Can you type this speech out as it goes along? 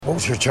What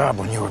was your job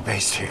when you were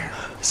based here?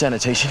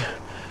 Sanitation.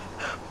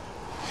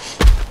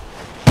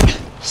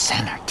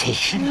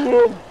 Sanitation?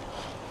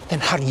 Then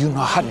how do you know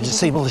how to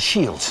disable the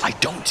shields? I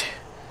don't.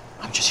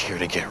 I'm just here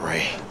to get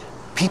Ray.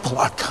 People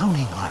are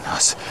counting on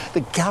us. The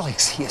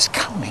galaxy is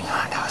counting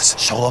on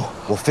us. Solo,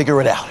 we'll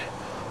figure it out.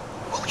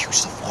 We'll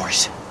use the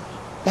Force.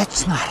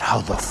 That's not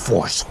how the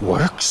Force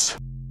works.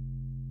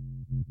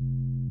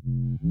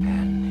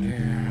 And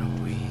here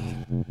we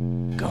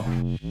go.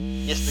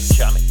 It's the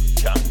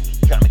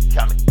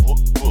comic book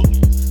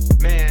bullies.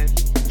 Man,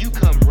 you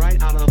come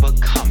right out of a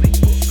comic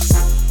book.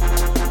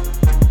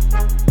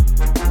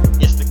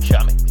 It's the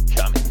comic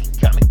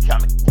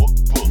book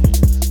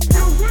bullies.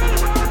 You will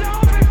bow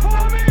down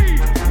before me!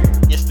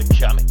 It's the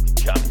comic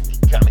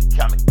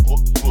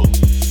book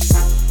bullies.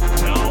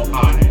 Now I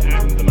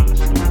am the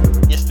master.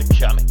 It's the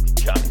comic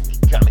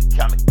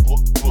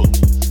book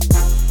bullies.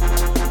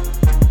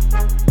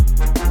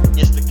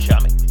 It's the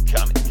comic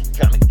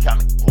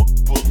book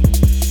bullies.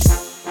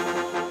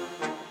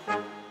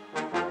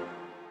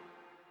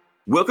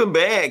 Welcome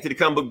back to the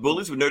Comic Book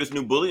Bullies with Nerdist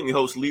New Bully. I'm your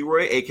host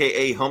Leroy,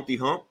 aka Humpty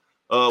Hump,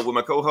 with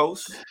my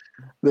co-host.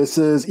 This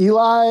is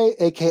Eli,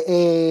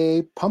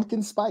 aka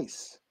Pumpkin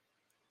Spice.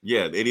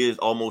 Yeah, it is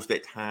almost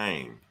that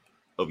time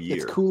of year.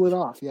 It's cooling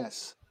off,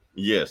 yes.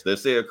 Yes, they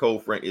say a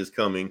cold front is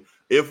coming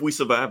if we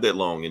survive that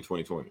long in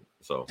 2020.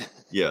 So,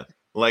 yeah,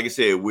 like I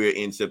said, we're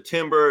in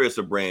September. It's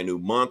a brand new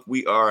month.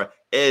 We are,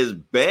 as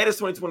bad as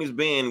 2020 has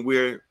been,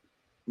 we're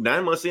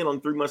 9 months in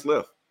on 3 months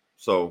left.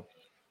 So,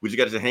 we just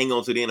got to hang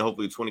on to the end.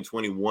 Hopefully,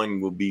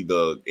 2021 will be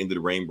the end of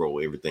the rainbow,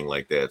 everything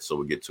like that. So,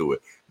 we'll get to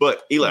it.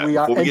 But, Eli, We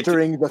are before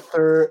entering the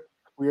third.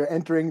 We are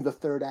entering the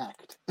third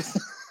act.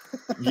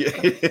 Yeah.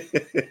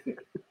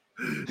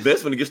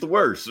 That's when it gets the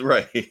worst,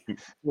 right? The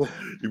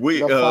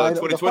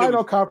 2020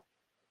 final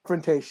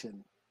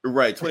confrontation.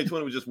 Right,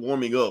 2020 was just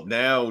warming up.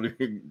 Now,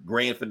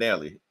 grand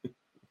finale.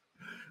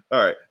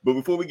 All right, but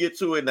before we get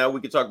to it, now we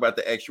can talk about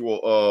the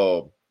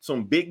actual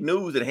some big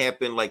news that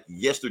happened like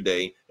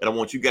yesterday, and I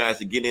want you guys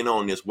to get in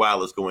on this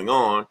while it's going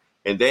on,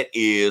 and that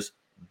is,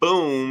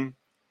 boom,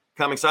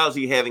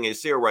 Comixology having a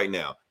sale right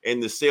now,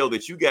 and the sale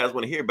that you guys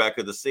want to hear about,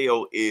 because the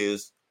sale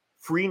is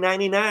free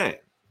 99.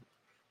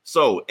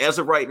 So as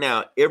of right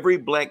now, every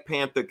Black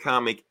Panther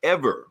comic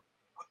ever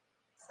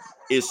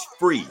is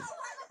free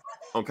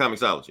on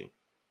Comixology.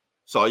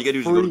 So all you gotta do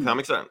is go to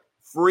Comixology.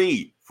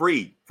 Free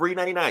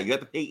 99. You have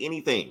to pay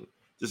anything.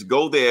 Just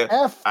go there.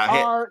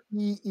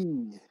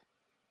 FREE.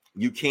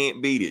 You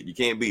can't beat it.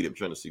 I'm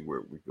trying to see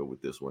where we go with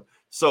this one.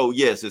 So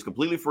yes, it's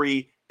completely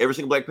free. Every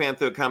single Black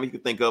Panther comic you can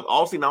think of.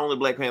 Also, not only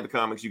Black Panther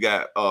comics, you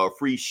got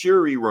free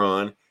Shuri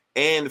run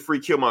and the free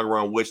Killmonger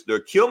run, which the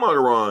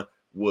Killmonger run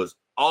was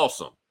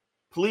awesome.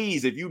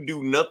 Please, if you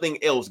do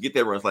nothing else, get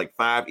that run. It's like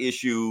 5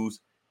 issues.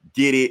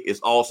 Get it. It's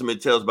awesome.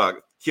 It tells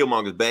about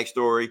Killmonger's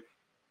backstory.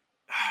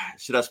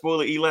 Should I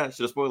spoil it, Eli?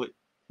 Should I spoil it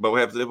about what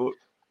happens in that book?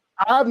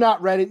 I have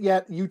not read it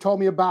yet. You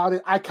told me about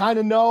it. I kind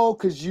of know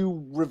because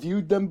you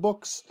reviewed them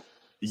books.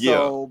 Yeah,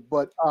 so,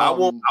 but I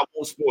won't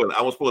spoil it.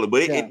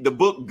 But yeah. the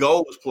book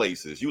goes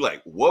places. You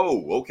like,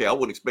 whoa, okay. I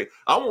wouldn't expect.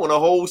 I want a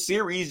whole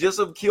series just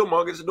of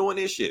Killmonger just doing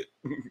this shit.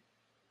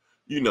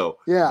 Yeah.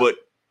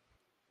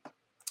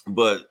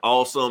 But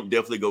awesome.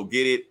 Definitely go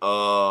get it.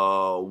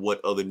 What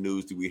other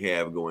news do we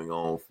have going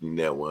on from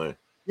that one?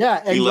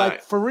 Yeah, and Eli.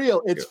 like for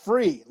real, it's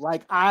free.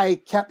 Like I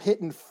kept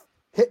hitting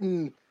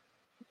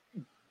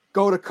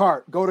go to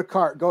cart, go.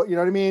 You know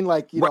what I mean?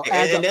 Like right.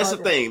 And that's the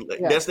thing.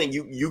 Yeah. That's the thing.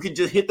 You can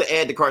just hit the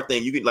add to cart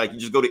thing. You can you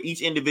just go to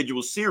each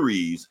individual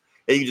series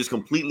and you just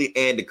completely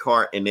add the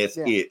cart, and that's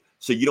it.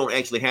 So you don't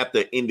actually have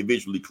to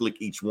individually click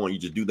each one. You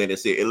just do that.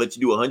 That's it. It lets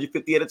you do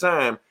 150 at a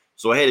time.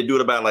 So I had to do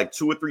it about like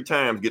 2 or 3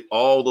 times, get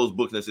all those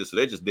books, and that's it. So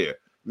they're just there.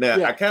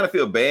 Now I kind of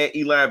feel bad,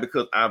 Eli,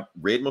 because I've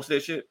read most of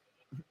that shit.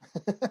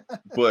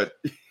 But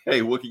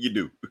hey, what can you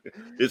do?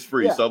 It's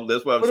free. Yeah. So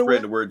that's why I'm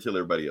spreading the word and tell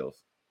everybody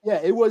else. Yeah,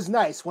 it was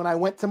nice when I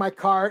went to my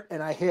cart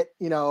and I hit,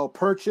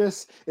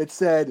 purchase. It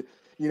said,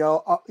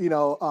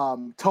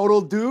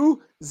 total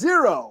due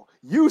 0.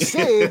 You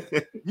saved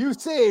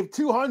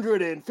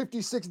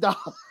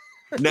 $256.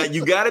 Now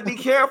you got to be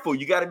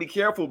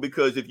careful.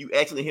 Because if you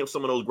actually hit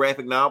some of those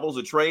graphic novels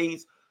or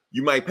trades,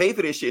 you might pay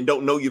for this shit and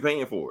don't know you're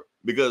paying for it,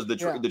 because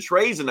the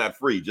trades are not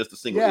free, just a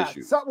single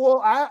issue.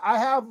 So, I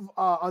have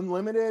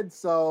unlimited,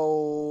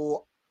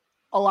 so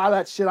a lot of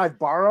that shit I've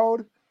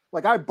borrowed.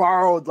 Like I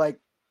borrowed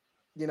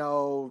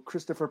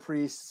Christopher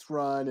Priest's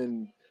run,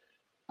 and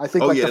I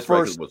think the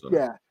first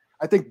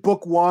I think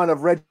book 1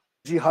 of Reggie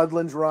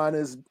Hudlin's run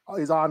is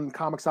on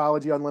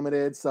Comixology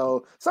Unlimited.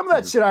 So some of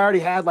that shit I already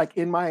had like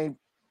in my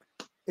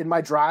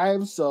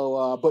drive.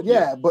 So but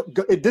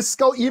this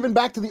go even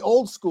back to the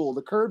old school,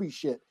 the Kirby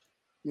shit.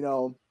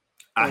 I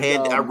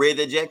read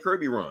that Jack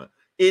Kirby run.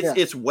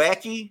 It's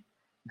wacky,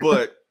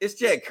 but it's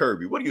Jack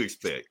Kirby. What do you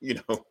expect?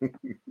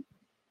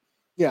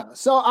 Yeah.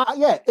 So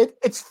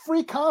it's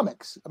free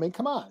comics. I mean,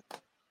 come on.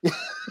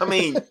 I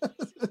mean,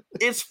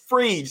 it's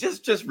free.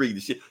 Just read the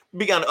shit.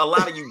 Because a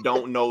lot of you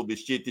don't know the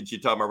shit that you're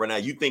talking about right now.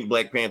 You think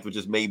Black Panther was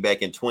just made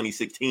back in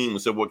 2016 when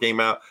Civil War came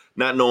out,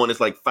 not knowing it's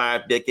like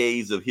 5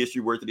 decades of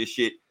history worth of this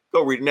shit.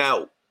 Go read it.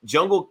 Now,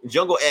 Jungle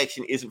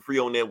Action isn't free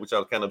on there, which I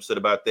was kind of upset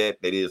about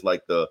that. That is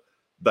like the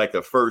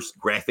first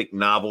graphic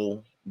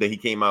novel that he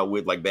came out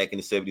with, like back in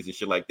the 70s and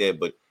shit like that.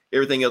 But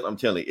everything else, I'm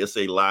telling you, it's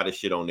a lot of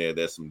shit on there.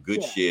 There's some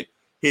good shit.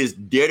 His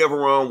Daredevil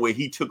run where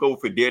he took over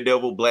for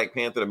Daredevil, Black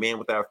Panther, the Man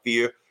Without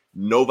Fear,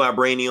 no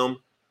vibranium,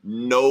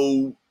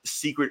 no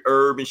secret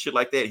herb and shit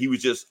like that. He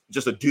was just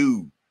a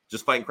dude,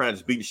 just fighting crime,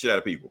 just beating the shit out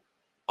of people.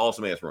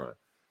 Awesome ass run.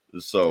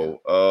 So,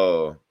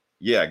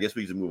 I guess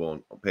we can move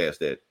on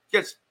past that.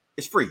 Yes,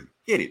 it's free.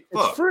 Get it.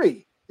 It's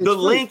free. The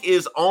link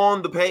is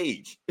on the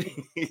page.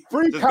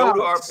 Free just go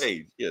to our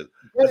page. Yes.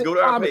 Just go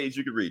to our page.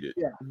 You can read it.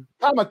 Yeah.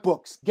 Comic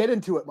books. Get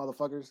into it,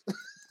 motherfuckers.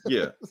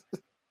 Yeah.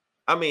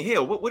 I mean,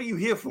 hell, what are you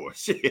here for?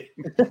 Shit.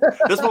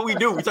 That's what we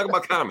do. We talk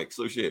about comics.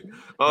 So shit.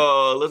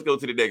 Let's go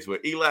to the next one.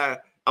 Eli,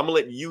 I'm gonna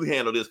let you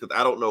handle this because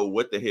I don't know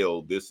what the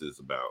hell this is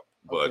about.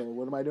 But okay,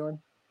 what am I doing?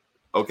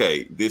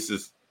 Okay, this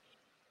is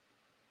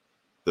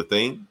The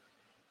Thing.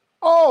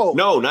 Oh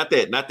no, not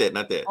that.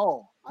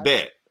 Oh,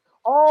 that.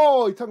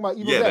 Oh, you're talking about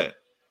Evil Dead. That.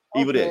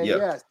 Evil Dead, yeah.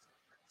 Yes.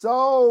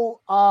 So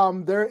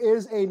there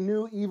is a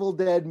new Evil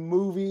Dead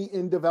movie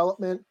in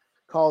development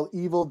called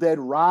Evil Dead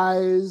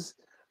Rise.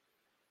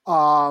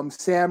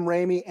 Sam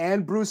Raimi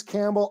and Bruce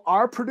Campbell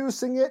are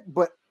producing it,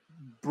 but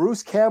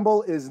Bruce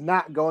Campbell is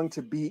not going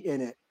to be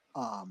in it.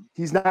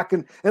 He's not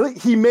going to,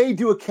 he may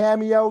do a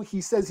cameo.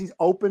 He says he's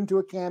open to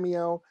a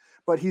cameo,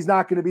 but he's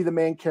not going to be the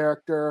main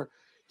character.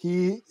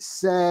 He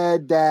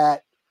said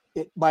that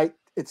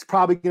it's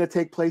probably going to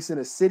take place in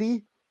a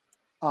city.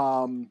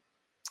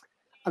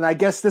 And I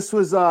guess this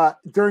was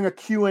during a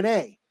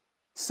Q&A.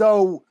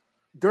 So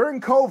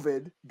during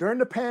COVID, during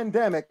the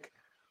pandemic,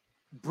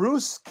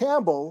 Bruce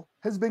Campbell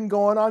has been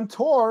going on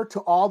tour to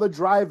all the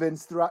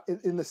drive-ins throughout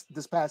in this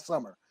past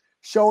summer,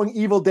 showing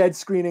Evil Dead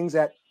screenings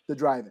at the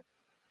drive-in.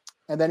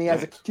 And then he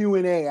has a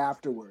Q&A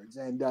afterwards.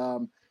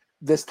 And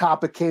this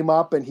topic came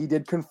up, and he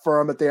did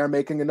confirm that they are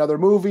making another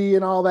movie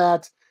and all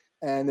that.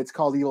 And it's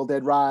called Evil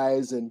Dead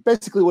Rise, and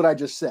basically what I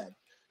just said.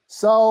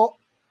 So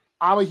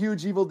I'm a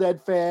huge Evil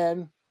Dead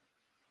fan.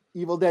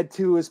 Evil Dead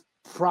 2 is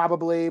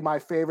probably my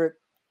favorite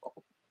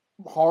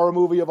horror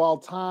movie of all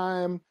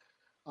time.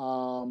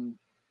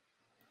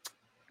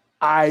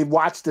 I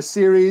watched the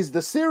series.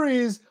 The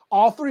series,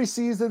 all 3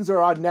 seasons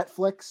are on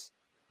Netflix.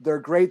 They're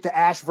great. The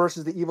Ash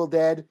versus the Evil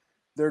Dead,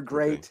 they're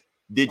great. Okay.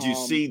 Did you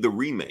see the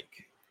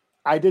remake?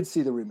 I did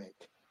see the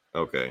remake.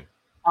 Okay.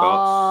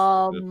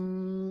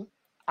 I'm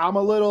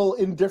a little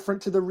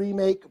indifferent to the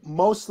remake,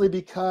 mostly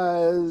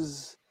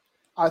because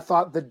I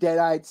thought the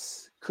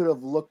Deadites could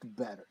have looked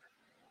better.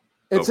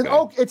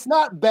 It's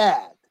not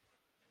bad.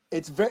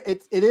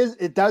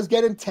 It does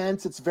get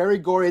intense. It's very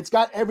gory. It's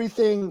got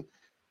everything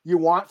you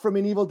want from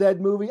an Evil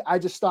Dead movie. I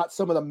just thought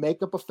some of the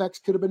makeup effects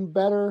could have been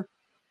better.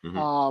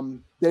 Mm-hmm.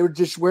 They were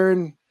just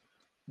wearing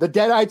the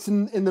Deadites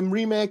in the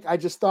remake. I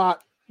just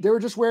thought they were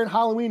just wearing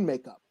Halloween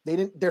makeup.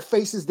 Their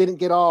faces didn't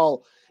get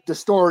all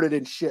distorted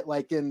and shit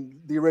like in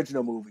the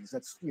original movies.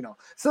 That's,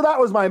 so that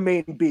was my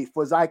main beef,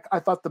 was I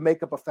thought the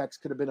makeup effects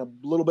could have been a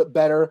little bit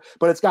better,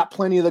 but it's got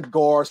plenty of the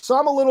gore. So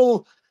I'm a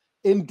little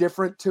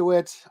indifferent to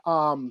it.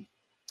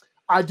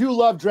 I do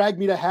love Drag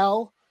Me to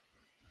Hell,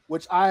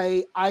 which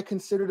I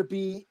consider to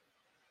be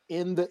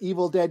in the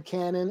Evil Dead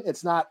canon.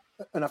 It's not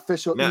an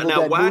official Evil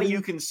Dead why movie. do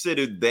you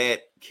consider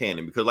that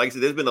canon? Because like I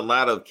said, there's been a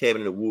lot of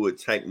Cabin in the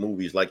Woods type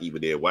movies like Evil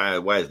Dead. Why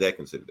is that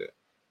considered that?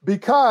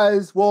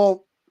 Because,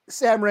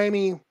 Sam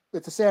Raimi,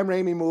 it's a Sam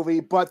Raimi movie,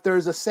 but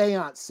there's a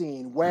seance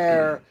scene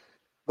where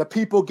the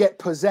people get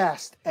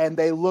possessed and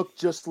they look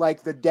just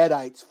like the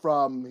Deadites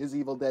from his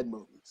Evil Dead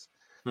movies.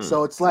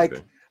 So it's like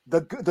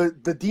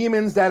the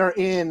demons that are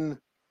in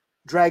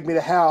Drag Me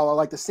to Hell are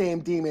like the same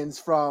demons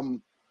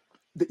from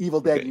the Evil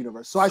Dead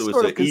universe. So I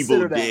sort of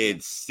consider that Evil Dead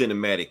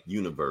cinematic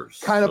universe.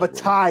 kind of a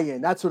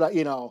tie-in. That's what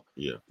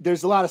yeah.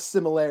 There's a lot of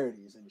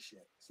similarities and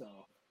shit. So,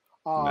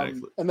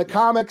 and the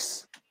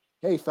comics,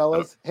 hey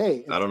fellas,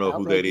 I don't know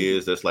who that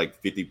is. That's like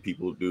 50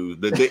 people do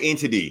the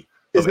entity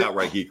of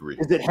Outright Geekery.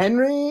 Is it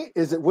Henry?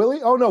 Is it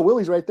Willie? Oh no,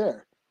 Willie's right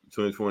there.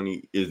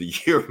 2020 is the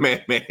year of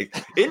Mad Max.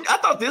 I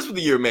thought this was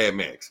the year of Mad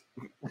Max.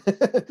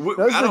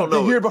 I don't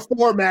know. The year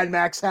before Mad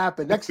Max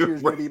happened. Next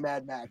year's going to be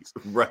Mad Max.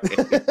 Right.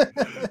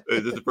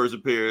 Is this the first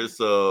appearance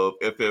of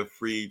FF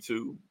Free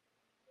 2?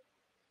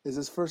 Is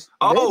this first?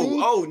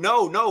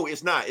 No,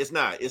 it's not.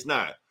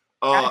 Actually,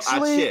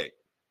 I checked.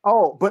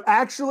 Oh, but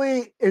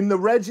actually in the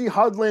Reggie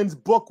Hudlin's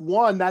book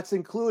 1, that's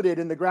included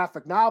in the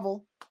graphic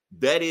novel.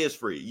 That is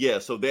free. Yeah.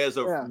 So there's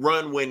a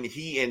run when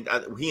he and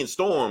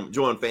Storm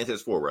joined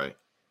Fantastic Four, right?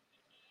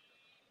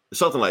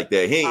 Something like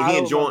that. He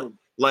and joined,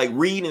 like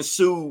Reed and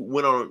Sue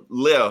went on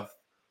left.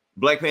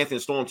 Black Panther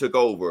and Storm took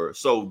over.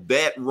 So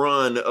that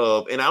run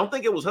of, and I don't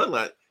think it was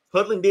Hudlin.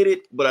 Hudlin did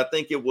it, but I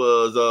think it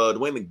was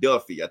Dwayne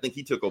McDuffie. I think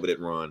he took over that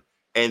run,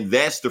 and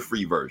that's the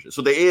free version.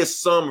 So there is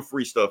some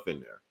free stuff in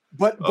there.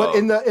 But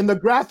in the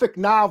graphic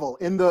novel,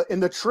 in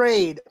the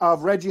trade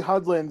of Reggie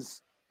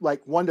Hudlin's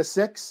like 1 to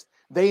 6,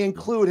 they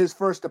include his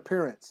first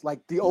appearance,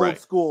 like the old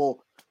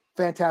school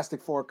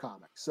Fantastic Four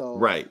comic.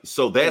 So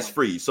so that's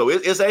free. So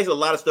it's actually a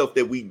lot of stuff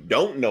that we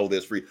don't know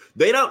that's free.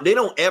 They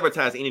don't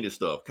advertise any of this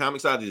stuff.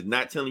 Comicsology is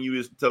not telling you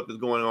this stuff that's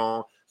going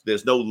on.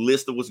 There's no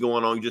list of what's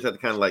going on. You just have to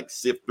kind of like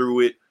sift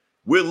through it.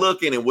 We're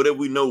looking, and whatever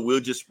we know,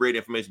 we'll just spread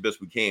information best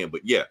we can.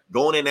 But yeah,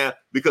 going in now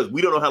because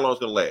we don't know how long it's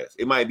gonna last.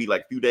 It might be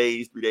like a few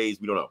days, 3 days,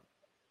 we don't know.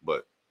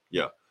 But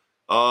yeah.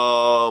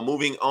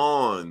 Moving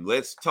on.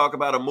 Let's talk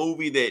about a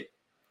movie that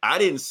I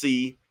didn't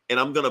see, and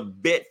I'm gonna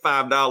bet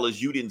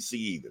 $5 you didn't see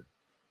either.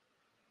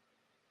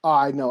 Oh,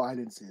 I know, I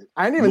didn't see it.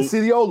 I didn't even see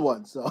the old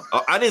one. So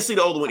I didn't see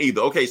the old one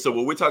either. Okay, so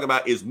what we're talking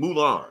about is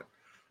Mulan.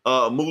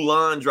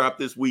 Mulan dropped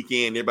this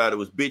weekend. Everybody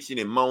was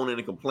bitching and moaning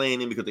and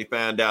complaining because they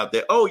found out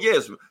that, oh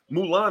yes,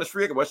 Mulan is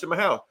free. I can watch it in my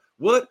house.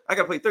 What? I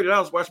gotta pay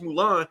 $30 to watch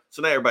Mulan.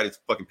 So now everybody's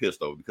fucking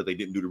pissed over because they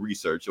didn't do the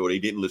research or they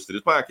didn't listen to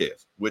this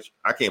podcast, which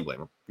I can't blame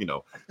them, you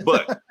know.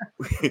 But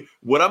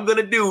what I'm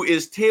gonna do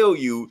is tell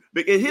you,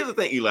 because here's the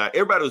thing, Eli,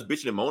 everybody was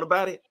bitching and moaning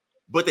about it,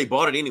 but they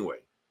bought it anyway.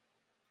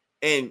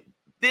 And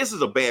this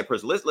is a bad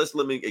person.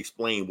 Let me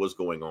explain what's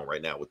going on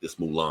right now with this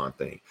Mulan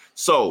thing.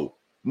 So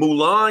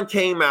Mulan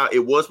came out.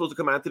 It was supposed to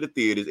come out to the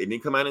theaters. It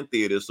didn't come out in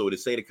theaters, so they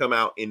say to come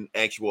out in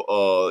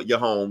actual your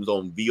homes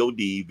on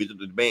VOD, Vision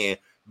on Demand.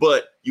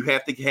 But you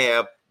have to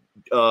have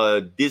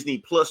Disney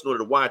Plus in order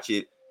to watch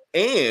it.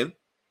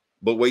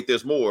 But wait,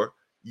 there's more.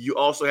 You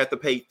also have to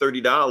pay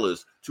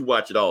 $30 to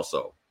watch it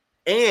also,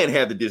 and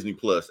have the Disney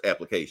Plus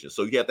application.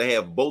 So you have to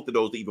have both of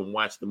those to even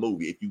watch the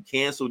movie. If you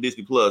cancel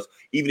Disney Plus,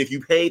 even if you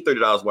paid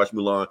 $30 to watch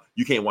Mulan,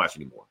 you can't watch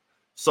it anymore.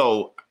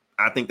 So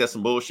I think that's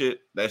some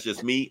bullshit. That's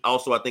just me.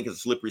 Also, I think it's a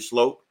slippery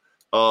slope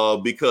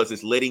because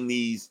it's letting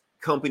these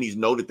companies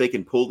know that they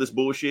can pull this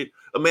bullshit.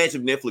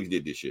 Imagine if Netflix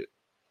did this shit.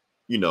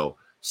 You know,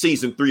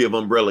 season 3 of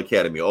Umbrella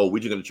Academy. Oh, we're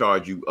just going to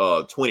charge you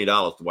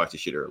 $20 to watch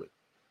this shit early.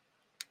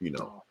 You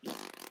know,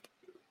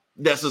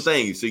 that's the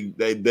thing. See,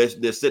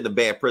 they're setting a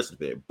bad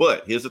precedent there.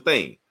 But here's the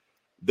thing.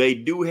 They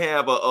do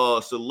have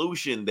a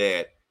solution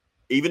that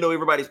even though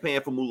everybody's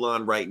paying for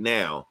Mulan right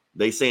now,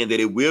 they're saying that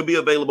it will be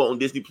available on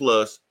Disney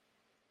Plus,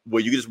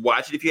 where you can just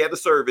watch it if you have the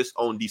service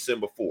on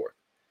December 4th.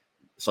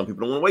 Some people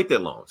don't want to wait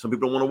that long. Some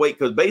people don't want to wait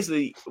because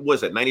basically,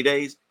 what's that, 90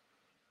 days?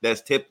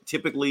 That's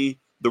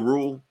typically the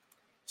rule.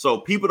 So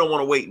people don't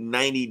want to wait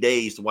 90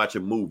 days to watch a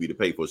movie to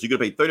pay for it. So you're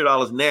going to pay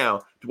 $30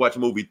 now to watch a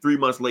movie. 3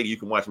 months later, you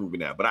can watch a movie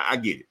now. But I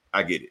get it.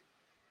 I get it.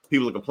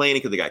 People are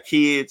complaining because they got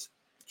kids.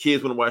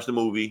 Kids want to watch the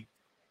movie.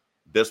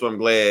 That's why I'm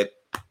glad,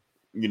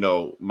 you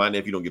know, my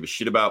nephew don't give a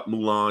shit about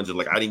Mulan. Just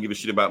like I didn't give a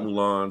shit about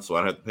Mulan, so I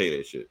don't have to pay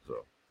that shit.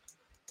 So.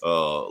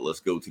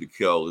 Let's go to the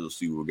kill. Let's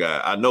see what we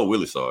got. I know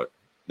Willie saw it.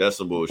 That's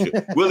some bullshit.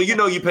 Willie, you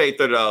know you paid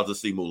 $30 to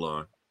see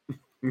Mulan.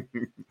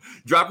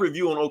 Drop a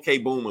review on OK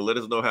Boom and let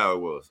us know how it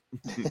was.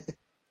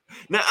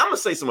 Now I'm gonna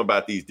say something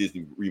about these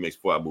Disney remakes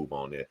before I move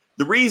on there.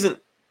 The reason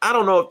I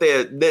don't know if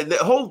the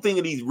whole thing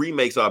of these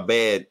remakes are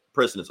bad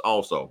precedents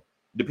also,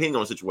 depending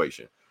on the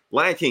situation.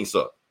 Lion King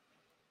sucked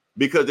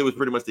because it was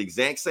pretty much the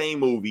exact same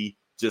movie,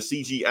 just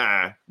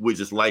CGI with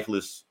just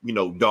lifeless, you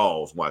know,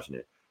 dolls watching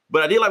it.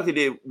 But I did like what they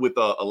did with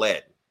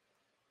Aladdin.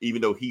 Even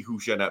though He Who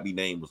Shall Not Be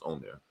Named was on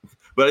there.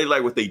 But I did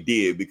like what they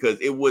did because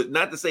it was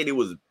not to say it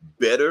was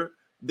better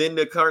than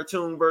the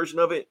cartoon version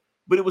of it,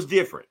 but it was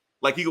different.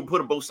 Like you can put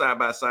them both side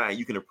by side.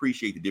 You can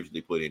appreciate the difference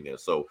they put in there.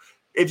 So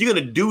if you're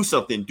going to do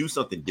something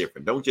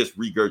different. Don't just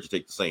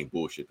regurgitate the same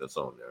bullshit that's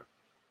on there.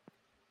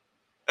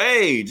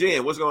 Hey,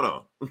 Jen, what's going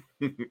on?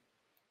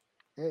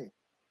 Hey.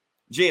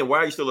 Jen, why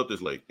are you still up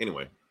this late?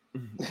 Anyway.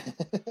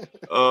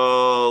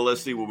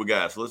 Let's see what we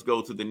got. So let's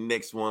go to the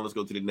next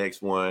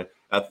one.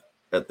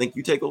 I think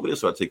you take over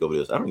this or I take over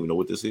this. I don't even know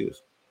what this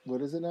is.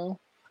 What is it now?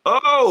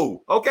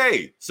 Oh,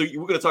 okay. So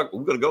we're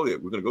gonna go there.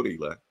 We're gonna go to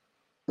Eli.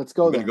 Let's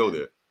go there.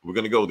 We're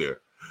gonna go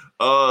there.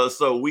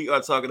 So we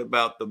are talking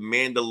about The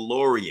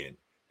Mandalorian.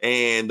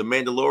 And The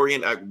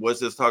Mandalorian, what's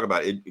this talk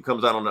about? It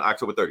comes out on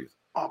October 30th.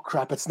 Oh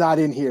crap, it's not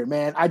in here,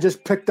 man. I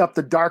just picked up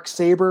the dark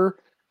saber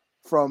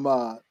from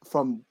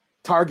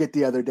Target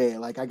the other day.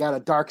 Like I got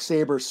a dark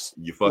saber.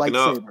 You fucking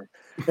lightsaber. Up.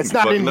 It's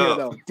not in here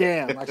though.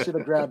 Damn, I should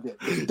have grabbed it.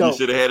 You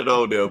should have had it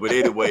on there. But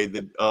anyway,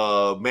 the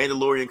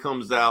Mandalorian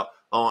comes out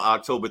on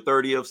October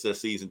 30th.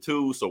 Says season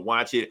 2. So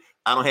watch it.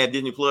 I don't have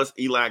Disney Plus.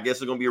 Eli, I guess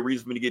there's gonna be a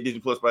reason for me to get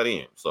Disney Plus by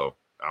then. So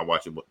I'll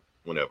watch it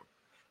whenever.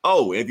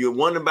 Oh, and if you're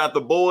wondering about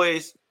The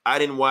Boys, I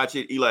didn't watch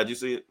it. Eli, did you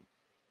see it?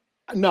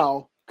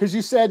 No. Because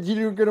you said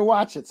you were going to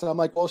watch it. So I'm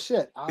like, well,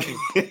 shit. I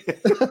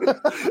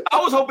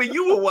was hoping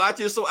you would watch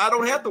it so I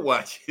don't have to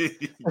watch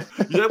it.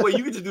 That way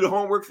you can just do the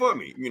homework for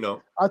me, you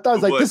know. I thought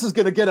it was like, this is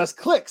going to get us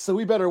clicks, so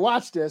we better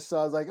watch this. So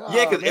I was like, oh,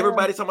 yeah, because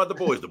everybody's talking about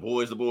The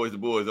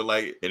Boys. They're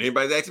like, and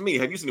everybody's asking me,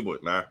 have you seen The Boys?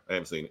 Nah, I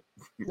haven't seen it.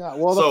 Yeah,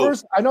 well,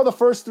 I know the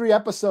first 3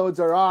 episodes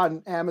are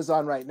on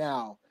Amazon right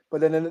now,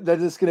 but then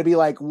there's going to be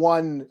like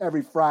one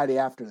every Friday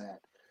after that.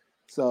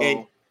 So.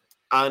 And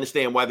I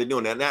understand why they're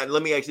doing that. Now,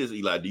 let me ask you this,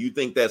 Eli. Do you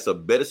think that's a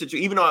better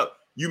situation? Even though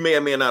you may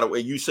or may not,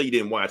 you say you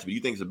didn't watch it, but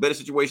you think it's a better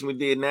situation we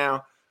did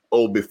now?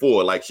 or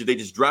before? Like, should they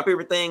just drop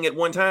everything at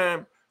one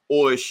time,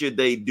 or should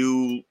they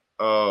do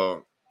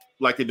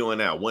like they're doing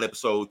now, 1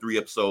 episode, 3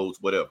 episodes,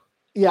 whatever?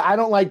 Yeah, I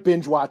don't like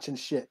binge watching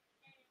shit.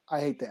 I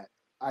hate that.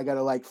 I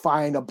gotta like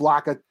find a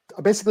block of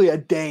basically a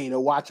day to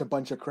watch a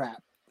bunch of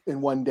crap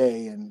in one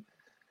day. And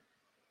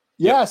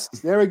yes,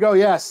 there we go.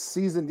 Yes,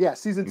 season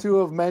 2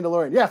 of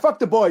Mandalorian. Yeah, fuck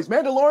the boys.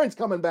 Mandalorian's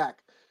coming back.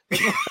 You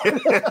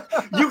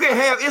can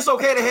have. It's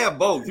okay to have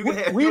both. You can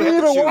have. We didn't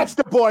even watch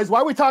the boys.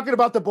 Why are we talking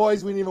about the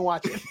boys? We didn't even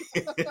watch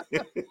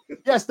it.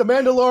 Yes, the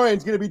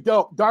Mandalorian's gonna be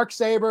dope.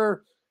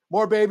 Darksaber,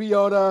 more Baby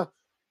Yoda.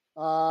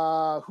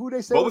 Who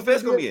they say? Boba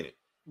Fett's gonna be in it.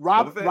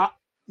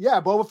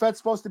 Boba Fett's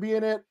supposed to be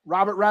in it.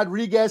 Robert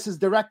Rodriguez is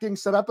directing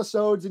some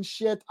episodes and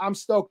shit. I'm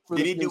stoked for.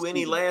 Did he do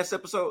any last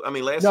episode? I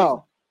mean, last no.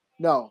 season?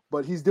 No,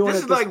 but he's doing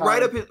this it. Is like time.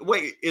 right up his.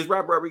 Wait, is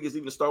Rob Rodriguez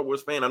even a Star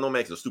Wars fan? I know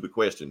Max is a stupid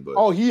question,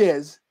 but he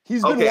is.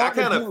 He's been okay. I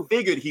kind of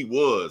figured he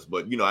was,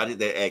 but I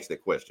didn't ask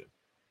that question.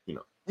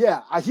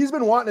 Yeah, he's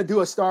been wanting to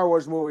do a Star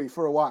Wars movie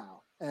for a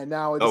while, and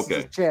now it's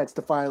his chance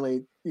to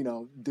finally,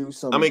 do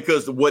some. I mean,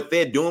 because what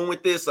they're doing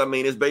with this, I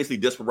mean, it's basically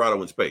Desperado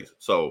in space.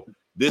 So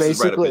this is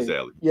right up his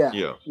alley.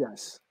 Yeah.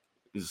 Yes.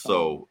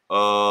 So,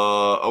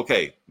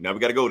 okay, now we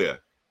got to go there.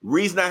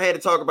 Reason I had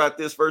to talk about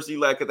this first,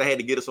 Eli, because I had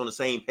to get us on the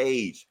same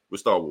page with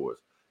Star Wars.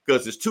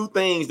 Because there's 2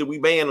 things that we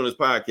banned on this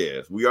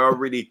podcast. We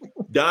already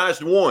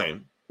dodged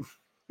one,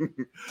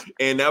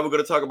 and now we're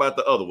going to talk about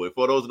the other one.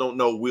 For those who don't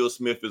know, Will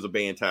Smith is a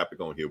banned topic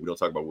on here. We don't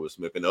talk about Will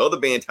Smith. And the other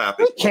banned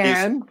topic You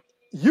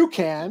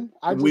can.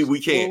 We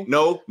can't.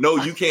 No,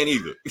 you can't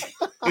either.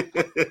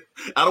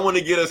 I don't want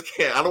to get us.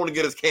 I don't want to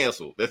get us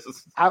canceled.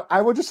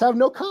 I will just have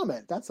no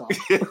comment. That's all.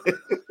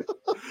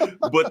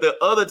 But the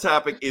other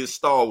topic is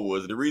Star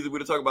Wars. The reason we're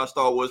going to talk about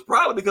Star Wars,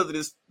 probably because of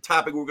this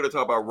topic we're going to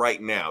talk about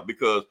right now.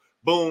 Because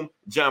boom,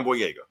 John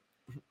Boyega.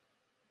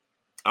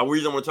 The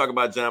reason I want to talk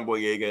about John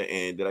Boyega,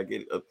 and did I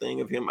get a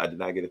thing of him? I did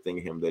not get a thing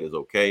of him. That is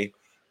okay.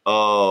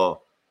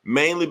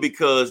 Mainly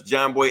because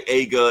John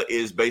Boyega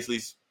is basically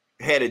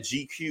had a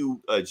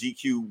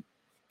GQ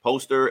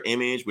poster,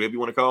 image, whatever you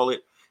want to call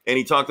it, and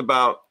he talked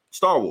about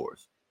Star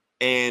Wars.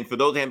 And for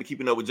those that haven't been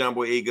keeping up with John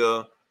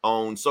Boyega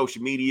on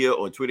social media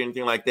or Twitter,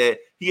 anything like that,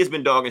 he has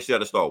been dogging shit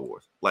out of Star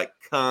Wars, like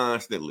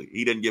constantly.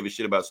 He doesn't give a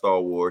shit about Star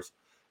Wars,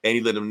 and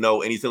he let him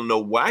know, and he's letting him know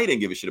why he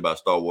didn't give a shit about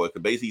Star Wars,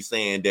 because basically he's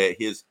saying that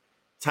his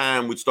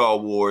time with Star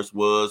Wars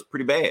was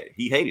pretty bad.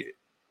 He hated it.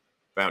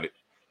 Found it.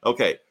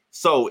 Okay.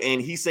 So,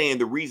 and he's saying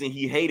the reason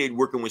he hated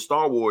working with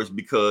Star Wars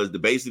because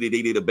basically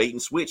they did a bait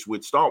and switch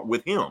with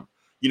him.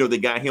 They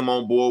got him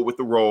on board with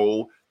the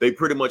role. They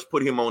pretty much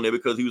put him on there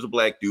because he was a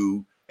black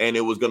dude, and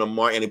it was going to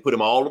mark, and they put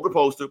him all over the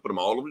poster, put him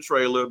all over the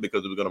trailer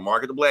because it was going to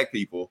market the black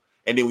people.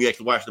 And then we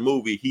actually watched the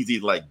movie. He's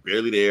either like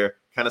barely there,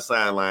 kind of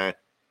sideline,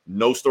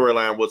 no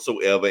storyline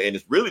whatsoever. And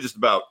it's really just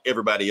about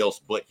everybody else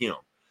but him.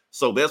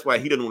 So that's why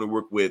he doesn't want to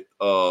work with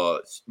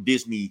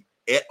Disney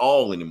at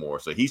all anymore.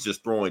 So he's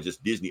just throwing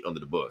Disney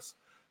under the bus.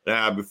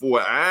 Now,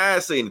 before I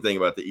say anything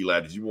about the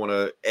Eli, did you want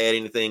to add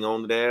anything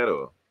on to that?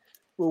 Or?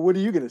 Well, what are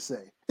you going to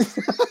say?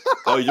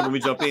 Oh, you want me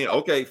to jump in?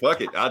 Okay, fuck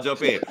it. I'll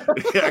jump in.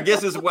 I guess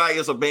this is why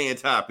it's a banned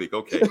topic.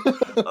 Okay.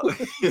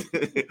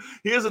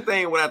 Here's the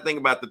thing when I think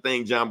about the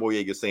thing John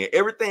Boyega is saying.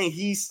 Everything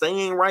he's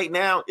saying right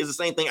now is the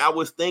same thing I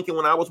was thinking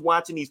when I was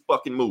watching these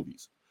fucking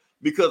movies.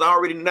 Because I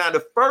already know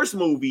the first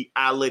movie,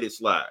 I let it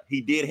slide. He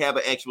did have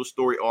an actual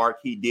story arc.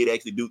 He did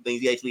actually do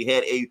things. He actually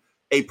had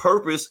a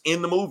purpose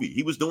in the movie.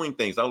 He was doing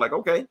things. I was like,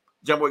 okay,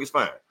 John Boyega is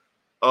fine.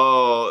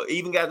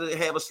 Even got to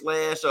have a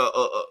slash,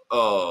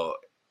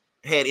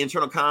 had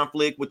internal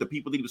conflict with the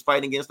people that he was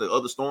fighting against, the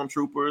other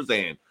stormtroopers,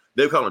 and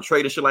they were calling him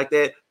traitor, shit like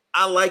that.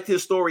 I liked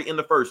his story in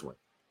the first one.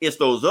 It's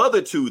those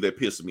other 2 that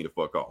pissed me the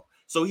fuck off.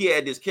 So he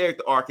had this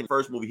character arc in the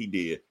first movie he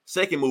did.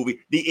 Second movie,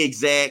 the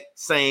exact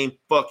same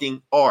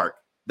fucking arc.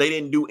 They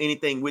didn't do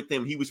anything with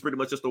him. He was pretty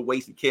much just a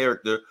wasted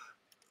character.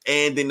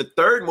 And then the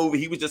third movie,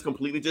 he was just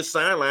completely just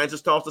sidelined,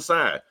 just tossed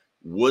aside.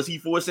 Was he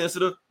force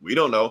sensitive? We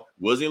don't know.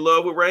 Was he in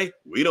love with Rey?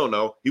 We don't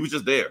know. He was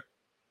just there,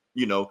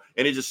 and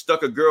it just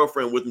stuck a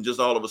girlfriend with him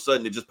just all of a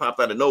sudden. It just popped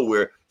out of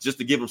nowhere just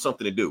to give him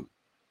something to do.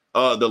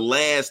 The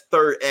last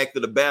third act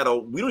of the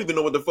battle, we don't even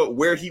know what the fuck,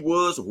 where he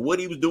was, what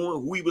he was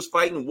doing, who he was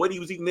fighting, what he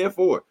was even there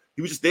for.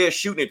 He was just there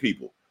shooting at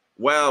people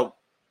while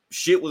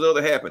shit was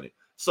other happening.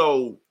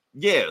 So,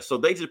 yeah, so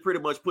they just pretty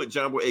much put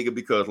John Boyega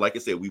because, like I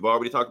said, we've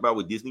already talked about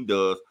what Disney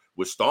does.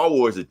 What Star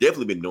Wars has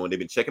definitely been doing. They've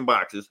been checking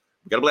boxes.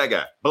 We got a black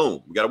guy.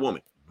 Boom. We got a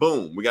woman.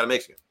 Boom. We got a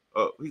Mexican.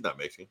 He's not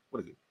Mexican.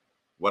 What is he?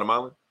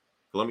 Guatemalan?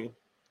 Colombian?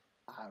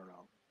 I don't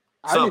know.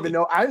 I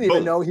didn't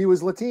even know he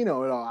was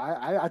Latino at all.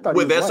 I thought.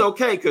 Well, that's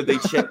okay because they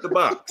checked the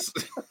box.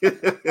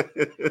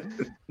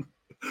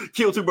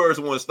 Kill 2 birds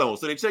with 1 stone.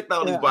 So they checked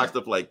all these box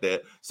stuff like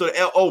that. So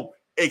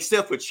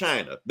except for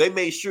China, they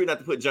made sure not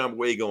to put John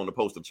Boyega on the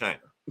post of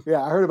China.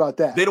 Yeah, I heard about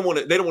that. They don't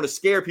want to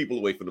scare people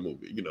away from the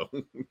movie.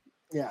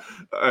 Yeah.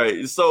 All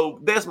right. So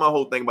that's my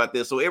whole thing about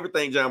this. So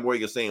everything John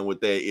Boyega is saying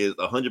with that is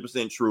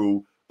 100%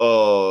 true.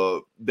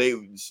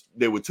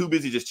 They were too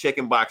busy just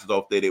checking boxes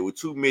off there. They were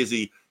too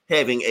busy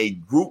having a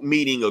group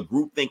meeting, a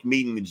group think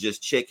meeting to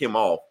just check him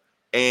off.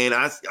 And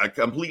I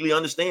completely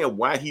understand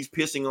why he's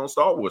pissing on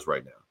Star Wars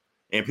right now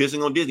and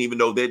pissing on Disney, even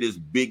though they're this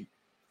big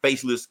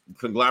faceless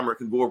conglomerate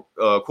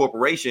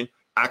corporation.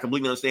 I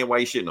completely understand why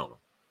he's shitting on them.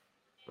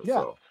 Yeah,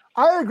 So,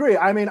 I agree.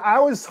 I mean, I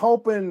was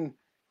hoping,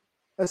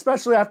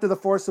 especially after The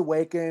Force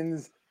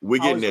Awakens,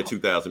 we're getting that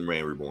 2000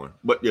 Rand Reborn.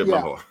 But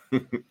yeah.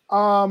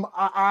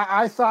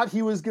 I thought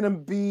he was going to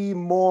be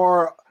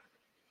more,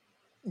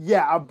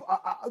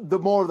 the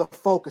more of the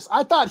focus.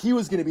 I thought he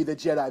was going to be the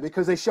Jedi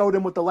because they showed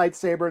him with the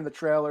lightsaber in the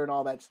trailer and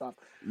all that stuff.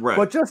 Right.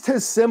 But just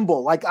his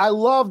symbol, like I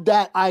love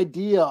that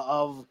idea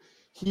of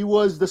he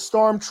was the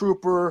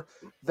stormtrooper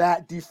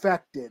that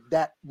defected,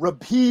 that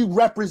he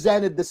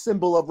represented the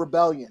symbol of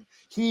rebellion.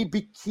 He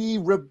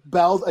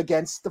rebelled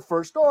against the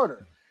First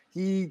Order.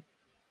 He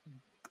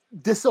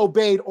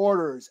disobeyed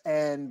orders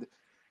and,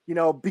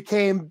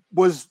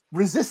 was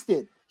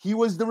resisted. He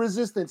was the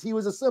resistance. He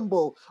was a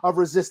symbol of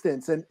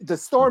resistance. And the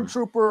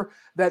stormtrooper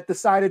that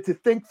decided to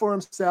think for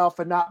himself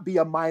and not be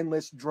a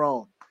mindless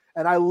drone.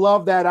 And I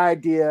love that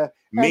idea.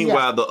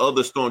 Meanwhile, the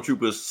other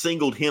stormtroopers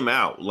singled him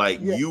out.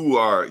 Like, you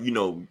are,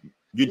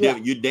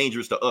 you're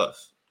dangerous to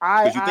us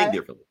because you think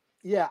differently.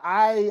 Yeah,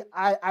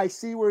 I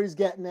see where he's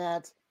getting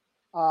at.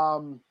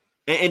 And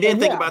then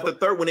think about the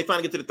third, when they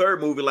finally get to the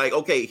third movie, like,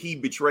 okay, he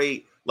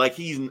betrayed, like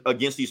he's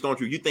against these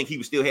stormtroopers. You think he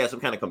would still have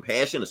some kind of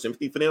compassion or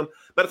sympathy for them?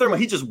 But the third one,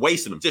 he's just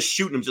wasting them, just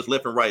shooting them just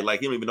left and right.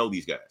 Like he don't even know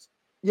these guys.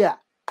 Yeah,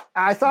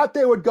 I thought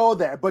they would go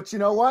there, but you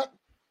know what?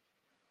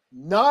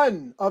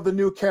 None of the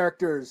new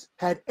characters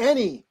had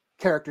any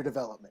character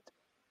development.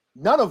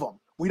 None of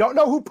them. We don't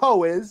know who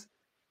Poe is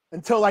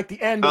until like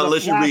the end.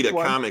 Unless you read a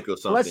comic or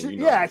something.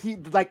 He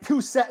like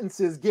 2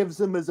 sentences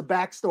gives him as a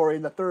backstory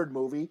in the third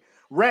movie.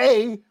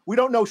 Rey, we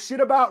don't know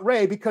shit about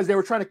Rey because they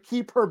were trying to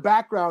keep her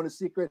background a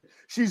secret.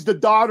 She's the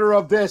daughter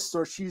of this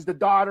or she's the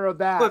daughter of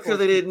that. Because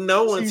they didn't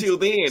know until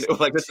then. It was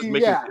like,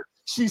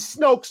 she's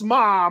Snoke's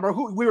mom, or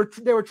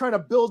they were trying to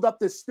build up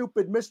this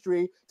stupid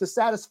mystery to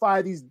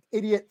satisfy these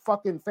idiot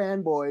fucking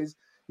fanboys,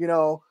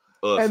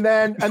 And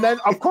then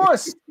of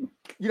course,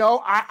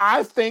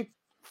 I think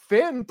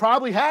Finn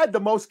probably had the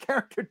most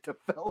character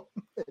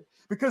development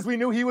because we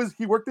knew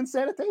he worked in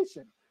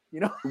sanitation.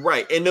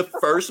 Right in the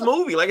first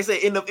movie, like I said,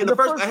 in the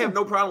first, I have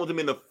no problem with him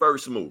in the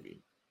first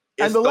movie.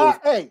 And the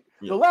Last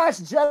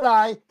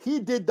Jedi, he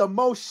did the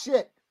most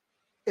shit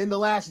in the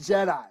Last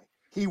Jedi.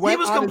 He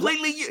was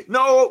completely He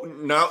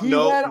went on his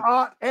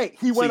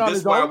own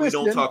mission. Why we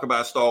don't talk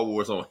about Star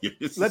Wars on here.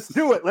 Let's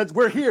do it.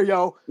 We're here,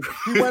 yo.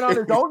 He went on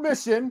his own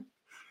mission.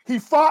 He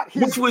fought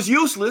which was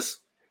useless.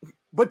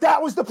 But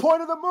that was the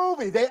point of the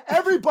movie.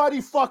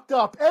 Everybody fucked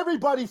up.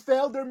 Everybody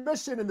failed their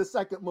mission in the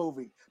second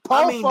movie.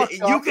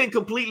 You can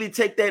completely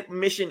take that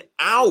mission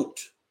out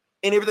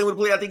and everything would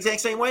play out the exact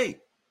same way.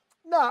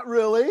 Not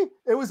really.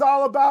 It was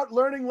all about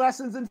learning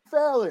lessons and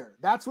failure.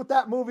 That's what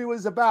that movie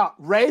was about.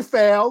 Rey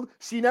failed.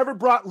 She never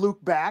brought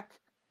Luke back.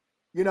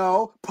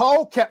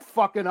 Poe kept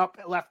fucking up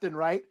left and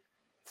right.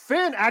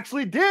 Finn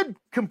actually did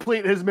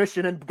complete his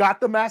mission and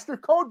got the Master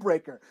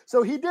Codebreaker.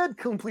 So he did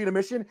complete a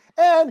mission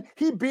and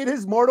he beat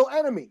his mortal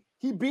enemy.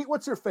 He beat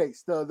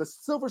what's-her-face, the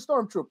Silver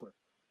Stormtrooper.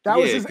 That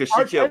was his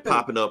because she kept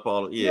popping up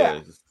all.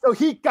 Yeah. So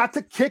he got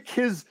to kick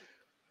his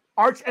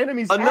arch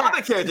enemy's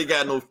ass. Character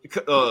got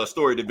no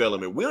story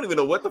development. We don't even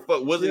know what the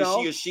fuck was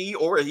it. She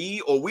or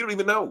he or we don't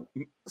even know.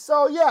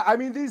 So yeah, I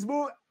mean these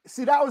movies.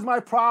 See, that was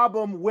my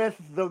problem with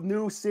the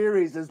new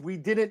series is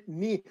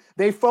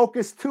they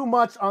focused too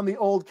much on the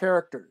old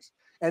characters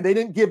and they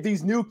didn't give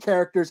these new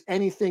characters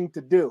anything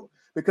to do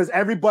because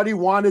everybody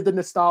wanted the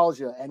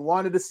nostalgia and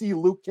wanted to see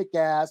Luke kick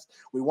ass.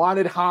 We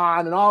wanted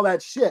Han and all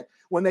that shit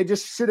when they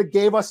just should have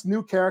gave us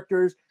new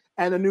characters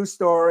and a new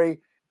story.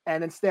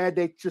 And instead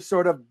they just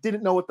sort of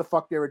didn't know what the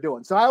fuck they were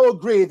doing. So I will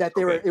agree that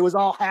it was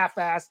all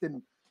half-assed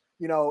and,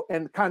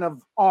 and kind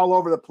of all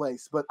over the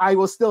place. But I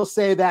will still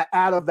say that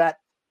out of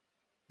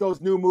those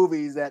new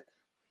movies that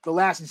The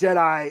Last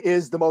Jedi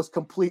is the most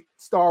complete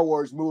Star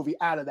Wars movie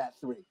out of that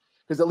 3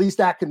 because at least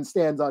that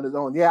stands on his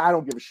own. Yeah, I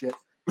don't give a shit.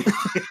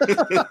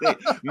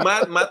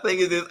 my thing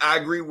is this: I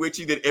agree with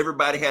you that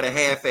everybody had a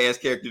half-ass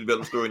character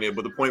development story in there,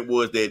 but the point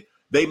was that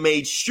they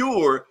made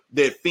sure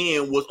that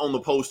Finn was on the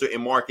poster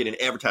and market and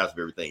advertised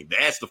for everything.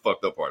 That's the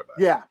fucked up part about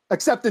it. Yeah,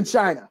 except in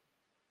China.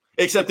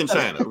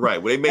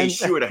 Right? Well, they made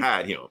sure to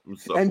hide him.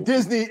 So. And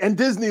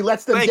Disney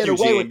lets them get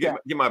away with that.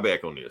 Get my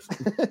back on this.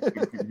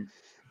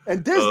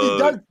 And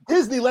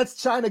Disney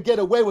lets China get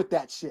away with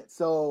that shit.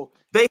 So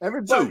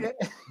everybody,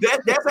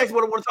 that's actually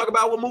what I want to talk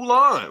about with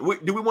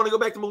Mulan. Do we want to go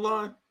back to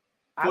Mulan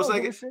for a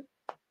second?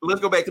 Let's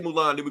go back to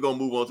Mulan. Then we're gonna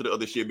move on to the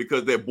other shit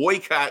because they're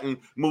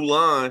boycotting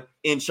Mulan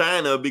in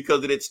China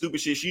because of that stupid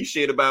shit she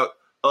said about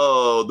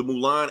the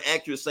Mulan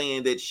actress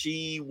saying that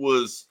she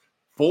was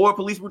for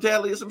police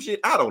brutality or some shit.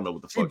 I don't know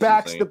what the fuck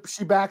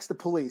she backs the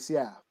police,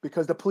 yeah,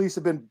 because the police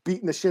have been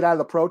beating the shit out of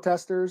the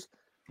protesters.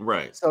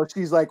 Right. So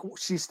she's like,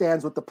 she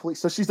stands with the police.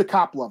 So she's a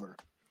cop lover.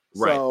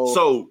 Right.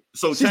 So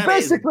she's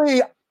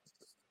basically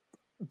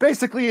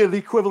the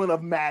equivalent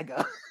of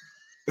MAGA.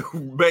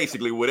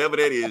 Basically, whatever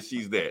that is,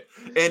 she's that.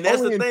 And that's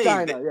only the thing. In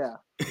China,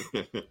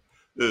 yeah.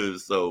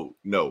 So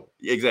no,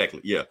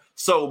 exactly, yeah.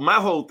 So my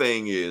whole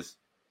thing is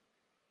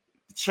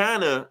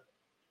China.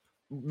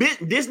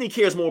 Disney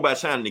cares more about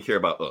China than they care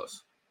about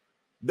us.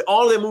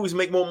 All their movies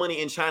make more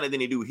money in China than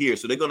they do here,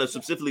 so they're going to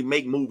specifically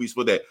make movies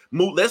for that.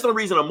 That's the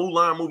reason a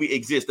Mulan movie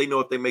exists. They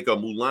know if they make a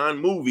Mulan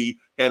movie,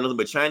 have nothing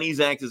but Chinese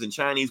actors and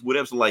Chinese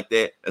whatever something like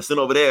that, and send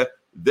over there,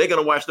 they're going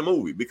to watch the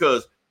movie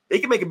because they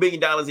can make $1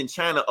 billion in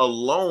China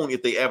alone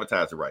if they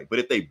advertise it right. But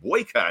if they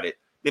boycott it,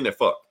 then they're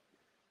fucked.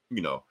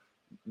 You know,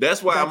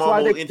 that's why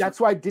that's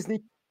why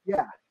Disney,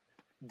 yeah,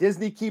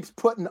 Disney keeps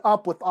putting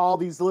up with all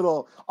these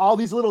little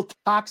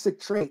toxic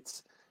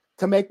traits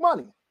to make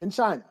money in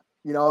China.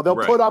 You know, they'll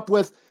put up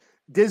with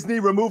Disney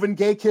removing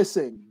gay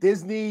kissing,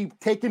 Disney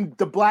taking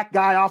the black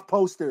guy off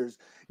posters,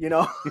 you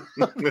know.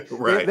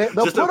 Right.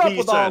 They'll just put up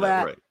with China, all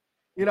that, right.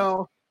 You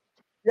know.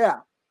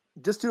 Yeah,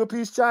 just to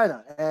appease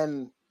China.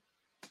 And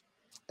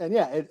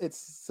yeah,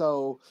 it's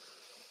so...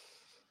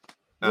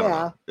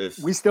 Yeah,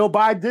 we still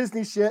buy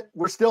Disney shit.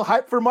 We're still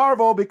hyped for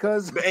Marvel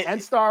because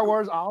and Star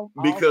Wars.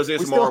 Because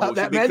it's Marvel.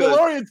 That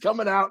Mandalorian's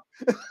coming out.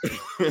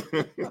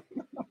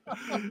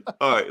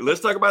 All right, let's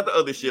talk about the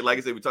other shit. Like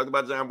I said, we talked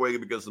about John Boyega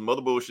because some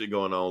other bullshit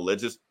going on.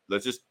 Let's just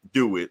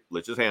do it.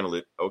 Let's just handle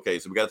it. Okay,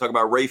 so we got to talk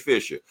about Ray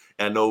Fisher.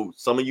 And I know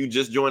some of you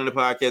just joining the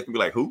podcast and be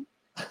like, who?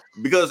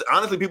 Because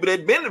honestly, people that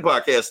have been in the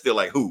podcast still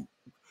like, who?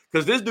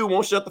 Because this dude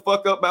won't shut the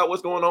fuck up about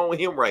what's going on with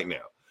him right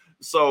now.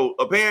 So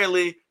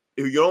apparently,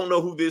 if you don't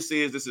know who this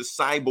is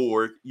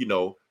Cyborg, you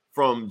know,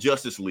 from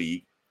Justice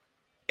League.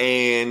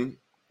 And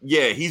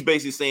yeah, he's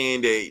basically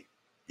saying that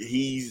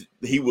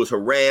he was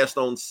harassed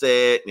on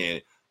set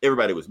and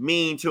everybody was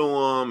mean to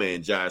him,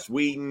 and Joss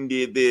Whedon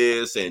did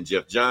this, and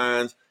Jeff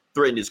Johns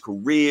threatened his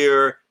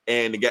career,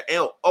 and the guy.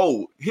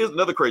 Oh, here's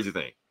another crazy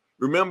thing.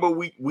 Remember,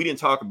 we didn't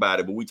talk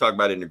about it, but we talked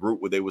about it in the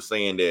group where they were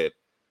saying that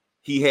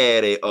he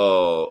had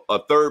a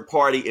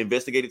third-party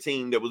investigative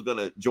team that was going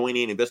to join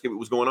in and investigate what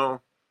was going on.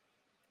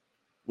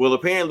 Well,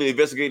 apparently the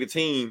investigative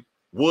team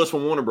was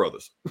from Warner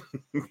Brothers.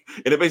 And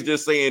they're basically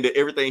just saying that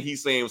everything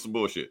he's saying was some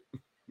bullshit.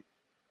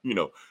 You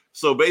know,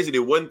 so basically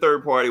it wasn't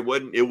third party,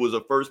 it was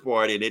a first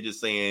party, and they're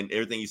just saying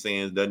everything he's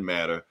saying doesn't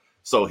matter.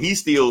 So he's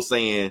still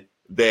saying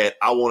that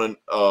I want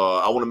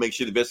to make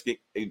sure the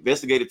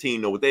investigative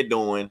team know what they're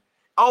doing.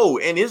 Oh,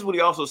 and here's what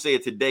he also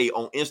said today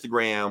on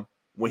Instagram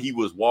when he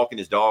was walking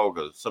his dog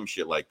or some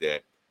shit like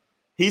that.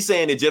 He's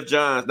saying that Jeff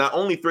Johns not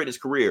only threatened his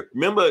career.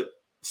 Remember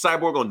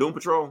Cyborg on Doom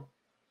Patrol?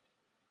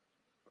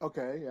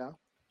 Okay, yeah.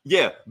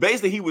 Yeah,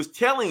 basically he was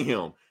telling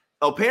him,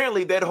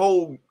 apparently that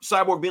whole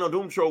Cyborg being on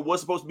Doom Patrol was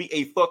supposed to be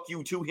a fuck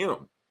you to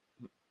him.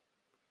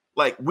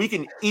 Like, we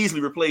can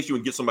easily replace you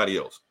and get somebody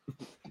else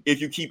if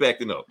you keep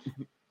acting up.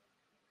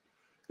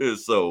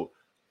 So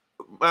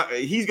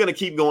he's going to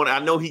keep going. I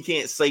know he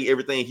can't say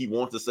everything he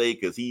wants to say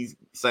because he's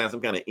signed some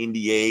kind of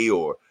NDA,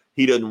 or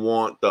he doesn't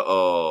want the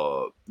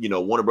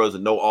Warner Brothers to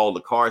know all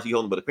the cars he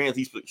holds, but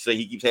apparently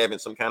he keeps having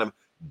some kind of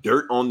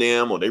dirt on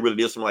them, or they really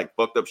did some like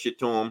fucked up shit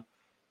to him.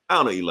 I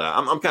don't know, Eli.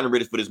 I'm kind of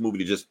ready for this movie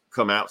to just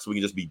come out so we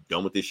can just be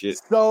done with this shit.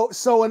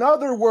 So in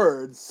other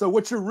words,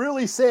 what you're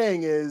really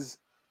saying is,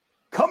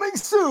 coming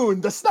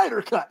soon, the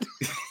Snyder Cut.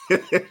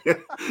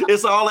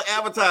 It's all an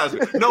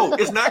advertisement. No,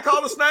 it's not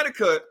called the Snyder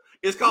Cut.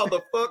 It's called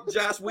the fuck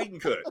Joss Whedon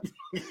cut.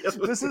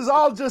 This is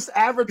all just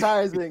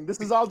advertising. This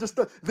is all just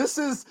this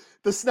is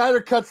the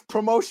Snyder Cut's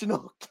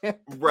promotional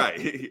campaign.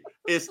 Right.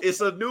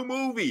 It's a new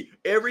movie.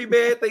 Every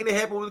bad thing that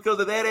happened was because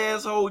of that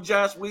asshole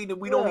Joss Whedon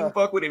we don't even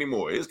fuck with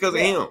anymore. It's because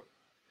of him.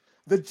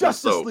 The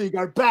Justice League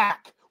are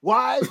back.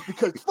 Why?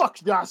 Because fuck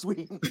Joss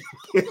Whedon.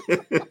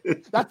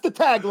 That's the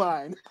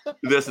tagline.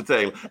 That's the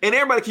tagline. And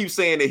everybody keeps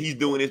saying that he's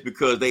doing this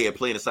because they had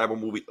planned a cyber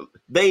movie.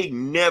 They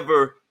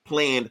never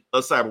planned a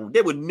cyber movie.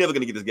 They were never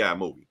going to get this guy a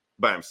movie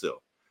by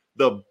himself.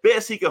 The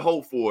best he could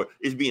hope for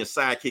is being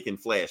sidekick in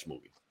Flash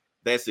movie.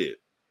 That's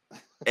it.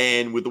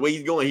 And with the way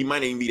he's going, he might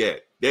not even be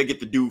that. They'll get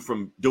the dude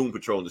from Doom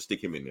Patrol to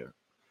stick him in there.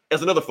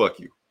 That's another fuck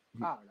you.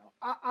 I don't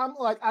know. I'm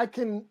like, I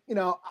can,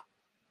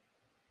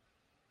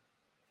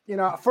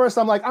 at first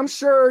I'm like, I'm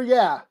sure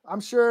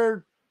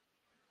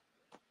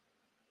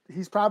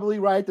he's probably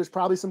right. There's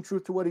probably some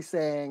truth to what he's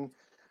saying.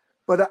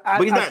 But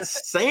he's not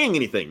saying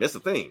anything. That's the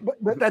thing.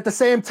 But at the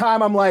same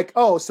time, I'm like,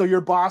 oh, so your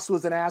boss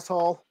was an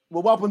asshole?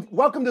 Well,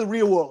 welcome to the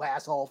real world,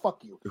 asshole.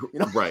 Fuck you.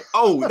 Right.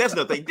 Oh, that's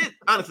another thing.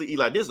 Honestly,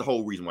 Eli, this is the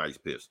whole reason why he's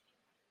pissed.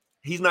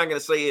 He's not going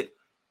to say it,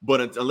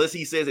 but unless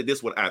he says it, this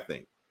is what I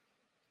think.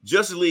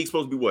 Justice League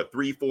supposed to be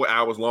 3-4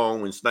 hours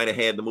long when Snyder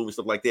had the movie and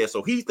stuff like that.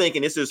 So he's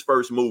thinking this is his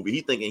first movie.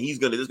 He's thinking this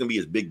is gonna be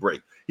his big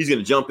break. He's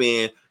gonna jump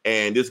in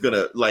and this is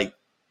gonna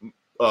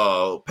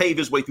pave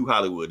his way through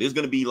Hollywood. This is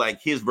gonna be like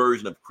his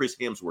version of Chris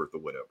Hemsworth or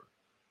whatever.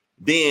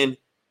 Then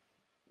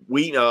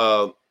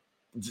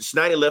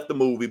Snyder left the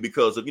movie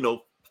because of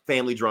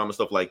family drama,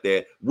 stuff like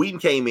that. Whedon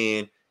came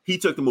in, he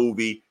took the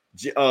movie.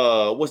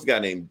 What's the guy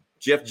named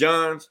Jeff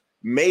Johns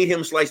made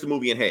him slice the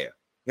movie in half.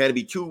 It had to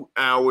be 2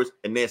 hours,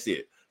 and that's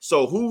it.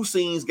 So whose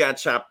scenes got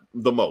chopped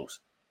the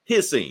most?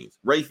 His scenes,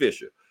 Ray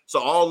Fisher. So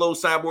all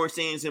those Cyborg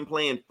scenes, him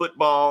playing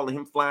football and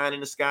him flying in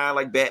the sky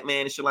like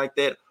Batman and shit like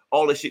that,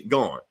 all that shit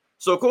gone.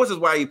 So of course that's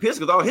why he pissed,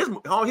 because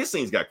all his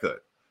scenes got cut.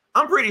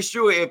 I'm pretty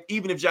sure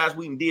even if Joss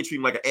Whedon did treat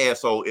him like an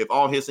asshole, if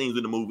all his scenes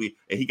in the movie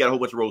and he got a whole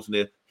bunch of roles in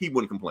there, he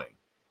wouldn't complain.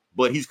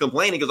 But he's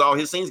complaining because all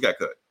his scenes got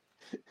cut.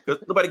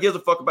 Because nobody gives a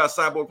fuck about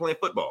Cyborg playing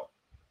football.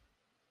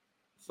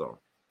 So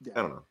yeah.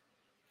 I don't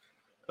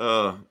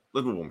know.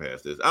 Let's move on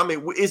past this. I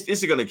mean,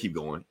 it's gonna keep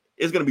going.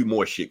 It's gonna be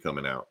more shit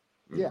coming out.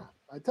 Yeah,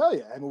 I tell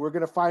you. I mean, we're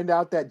gonna find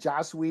out that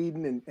Joss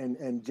Whedon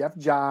and Jeff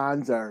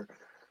Johns are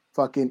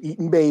fucking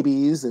eating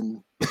babies,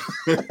 and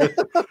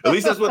at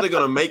least that's what they're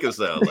gonna make us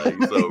sound like.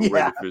 So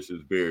Randy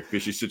Fisher's very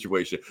fishy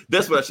situation.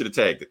 That's what I should have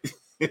tagged it.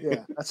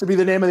 Yeah, that should be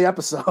the name of the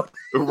episode.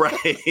 Right.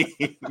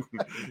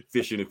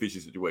 Fish in a fishy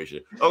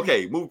situation.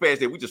 Okay, move past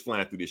that. We just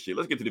flying through this shit.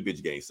 Let's get to the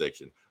video game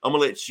section. I'm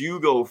gonna let you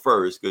go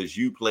first because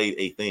you played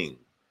a thing.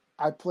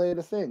 I played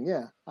a thing,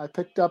 yeah. I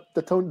picked up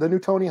the new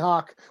Tony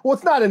Hawk. Well,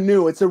 it's not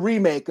it's a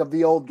remake of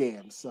the old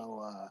game.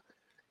 So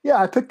yeah,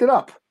 I picked it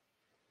up.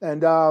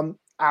 And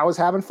I was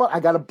having fun. I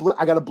got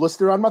a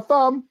blister on my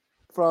thumb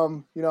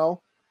from,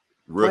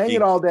 playing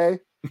it all day.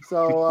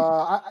 So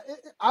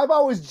I've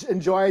always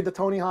enjoyed the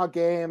Tony Hawk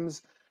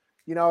games,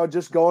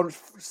 just going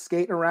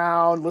skating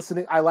around,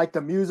 listening. I like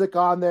the music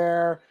on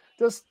there,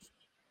 just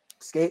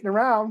skating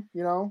around,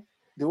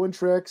 doing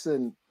tricks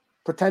and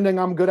pretending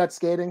I'm good at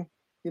skating,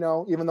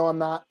 even though I'm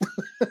not.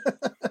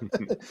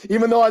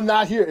 Even though I'm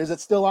not here. Is it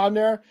still on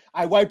there?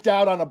 I wiped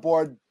out on a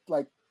board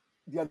like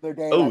the other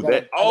day.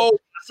 I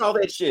saw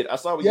that shit. I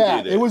saw what you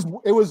did there.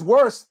 It was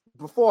worse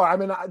before. I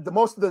mean,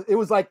 it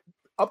was like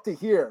up to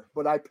here,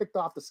 but I picked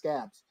off the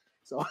scabs.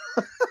 So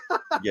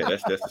yeah,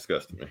 that's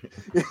disgusting.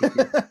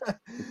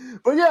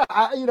 But yeah,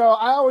 I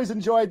always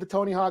enjoyed the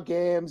Tony Hawk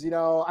games.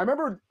 I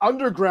remember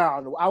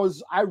Underground.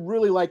 I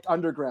really liked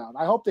Underground.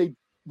 I hope they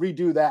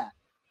redo that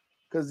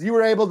because you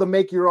were able to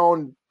make your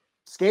own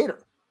skater.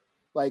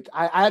 Like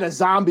I had a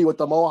zombie with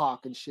the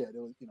mohawk and shit.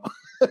 It was,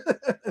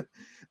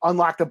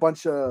 unlocked a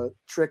bunch of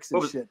tricks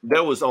and shit.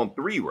 That was on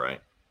 3,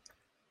 right?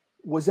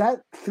 Was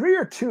that 3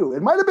 or 2?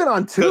 It might have been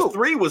on 2. Because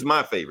 3 was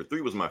my favorite.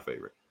 3 was my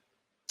favorite.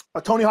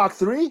 A Tony Hawk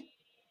 3?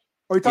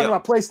 Or are you talking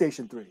about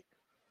PlayStation 3?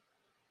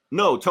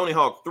 No, Tony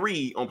Hawk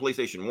 3 on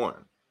PlayStation 1.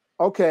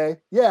 Okay.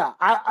 Yeah.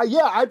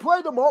 I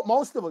played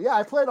most of them. Yeah,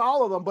 I played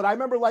all of them, but I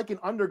remember liking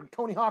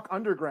Tony Hawk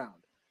Underground.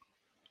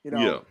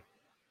 Yeah.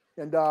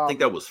 And I think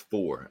that was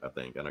 4, I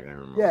think. I don't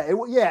remember.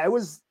 Yeah, it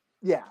was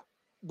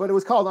but it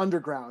was called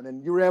Underground,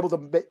 and you were able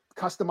to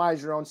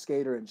customize your own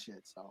skater and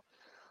shit. So,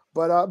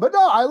 but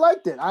no, I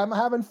liked it. I'm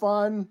having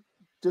fun,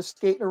 just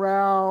skating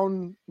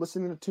around,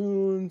 listening to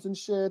tunes and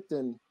shit,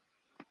 and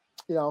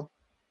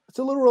it's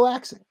a little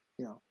relaxing.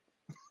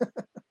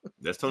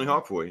 That's Tony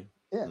Hawk for you.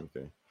 Yeah.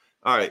 Okay.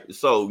 All right.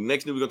 So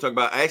next news we're gonna talk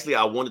about. Actually,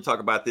 I want to talk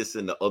about this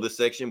in the other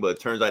section, but it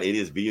turns out it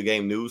is video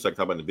game news. So I can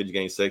talk about the video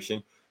game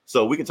section.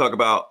 So we can talk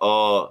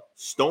about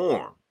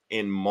Storm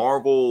in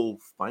Marvel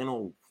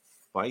Final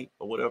Fight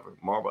or whatever.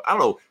 Marvel, I don't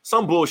know,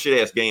 some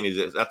bullshit ass game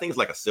is. I think it's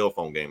like a cell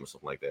phone game or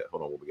something like that.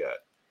 Hold on, what we got?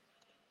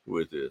 Who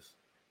is this?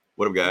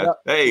 What have we got?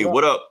 Hey,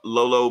 what up,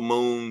 Lolo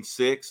Moon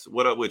 6?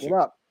 What up with you?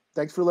 What up?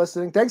 Thanks for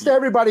listening. Thanks to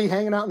everybody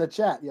hanging out in the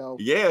chat, yo.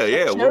 Yeah.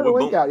 Share the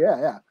link out.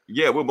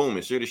 Yeah, we're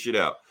booming. Share this shit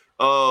out.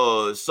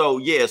 So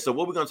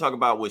what we're gonna talk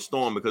about with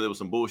Storm, because there was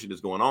some bullshit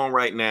that's going on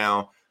right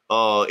now.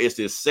 It's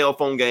this cell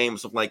phone game,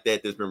 something like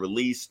that, that's been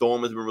released.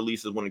 Storm has been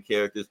released as one of the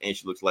characters, and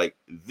she looks like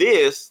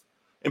this,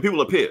 and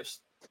people are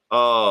pissed.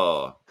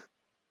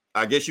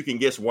 I guess you can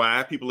guess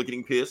why people are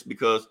getting pissed,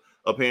 because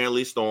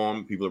apparently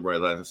people are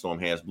realizing Storm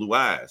has blue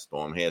eyes,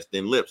 Storm has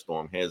thin lips,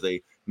 Storm has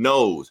a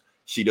nose.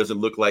 She doesn't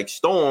look like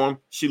Storm.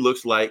 She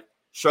looks like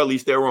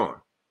Charlize Theron.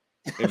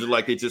 And just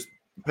like they just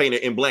paint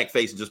it in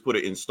blackface and just put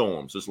it in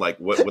Storm. So it's like,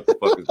 what the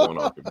fuck is going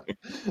on?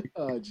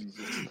 Oh, Jesus.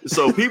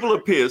 So people are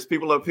pissed,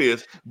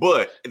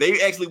 but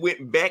they actually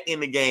went back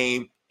in the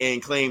game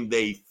and claimed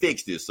they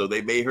fixed it. So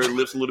they made her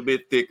lips a little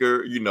bit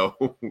thicker,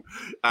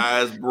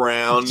 eyes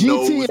brown,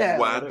 GTL, nose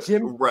wider.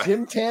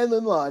 Jim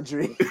Tanlin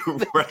laundry.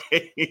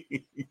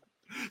 Right.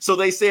 So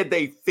they said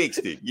they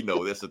fixed it.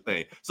 That's the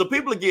thing. So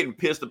people are getting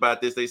pissed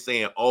about this. They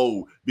saying,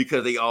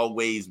 because they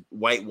always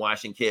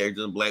whitewashing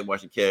characters and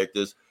blackwashing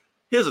characters.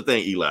 Here's the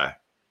thing, Eli.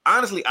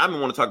 Honestly, I've been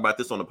wanting to talk about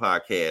this on the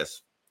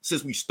podcast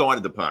since we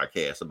started the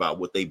podcast about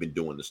what they've been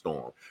doing to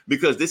Storm,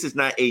 because this is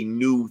not a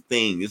new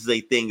thing. This is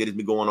a thing that has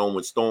been going on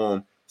with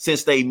Storm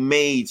since they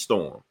made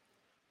Storm.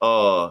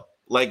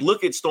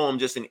 Look at Storm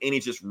just in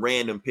any just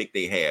random pic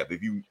they have.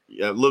 If you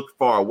look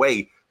far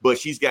away, but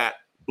she's got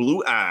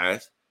blue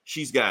eyes.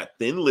 She's got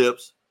thin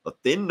lips, a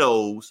thin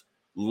nose,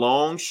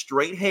 long,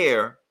 straight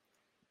hair.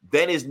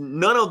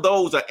 None of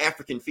those are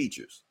African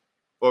features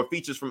or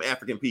features from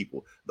African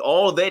people.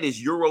 All of that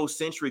is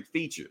Eurocentric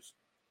features.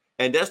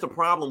 And that's the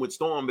problem with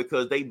Storm,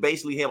 because they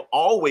basically have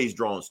always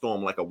drawn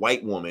Storm like a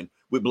white woman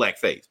with black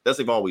face.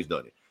 They've always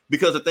done it.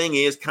 Because the thing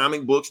is,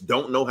 comic books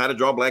don't know how to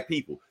draw black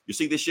people. You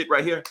see this shit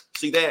right here?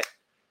 See that?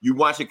 You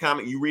watch a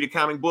comic, you read a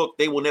comic book,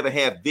 they will never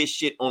have this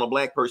shit on a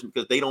black person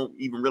because they don't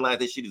even realize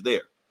that shit is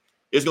there.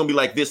 It's going to be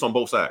like this on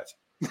both sides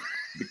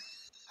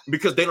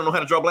because they don't know how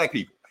to draw black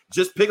people.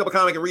 Just pick up a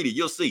comic and read it.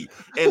 You'll see.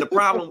 And the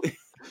problem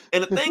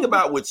And the thing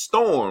about with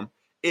Storm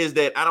is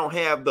that I don't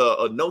have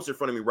the notes in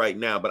front of me right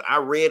now, but I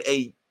read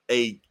a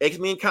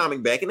X-Men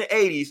comic back in the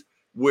 80s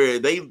where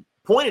they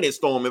pointed at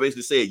Storm and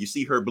basically said, you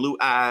see her blue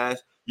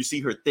eyes, you see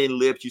her thin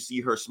lips, you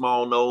see her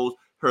small nose,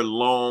 her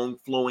long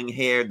flowing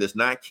hair that's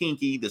not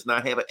kinky, does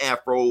not have an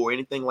afro or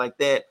anything like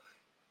that.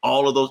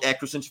 All of those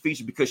acrocentric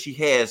features because she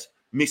has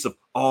mix of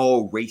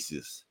all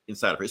races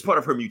inside of her. It's part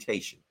of her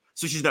mutation.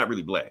 So she's not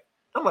really black.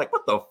 I'm like,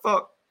 what the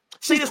fuck?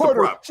 She's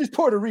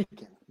Puerto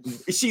Rican.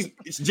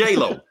 It's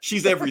J-Lo.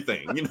 She's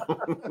everything, you know.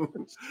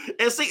 And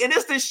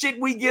it's this shit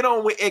we get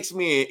on with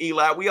X-Men,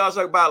 Eli. We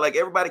also talk about, like,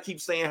 everybody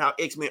keeps saying how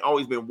X-Men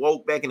always been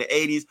woke back in the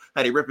 80s,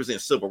 how they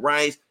represent civil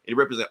rights, and they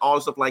represent all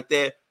the stuff like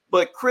that.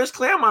 But Chris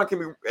Claremont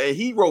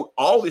he wrote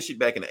all this shit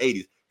back in the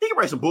 80s. He can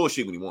write some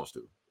bullshit when he wants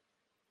to.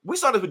 We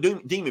saw this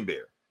with Demon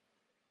Bear.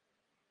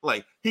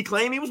 Like, he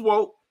claimed he was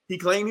woke. He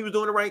claimed he was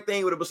doing the right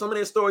thing with it, but some of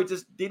that story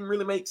just didn't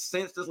really make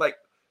sense. Just like,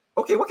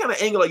 okay, what kind of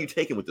angle are you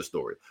taking with the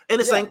story? And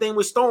the same thing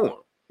with Storm.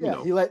 Yeah, you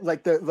know? he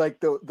like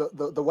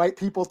the white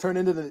people turn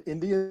into the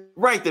Indians.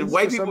 Right, the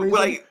white people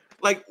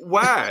like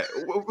why?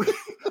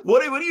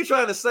 what are you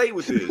trying to say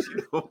with this?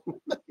 You know?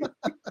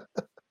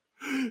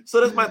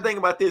 So that's my thing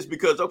about this,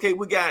 because okay,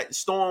 we got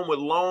Storm with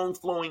long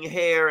flowing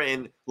hair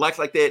and likes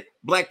like that.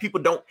 Black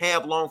people don't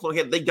have long flowing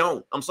hair. They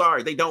don't. I'm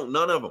sorry, they don't.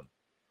 None of them.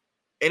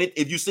 And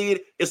if you see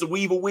it, it's a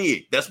weave or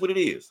wig. That's what it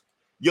is.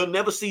 You'll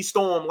never see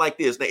Storm like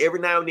this. Now, every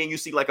now and then you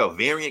see like a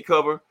variant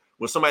cover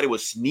where somebody will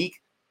sneak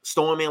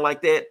Storm in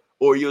like that,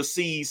 or you'll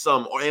see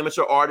some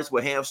amateur artists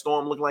will have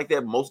Storm look like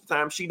that. Most of the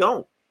time, she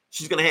don't.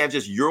 She's going to have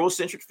just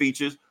Eurocentric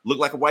features, look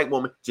like a white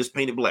woman, just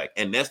painted black.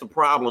 And that's the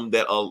problem,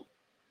 that a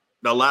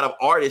lot of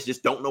artists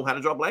just don't know how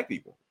to draw black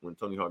people. When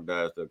Tony Hawk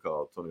dies, they're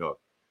called Tony Hawk.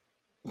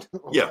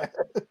 Yeah.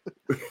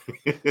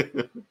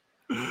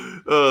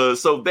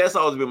 So that's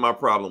always been my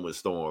problem with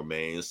Storm,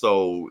 man.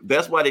 So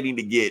that's why they need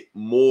to get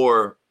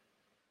more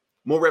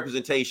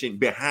representation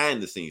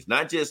behind the scenes,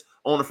 not just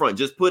on the front.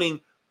 Just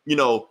putting,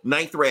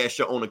 Night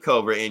Thrasher on the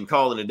cover and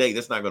calling it a day,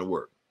 that's not going to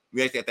work.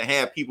 We actually have to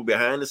have people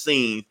behind the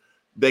scenes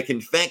that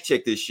can fact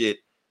check this shit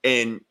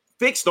and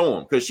fix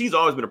Storm, because she's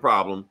always been a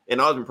problem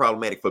and always been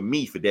problematic for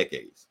me for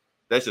decades.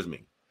 That's just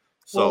me.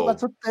 So well,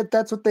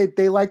 that's what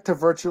they like to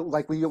virtual,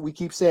 like we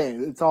keep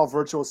saying, it's all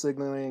virtual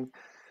signaling.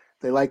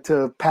 They like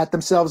to pat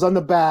themselves on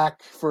the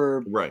back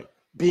for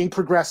being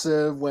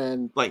progressive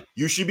when, like,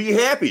 you should be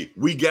happy.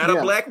 We got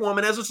a black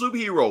woman as a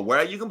superhero. Why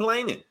are you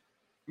complaining?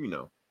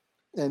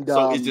 And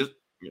so it's just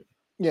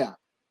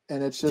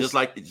and it's just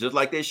like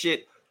that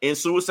shit in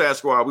Suicide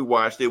Squad. We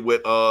watched it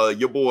with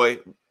your boy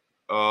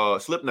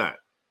Slipknot.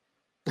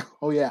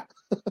 Oh yeah.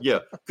 Yeah,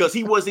 because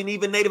he wasn't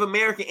even Native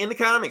American in the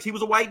comics. He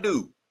was a white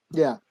dude.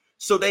 Yeah.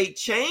 So they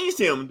changed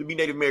him to be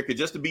Native American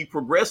just to be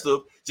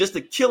progressive, just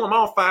to kill him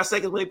off 5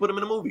 seconds when they put him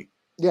in the movie.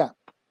 Yeah.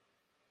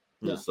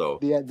 Yeah. So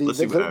let's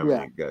see what Iron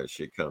Man got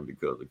shit come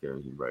because the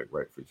currency right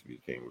for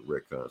came with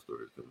retcon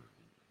stories.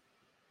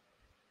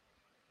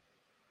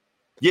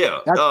 Yeah,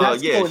 that's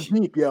going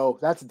deep, yo.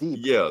 That's deep.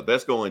 Yeah,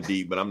 that's going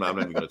deep, but I'm not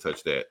even going to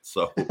touch that.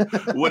 So,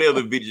 what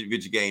other video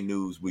game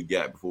news we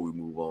got before we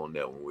move on?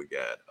 That one we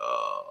got.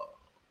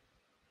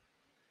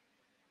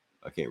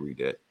 I can't read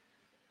that.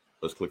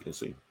 Let's click and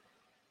see.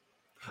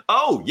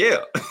 Oh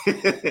yeah,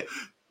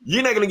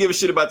 you're not going to give a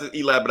shit about this,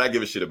 Eli, but I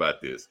give a shit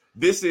about this.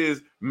 This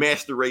is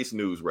Master Race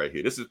news right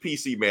here. This is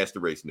PC Master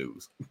Race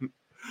news.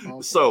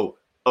 Okay. So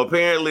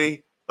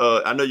apparently,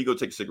 I know you go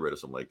take a cigarette or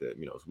something like that.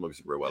 Smoke a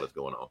cigarette while it's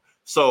going on.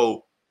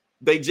 So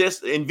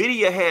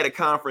NVIDIA had a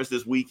conference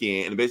this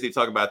weekend and basically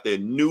talk about their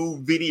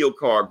new video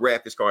card,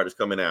 graphics card that's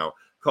coming out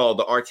called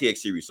the RTX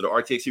series. So the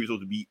RTX series is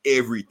supposed to be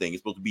everything.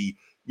 It's supposed to be,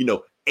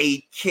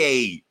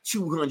 8K,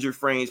 200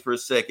 frames per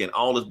second,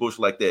 all this bullshit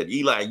like that.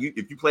 Eli,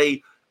 if you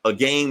play a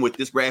game with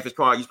this graphics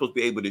card, you're supposed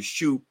to be able to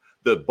shoot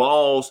the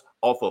balls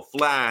off a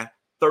fly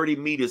 30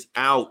 meters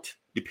out,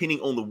 depending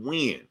on the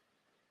wind,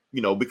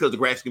 because the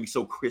graphics can be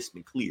so crisp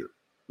and clear,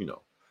 In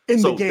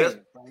the game,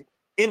 right?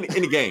 In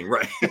the game,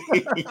 right?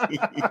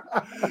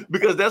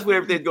 Because that's where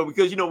everything goes.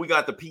 Because we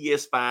got the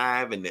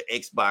PS5 and the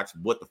Xbox,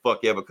 what the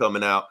fuck ever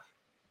coming out.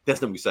 That's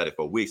what we're excited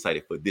for. We're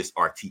excited for this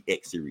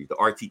RTX series. The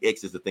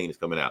RTX is the thing that's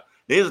coming out.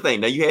 Here's the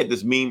thing. Now you had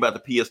this meme about the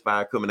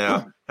PS5 coming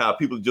out, how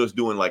people are just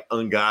doing like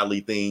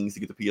ungodly things to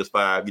get the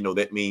PS5.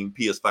 That means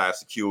PS5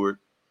 secured.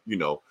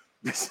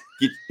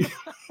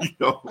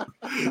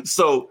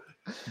 So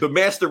the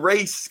Master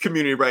Race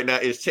community right now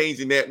is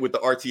changing that with the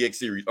RTX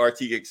series.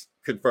 RTX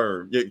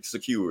confirmed,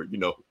 secured.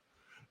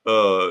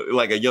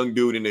 Like a young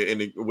dude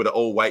with an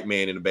old white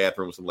man in the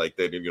bathroom or something like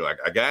that. And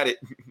I got it.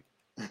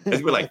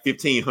 It's been like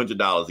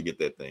 $1,500 to get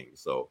that thing.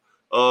 So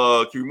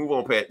can we move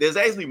on, Pat? There's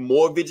actually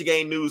more video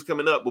game news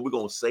coming up, but we're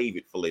gonna save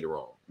it for later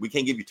on. We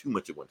can't give you too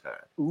much at one time.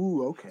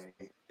 Ooh, okay.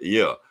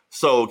 Yeah.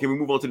 So can we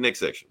move on to the next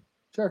section?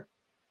 Sure.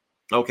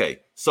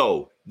 Okay.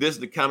 So this is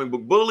the comic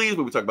book bullies,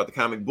 where we talk about the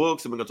comic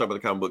books, and we're gonna talk about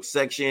the comic book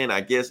section.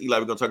 I guess, Eli,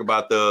 we're gonna talk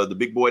about the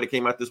big boy that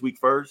came out this week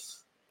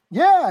first.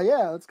 Yeah.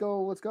 Let's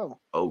go.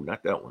 Oh,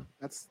 not that one.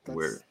 That's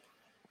where.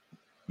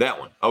 That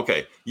one.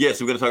 Okay. Yes,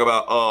 we're going to talk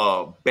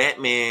about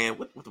Batman.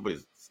 What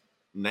is it?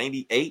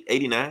 98,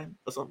 89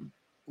 or something?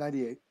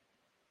 98.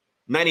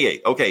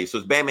 98. Okay, so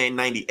it's Batman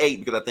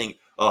 98 because I think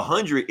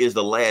 100 is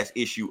the last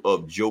issue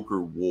of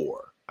Joker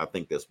War. I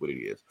think that's what it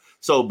is.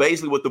 So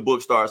basically what the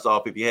book starts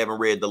off, if you haven't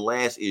read the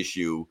last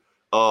issue,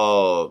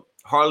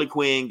 Harley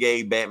Quinn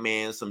gave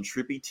Batman some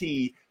trippy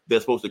tea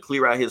that's supposed to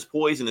clear out his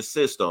poisonous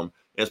system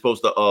and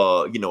supposed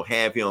to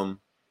have him,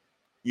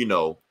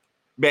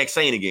 back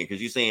sane again,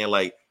 because you're saying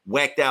like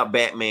whacked out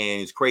Batman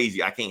is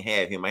crazy. I can't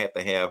have him. I have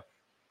to have,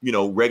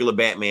 regular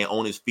Batman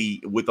on his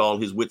feet with all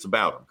his wits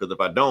about him. Because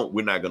if I don't,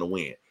 we're not going to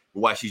win.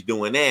 But while she's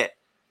doing that,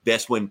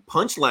 that's when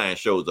Punchline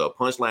shows up.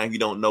 Punchline, if you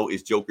don't know,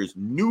 is Joker's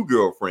new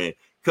girlfriend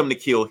coming to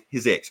kill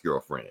his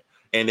ex-girlfriend.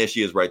 And there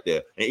she is right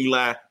there. And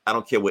Eli, I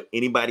don't care what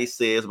anybody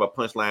says about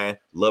Punchline.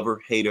 Love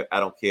her, hate her, I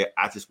don't care.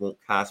 I just want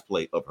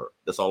cosplay of her.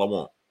 That's all I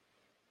want.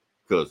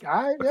 Because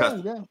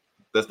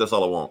that's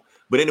all I want.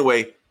 But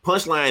anyway,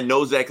 Punchline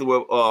knows exactly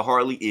where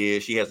Harley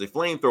is. She has a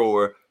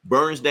flamethrower,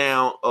 burns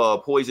down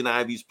Poison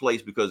Ivy's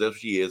place because that's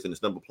what she is, and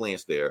there's number of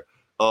plants there.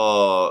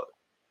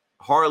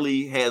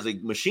 Harley has a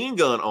machine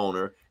gun on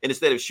her, and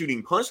instead of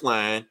shooting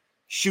Punchline,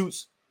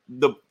 shoots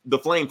the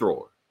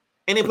flamethrower,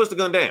 and then puts the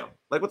gun down.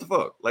 Like, what the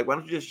fuck? Like, why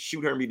don't you just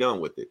shoot her and be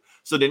done with it?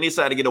 So then they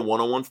decide to get a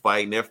one-on-one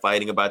fight, and they're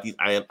fighting about these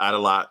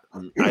ideologies.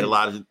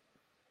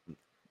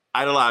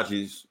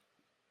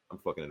 I'm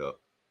fucking it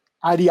up.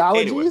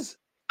 Ideologies? Anyway,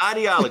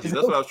 ideologies.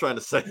 That's what I was trying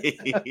to say.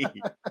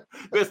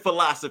 There's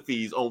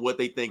philosophies on what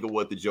they think of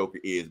what the Joker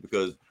is,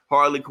 because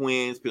Harley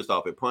Quinn's pissed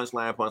off at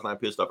Punchline. Punchline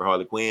pissed off at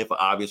Harley Quinn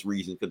for obvious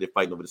reasons because they're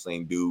fighting over the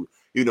same dude.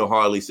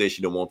 Harley says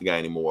she don't want the guy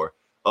anymore.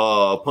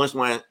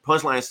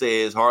 Punchline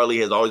says Harley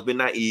has always been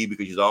naive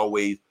because she's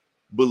always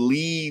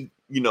believed,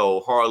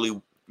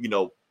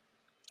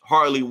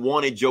 Harley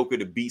wanted Joker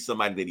to be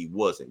somebody that he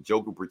wasn't.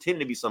 Joker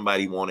pretended to be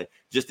somebody he wanted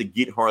just to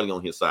get Harley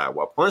on his side,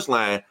 while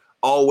Punchline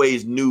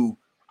always knew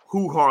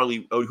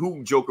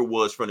who Joker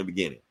was from the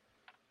beginning.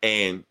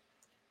 And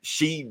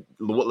she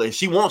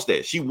wants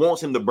that. She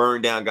wants him to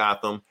burn down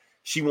Gotham.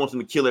 She wants him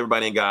to kill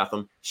everybody in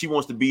Gotham. She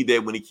wants to be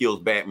there when he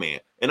kills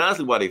Batman. And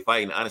honestly, while they're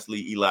fighting,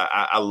 Eli,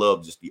 I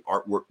love just the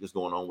artwork that's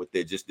going on with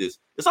it. Just this,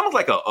 it's almost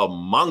like a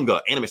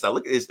manga anime style.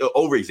 Look, it's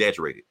over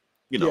exaggerated.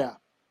 Yeah.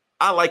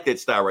 I like that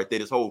style right there.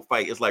 This whole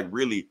fight, it's like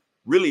really,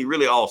 really,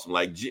 really awesome.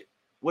 Like,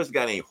 what's the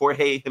guy named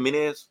Jorge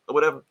Jimenez or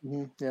whatever?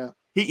 Mm-hmm. Yeah.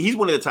 He's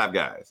one of the top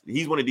guys.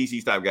 He's one of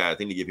DC's top guys.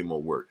 They need to give him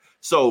more work.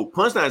 So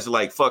Punchline's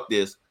like, fuck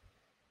this.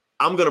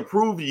 I'm going to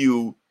prove to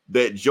you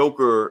that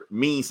Joker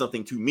means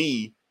something to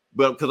me,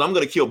 but because I'm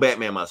going to kill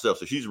Batman myself.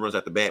 So she just runs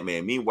after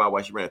Batman. Meanwhile,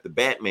 while she ran after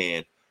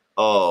Batman,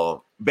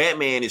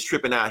 Batman is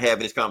tripping out,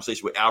 having this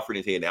conversation with Alfred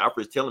in his head. And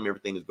Alfred's telling him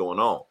everything that's going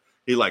on.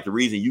 He's like, the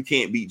reason you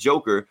can't beat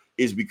Joker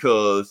is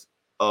because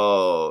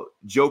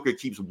Joker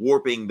keeps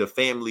warping the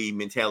family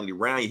mentality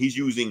around you. He's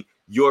using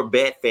your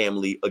Bat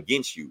family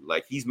against you.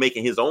 Like, he's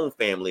making his own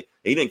family.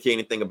 He didn't care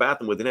anything about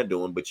them, what they're not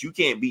doing. But you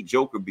can't beat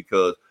Joker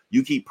because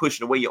you keep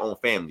pushing away your own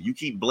family. You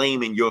keep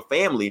blaming your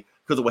family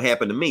because of what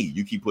happened to me.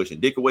 You keep pushing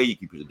Dick away. You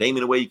keep pushing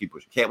Damien away. You keep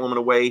pushing Catwoman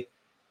away.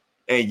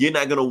 And you're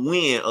not going to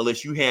win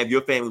unless you have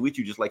your family with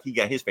you, just like he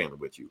got his family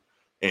with you.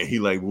 And he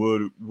like,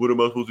 what am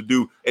I supposed to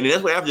do? And then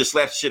that's when Alfred just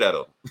slapped the shit out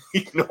of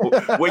him.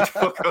 Wake the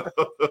fuck up.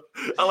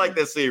 I like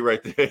that scene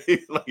right there.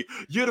 Like,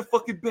 you're the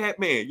fucking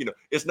Batman.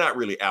 It's not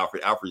really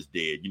Alfred. Alfred's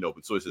dead,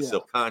 but so it's a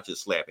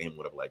self-conscious slapping him,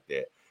 whatever like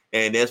that.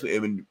 And that's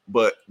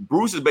but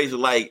Bruce is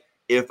basically like,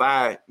 if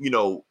I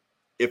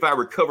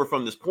recover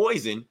from this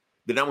poison,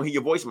 then I won't hear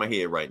your voice in my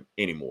head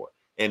anymore.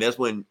 And that's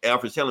when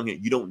Alfred's telling him,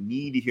 you don't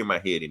need to hear my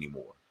head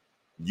anymore.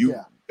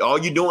 All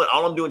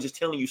I'm doing is just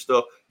telling you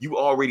stuff you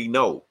already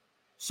know.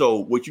 So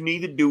what you need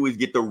to do is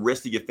get the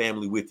rest of your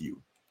family with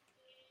you.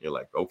 You're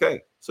like,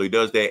 okay. So he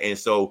does that. And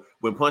so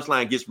when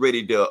Punchline gets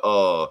ready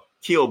to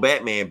kill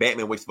Batman,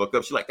 Batman wakes the fuck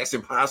up. She's like, that's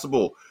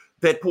impossible.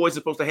 That poison's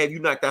supposed to have you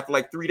knocked out for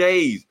like 3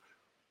 days.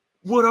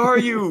 What are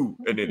you?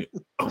 And then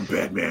I'm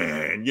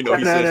Batman. He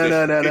says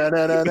and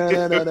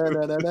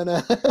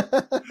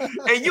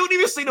you don't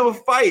even see them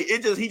fight.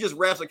 He just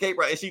wraps a cape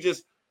right, and she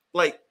just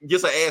like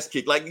gets her ass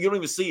kicked. Like, you don't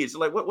even see it. It's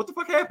like, what the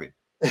fuck happened?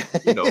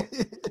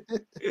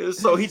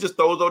 So he just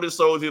throws all his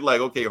souls. He's like,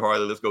 okay,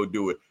 Harley, let's go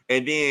do it.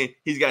 And then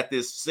he's got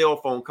this cell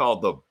phone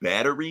called the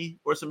Battery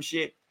or some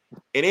shit.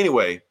 And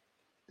anyway,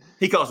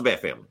 he calls the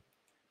Bat family,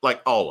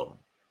 like all of them.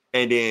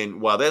 And then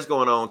while that's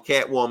going on,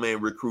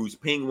 Catwoman recruits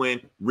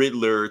Penguin,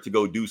 Riddler to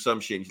go do some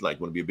shit. He's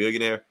like, want to be a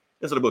billionaire?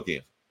 That's how the book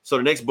ends. So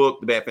the next book,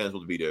 the Bat family's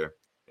supposed to be there.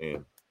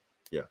 And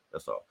yeah,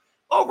 that's all.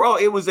 Overall,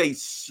 it was a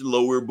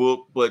slower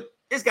book, but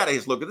it's got a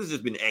hit look. This has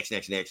just been action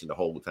the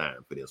whole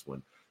time for this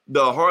one.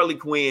 The Harley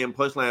Quinn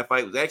Punchline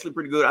fight was actually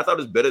pretty good. I thought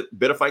it was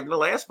better fight than the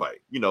last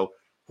fight.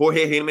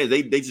 Jorge Jimenez,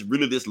 they just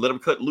really just let him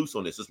cut loose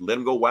on this. Just let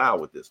him go wild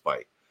with this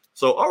fight.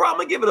 So, all right, I'm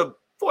going to give it a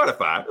 4 out of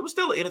 5. It was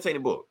still an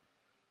entertaining book.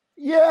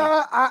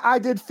 Yeah, I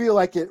did feel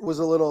like it was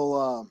a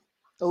little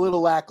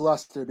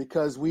lackluster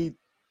because we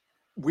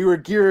were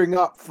gearing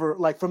up for,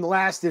 like, from the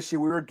last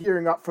issue, we were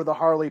gearing up for the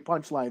Harley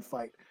Punchline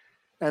fight.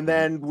 And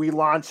then we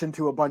launch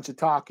into a bunch of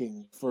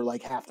talking for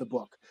like half the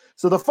book.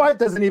 So the fight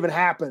doesn't even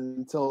happen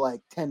until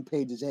like 10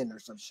 pages in or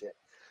some shit.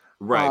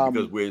 Right,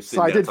 because we're so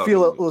I did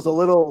feel it was a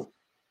little,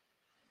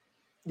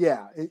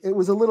 it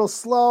was a little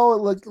slow.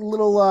 It looked a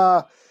little,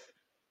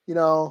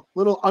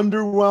 little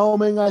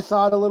underwhelming. I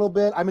thought a little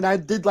bit. I mean, I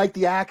did like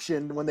the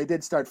action when they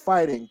did start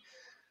fighting,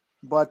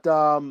 but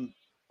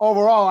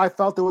overall, I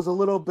felt there was a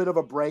little bit of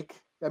a break.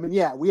 I mean,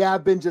 we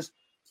have been just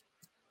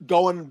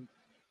going,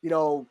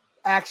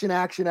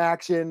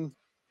 action.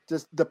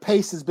 Just the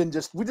pace has been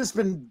we've just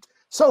been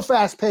so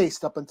fast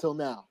paced up until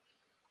now.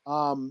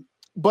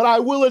 But I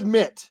will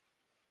admit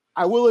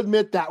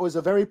that was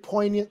a very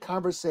poignant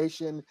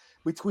conversation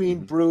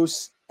between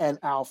Bruce and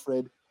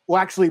Alfred.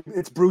 Well, actually,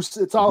 it's Bruce.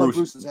 It's all in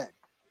Bruce's head.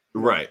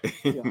 Right.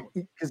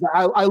 Because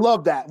I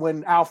love that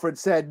when Alfred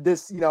said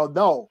this,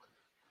 no,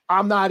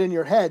 I'm not in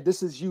your head.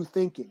 This is you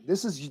thinking.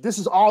 This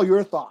is all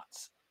your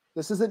thoughts.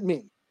 This isn't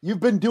me. You've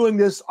been doing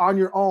this on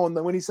your own.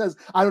 Then when he says,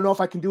 I don't know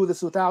if I can do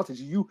this without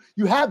you,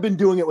 you have been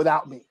doing it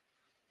without me.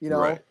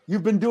 Right.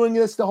 You've been doing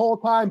this the whole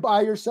time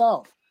by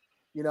yourself,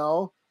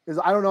 because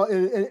I don't know.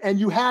 And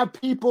you have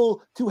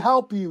people to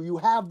help you. You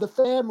have the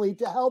family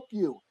to help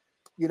you,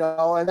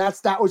 and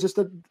that was just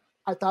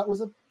I thought it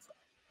was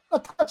a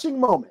touching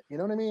moment. You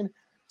know what I mean?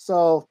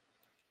 So,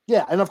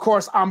 yeah. And of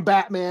course, I'm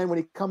Batman when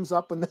he comes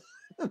up and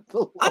I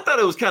thought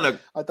it was kind of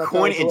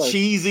corny and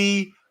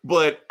cheesy,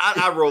 but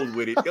I rolled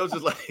with it. It was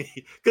just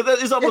like,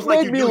 because it's almost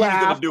like you knew he was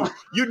going to do it.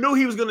 You knew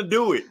he was going to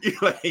do it.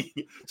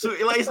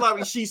 It's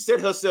like she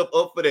set herself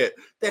up for that.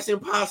 That's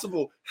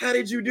impossible. How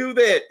did you do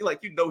that?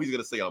 He's going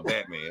to say I'm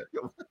Batman.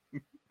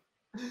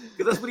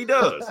 Because that's what he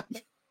does.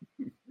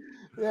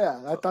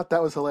 Yeah, I thought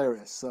that was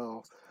hilarious.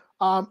 So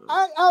I'll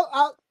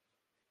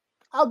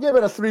give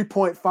it a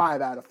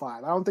 3.5 out of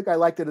 5. I don't think I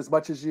liked it as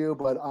much as you,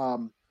 but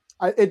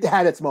it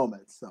had its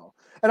moments. So,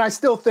 and I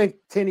still think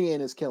Tinian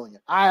is killing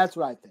it. That's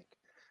what I think.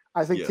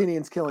 I think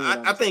Tinian's killing it.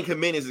 I think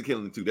Jimenez is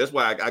killing it too. That's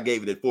why I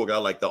gave it a 4. I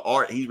like the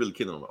art. He's really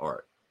killing on the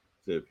art.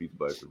 Said Pizza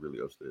Bites are really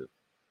upstairs.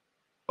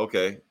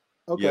 Okay.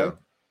 Yeah.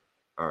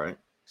 All right.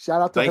 Shout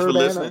out to Thanks for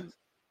listening.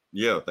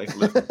 Yeah, thanks for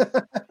listening.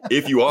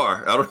 If you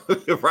are, I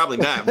don't probably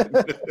not.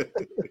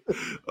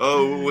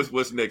 Oh,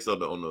 what's next on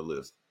the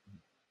list?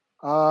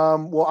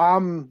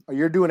 Well,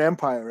 you're doing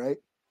Empire, right?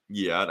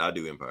 Yeah, I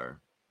do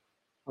Empire.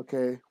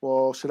 Okay.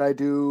 Well, should I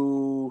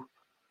do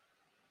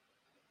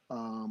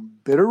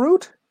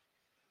Bitterroot?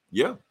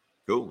 Yeah,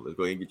 cool. Let's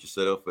go ahead and get you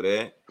set up for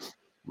that.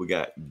 We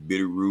got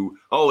Bitterroot.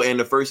 Oh, and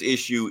the first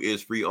issue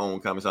is free on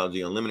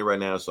Comixology Unlimited right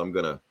now, so I'm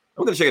gonna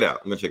check it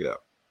out.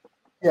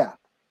 Yeah.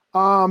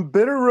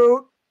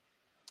 Bitterroot.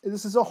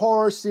 This is a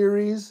horror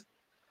series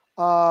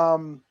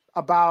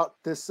about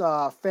this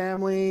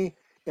family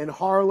in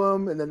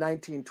Harlem in the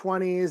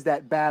 1920s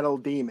that battle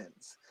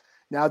demons.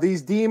 Now,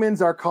 these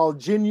demons are called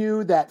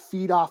Jinyu that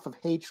feed off of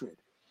hatred.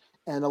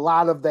 And a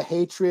lot of the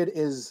hatred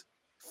is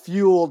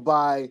fueled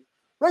by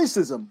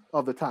racism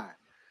of the time.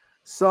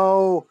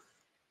 So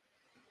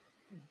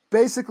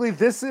basically,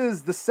 this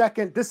is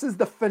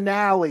the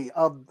finale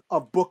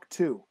of book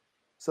 2.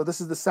 So this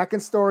is the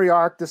second story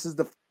arc. This is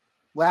the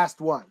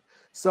last one.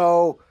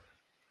 So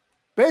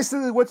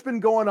basically what's been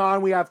going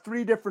on, we have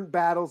 3 different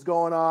battles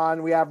going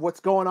on. We have what's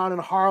going on in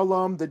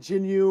Harlem, the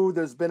Jinyu.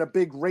 There's been a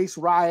big race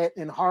riot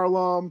in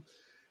Harlem.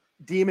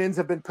 Demons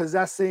have been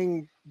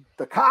possessing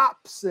the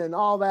cops and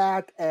all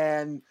that.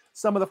 And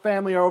some of the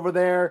family are over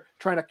there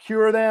trying to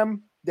cure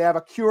them. They have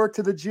a cure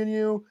to the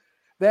Jinyu.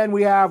 Then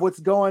we have what's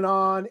going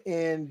on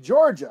in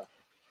Georgia,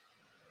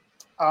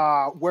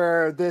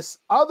 where this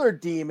other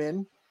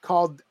demon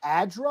called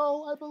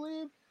Adro, I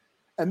believe.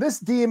 And this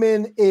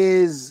demon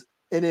is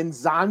an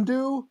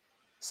Inzandu.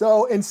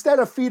 So instead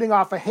of feeding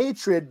off of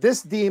hatred,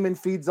 this demon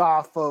feeds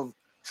off of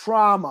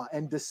trauma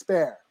and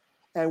despair.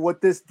 And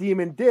what this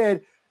demon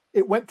did,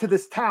 it went to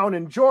this town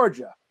in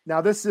Georgia. Now,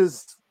 this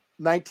is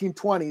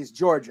 1920s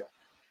Georgia.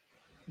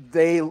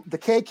 The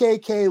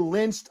KKK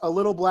lynched a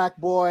little black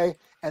boy,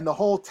 and the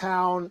whole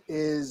town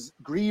is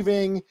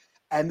grieving.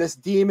 And this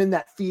demon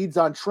that feeds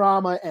on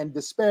trauma and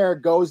despair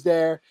goes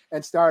there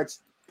and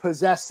starts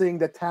possessing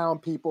the town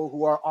people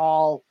who are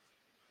all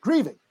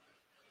grieving.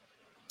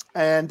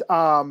 And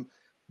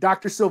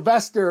Dr.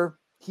 Sylvester,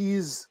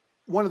 he's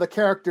one of the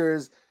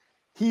characters.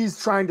 He's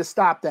trying to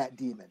stop that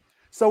demon.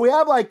 So we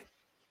have like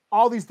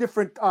all these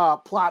different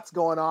plots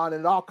going on,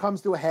 and it all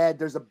comes to a head.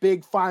 There's a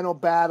big final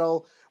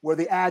battle where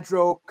the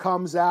Adro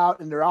comes out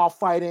and they're all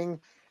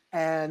fighting,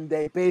 and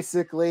they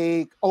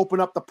basically open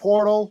up the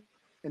portal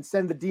and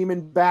send the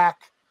demon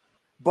back.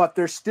 But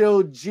there's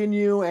still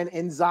Jinyu and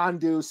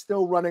Inzandu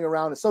still running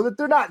around, so that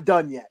they're not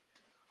done yet.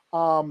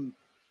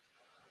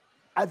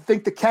 I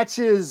think the catch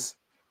is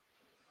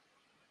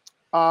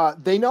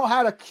they know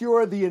how to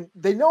cure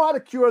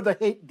the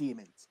hate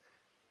demons.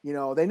 You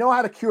know, they know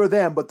how to cure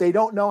them, but they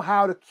don't know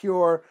how to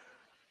cure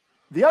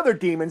the other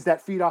demons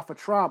that feed off of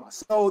trauma.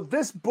 So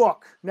this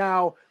book,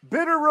 now,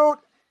 Bitterroot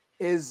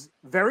is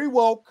very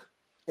woke.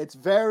 It's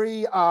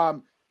very,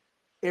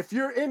 if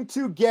you're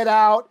into Get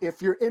Out,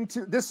 if you're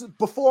into, this is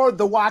before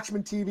the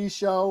Watchmen TV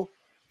show,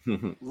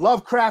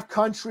 Lovecraft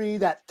Country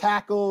that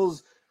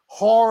tackles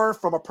horror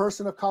from a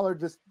person of color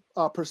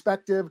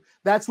perspective.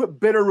 That's what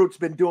Bitterroot's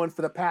been doing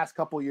for the past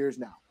couple years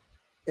now.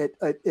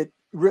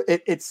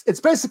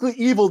 It's basically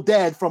Evil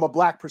Dead from a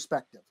Black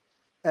perspective,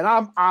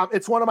 and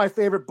it's one of my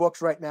favorite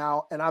books right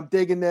now, and I'm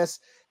digging this.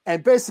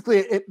 And basically,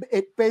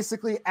 it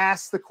basically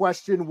asks the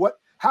question: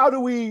 how do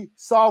we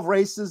solve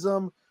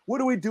racism? What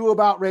do we do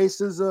about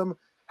racism?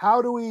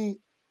 How do we,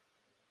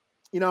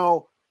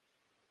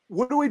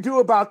 what do we do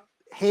about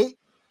hate?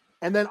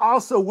 And then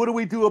also, what do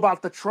we do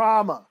about the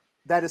trauma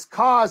that is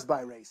caused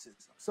by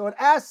racism? So it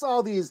asks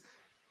all these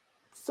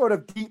sort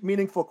of deep,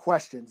 meaningful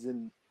questions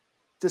and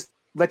just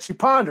lets you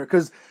ponder.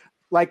 Because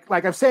like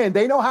I'm saying,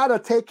 they know how to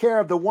take care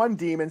of the one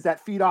demons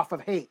that feed off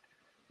of hate,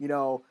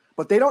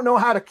 but they don't know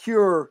how to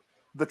cure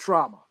the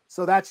trauma.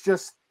 So that's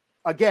just,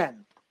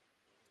 again,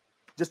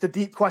 just a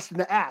deep question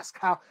to ask.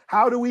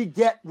 How do we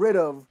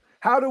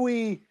how do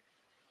we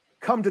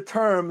come to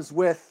terms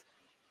with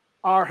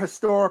our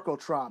historical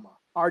trauma,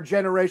 our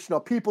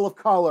generational, people of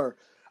color,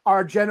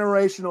 our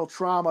generational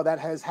trauma that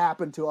has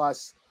happened to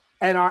us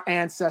and our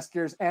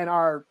ancestors and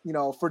our,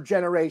 for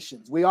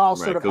generations. We all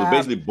sort of have,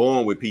 basically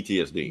born with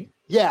PTSD.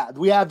 Yeah,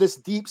 we have this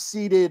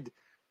deep-seated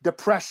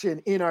depression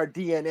in our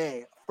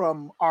DNA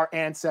from our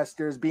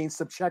ancestors being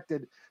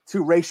subjected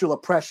to racial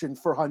oppression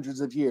for hundreds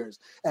of years.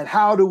 And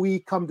how do we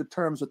come to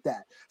terms with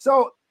that?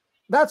 So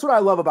that's what I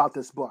love about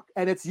this book.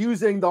 And it's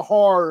using the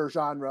horror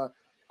genre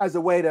as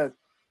a way to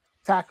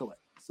tackle it.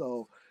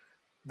 So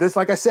this,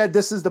 like I said,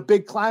 this is the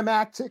big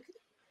climactic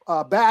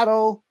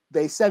battle.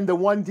 They send the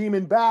one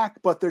demon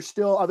back, but there's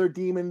still other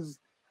demons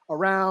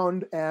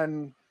around,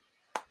 and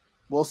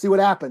we'll see what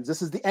happens.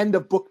 This is the end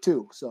of book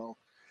 2. So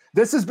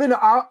this has been,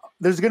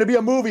 there's going to be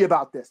a movie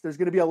about this. There's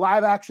going to be a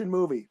live action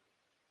movie.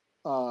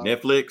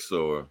 Netflix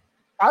or?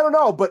 I don't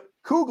know, but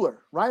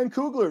Ryan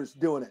Coogler's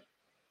doing it.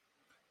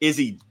 Is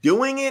he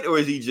doing it or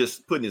is he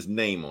just putting his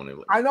name on it?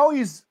 I know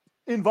he's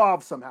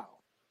involved somehow.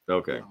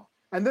 Okay.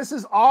 And this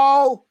is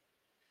all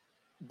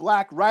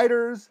Black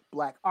writers,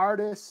 Black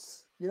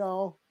artists,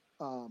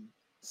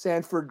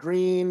 Sanford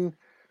Green,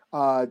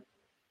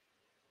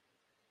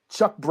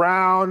 Chuck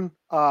Brown,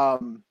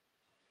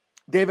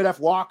 David F.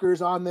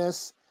 Walker's on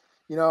this,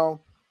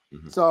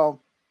 So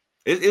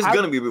it's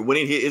going to be, when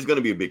it hit, it's going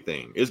to be a big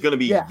thing. It's going to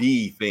be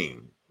the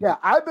thing. Yeah,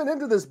 I've been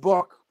into this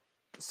book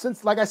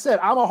since, like I said,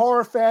 I'm a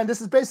horror fan. This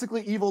is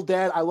basically Evil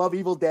Dead. I love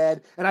Evil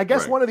Dead. And I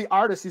guess one of the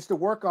artists used to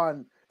work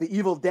on the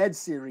Evil Dead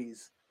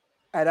series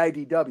at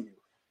IDW.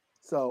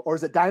 So, or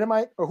is it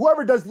Dynamite? Or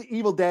whoever does the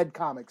Evil Dead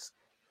comics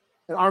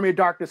and Army of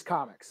Darkness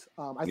comics.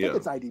 I think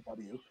it's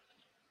IDW.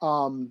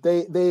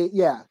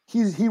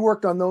 He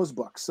worked on those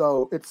books.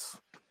 So it's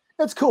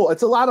cool.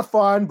 It's a lot of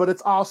fun, but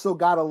it's also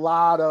got a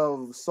lot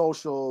of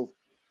social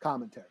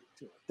commentary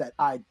to it that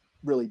I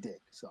really dig.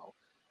 So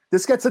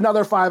this gets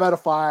another 5 out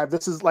of 5.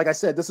 This is, like I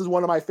said, this is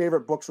one of my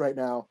favorite books right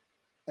now.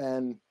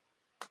 And,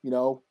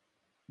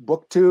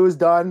 book 2 is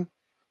done.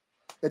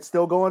 It's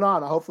still going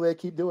on. Hopefully I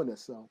keep doing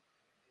this. So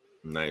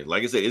nice.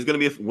 Like I said, it's going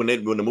to be, when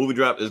the movie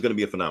drops, it's going to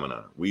be a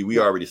phenomenon. We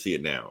already see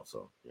it now.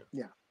 So,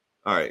 yeah.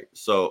 All right.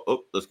 So,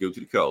 let's go to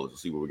the colors.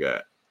 Let's see what we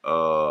got.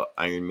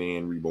 Iron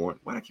Man Reborn.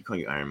 Why do I keep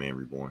calling you Iron Man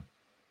Reborn?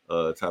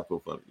 Top cool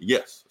fun.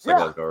 Yes.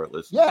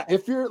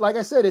 If you're, like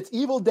I said, it's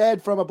Evil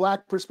Dead from a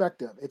Black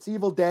perspective. It's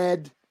Evil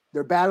Dead.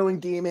 They're battling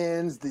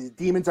demons. The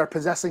demons are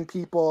possessing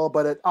people,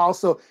 but it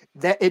also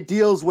it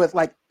deals with,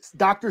 like,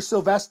 Dr.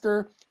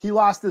 Sylvester. He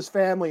lost his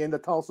family in the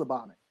Tulsa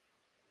bombing.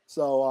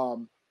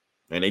 So,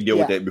 and they deal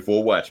with that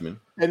before Watchmen.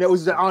 And it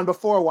was on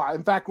before Watchmen.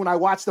 In fact, when I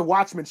watched the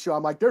Watchmen show,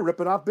 I'm like, they're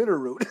ripping off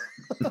Bitterroot.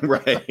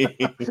 Right.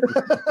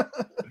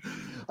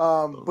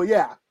 But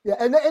yeah.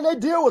 And they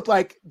deal with,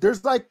 like,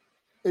 there's, like,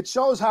 it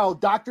shows how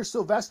Dr.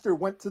 Sylvester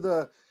went to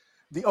the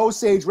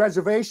Osage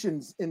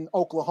reservations in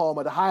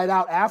Oklahoma to hide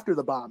out after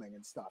the bombing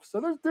and stuff.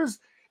 So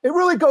it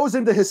really goes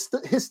into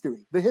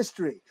the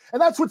history.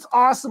 And that's what's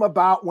awesome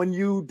about when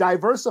you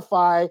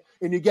diversify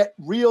and you get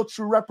real,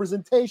 true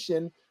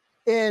representation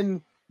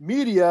in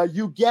media.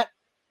 You get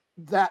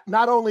that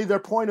not only their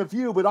point of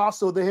view, but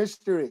also the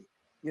history.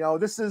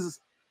 This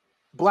is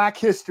Black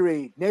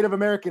history, Native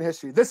American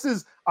history. This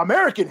is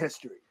American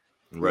history.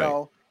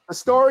 Right. The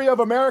story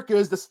of America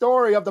is the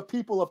story of the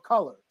people of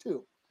color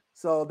too.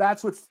 So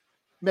that's what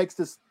makes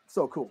this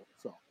so cool.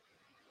 So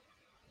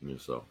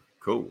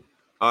cool.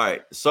 All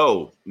right.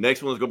 So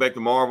next one, let's go back to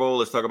Marvel.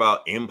 Let's talk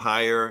about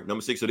Empire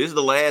number 6. So this is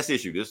the last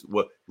issue. It's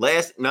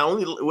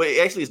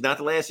not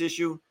the last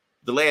issue.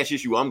 The last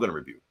issue I'm going to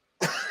review.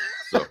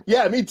 So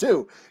yeah, me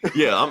too.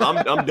 Yeah,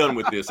 I'm done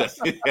with this.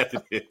 After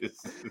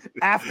this.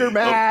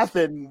 Aftermath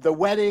and the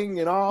wedding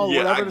and all.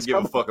 Yeah, I can give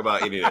a fuck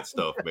about any of that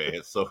stuff,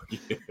 man. So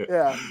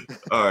yeah.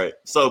 All right.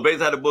 So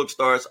basically, how the book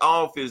starts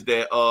off is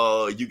that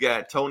you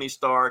got Tony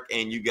Stark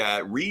and you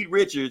got Reed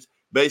Richards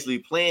basically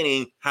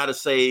planning how to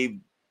save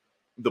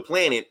the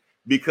planet,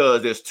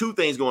 because there's two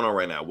things going on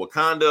right now.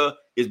 Wakanda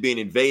is being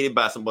invaded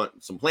by some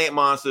plant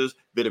monsters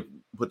that have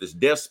put this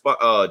death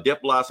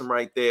blossom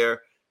right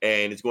there,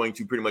 and it's going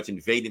to pretty much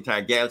invade the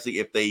entire galaxy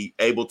if they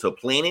able to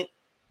plant it.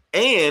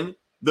 And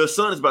the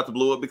sun is about to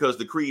blow up because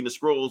the Kree and the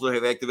Skrulls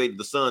have activated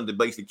the sun to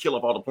basically kill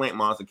off all the plant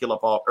monsters, kill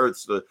off all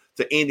Earths to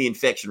end the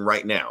infection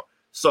right now.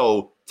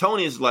 So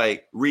Tony is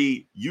like,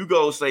 Reed, you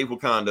go save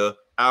Wakanda.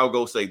 I'll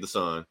go save the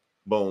sun.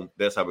 Boom.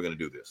 That's how we're going to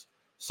do this.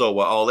 So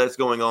while all that's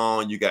going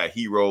on, you got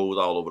heroes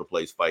all over the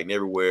place fighting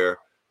everywhere.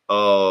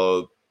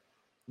 The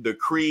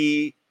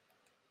Kree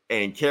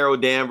and Carol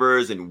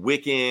Danvers and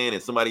Wiccan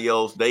and somebody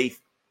else,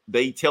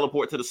 they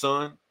teleport to the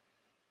sun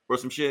or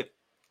some shit.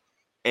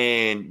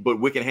 But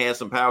Wiccan has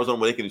some powers on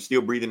where they can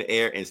still breathe in the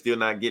air and still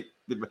not get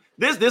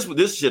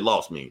this shit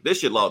lost me. This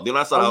shit lost. Then I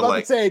was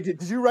like, to say,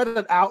 did you read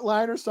an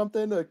outline or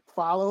something to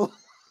follow?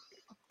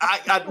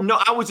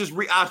 I was just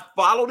I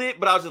followed it,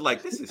 but I was just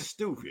like, this is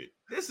stupid.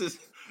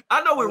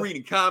 I know we're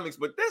reading comics,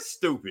 but that's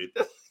stupid.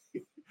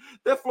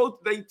 They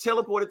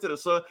teleported to the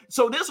sun.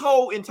 So this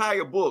whole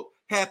entire book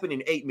happened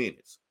in 8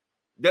 minutes.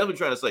 That's what I'm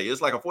trying to say.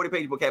 It's like a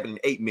 40-page book happened in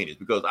 8 minutes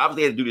because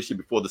obviously they had to do this shit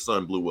before the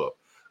sun blew up.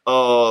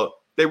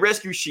 They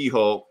rescue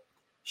She-Hulk.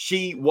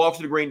 She walks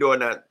to the green door.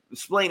 Now,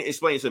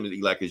 explain something to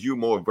Eli, because you're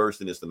more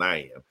versed in this than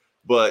I am.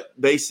 But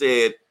they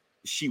said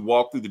she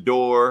walked through the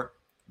door,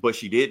 but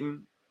she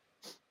didn't.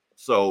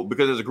 So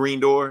because there's a green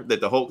door that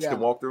the Hulks can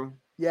walk through.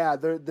 Yeah,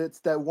 that's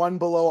that one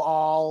below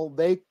all.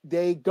 They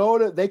can go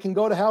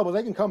to hell, but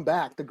they can come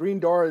back. The green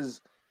door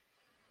is,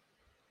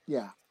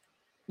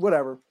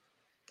 whatever.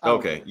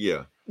 Okay,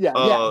 yeah.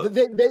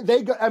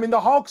 They go. I mean,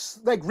 the Hulks,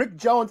 like Rick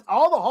Jones,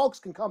 all the Hulks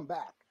can come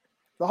back.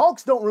 The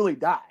Hulks don't really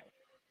die,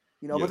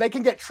 but they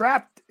can get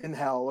trapped in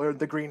hell or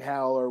the green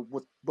hell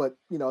but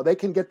they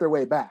can get their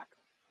way back.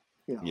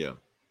 Yeah.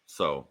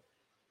 So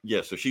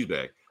she's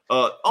back.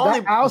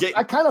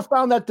 I kind of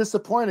found that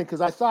disappointing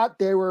because I thought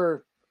they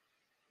were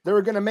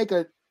going to make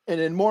an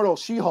Immortal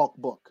She-Hulk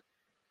book.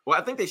 Well,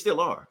 I think they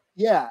still are.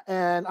 Yeah,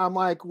 and I'm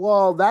like,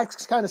 well,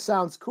 that kind of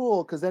sounds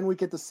cool because then we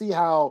get to see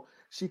how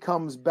she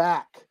comes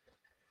back.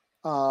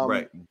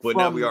 Right, but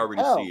now we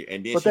already see it,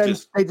 and then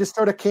they just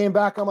sort of came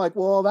back. I'm like,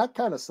 well, that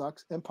kind of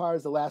sucks.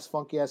 Empire's the last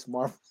funky ass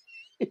Marvel.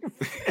 This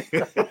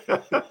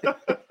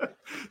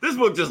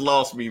book just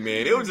lost me,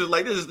 man. It was just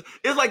like it's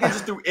like they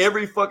just threw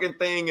every fucking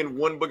thing in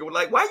one book.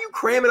 Like, why are you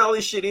cramming all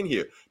this shit in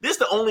here? This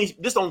the only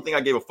thing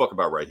I gave a fuck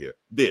about right here.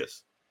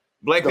 This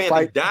Black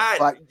Panther died.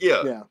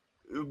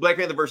 Black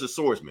Panther versus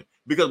Swordsman,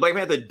 because Black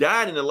Panther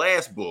died in the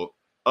last book.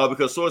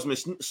 Because Swordsman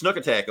snuck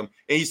attack him,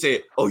 and he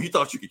said, "Oh, you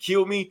thought you could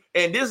kill me?"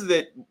 And this is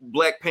that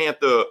Black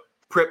Panther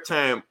prep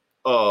time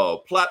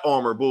plot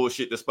armor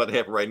bullshit that's about to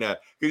happen right now.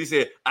 Because he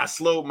said, "I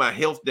slowed my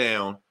health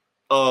down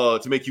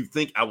to make you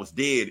think I was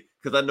dead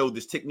because I know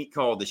this technique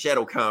called the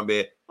shadow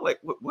combat." I'm like,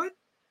 what?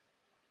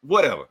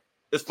 Whatever.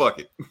 Let's fuck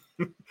it.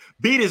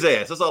 Beat his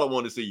ass. That's all I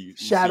want to see you.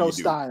 Shadow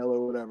style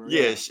or whatever.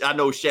 Yeah, I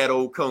know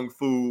shadow kung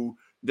fu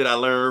that I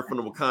learned from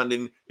the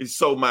Wakandan,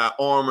 so my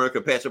armor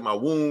could patch up my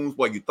wounds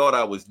while you thought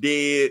I was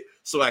dead,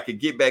 so I could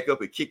get back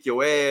up and kick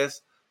your ass.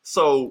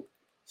 So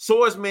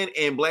Swordsman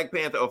and Black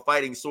Panther are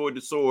fighting sword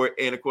to sword,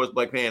 and of course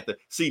Black Panther.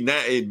 See,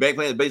 now Black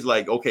Panther basically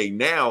like, okay,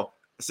 now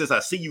since I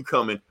see you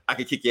coming, I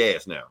can kick your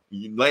ass now.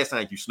 Last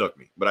time you snuck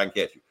me, but I can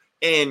catch you.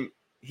 And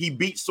he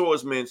beat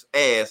Swordsman's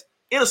ass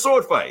in a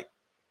sword fight.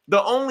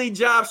 The only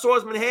job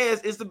Swordsman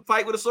has is to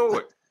fight with a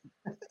sword.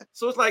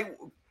 So it's like,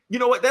 you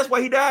know what? That's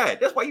why he died.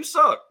 That's why you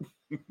suck.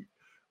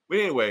 But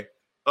anyway,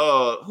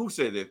 who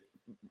said that?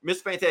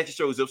 Mr. Fantastic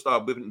shows up,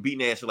 started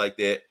beating ass like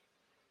that.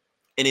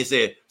 And he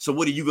said, "So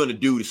what are you going to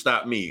do to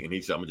stop me?" And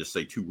he said, "I'm going to just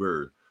say 2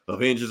 words.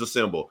 Avengers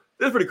assemble."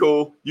 That's pretty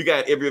cool. You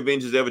got every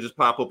Avengers ever just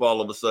pop up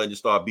all of a sudden,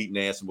 just start beating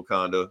ass in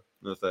Wakanda.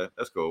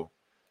 That's cool.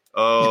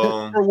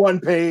 For one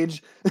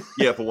page.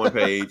 Yeah, for one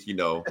page,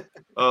 And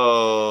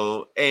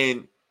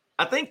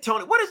I think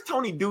Tony, what does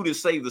Tony do to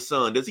save the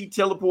sun? Does he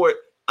teleport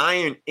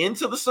Iron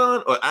into the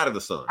sun or out of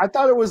the sun? I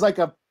thought it was like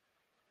a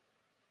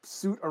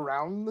suit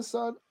around the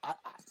sun. I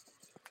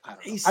don't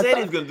know. He said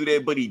he was going to do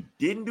that, but he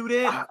didn't do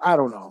that. I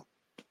don't know.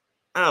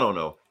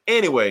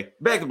 Anyway,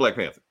 back to Black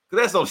Panther,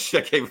 because that's no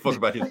shit I gave a fuck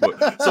about his book.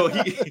 So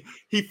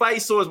he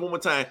fights Swords one more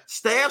time,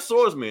 stabs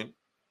Swordsman,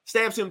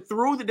 stabs him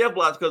through the Death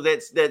Block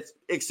because that's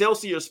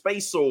Excelsior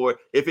space sword.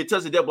 If it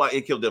touches the Death Block,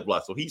 it kills Death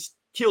Block. So he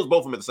kills both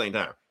of them at the same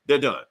time. They're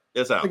done.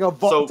 That's out. It's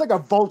like a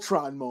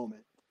Voltron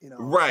moment.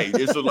 Right?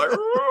 It's like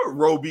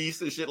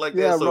Robeast and shit like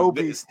that. Yeah, so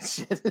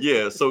Robeast.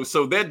 Yeah, so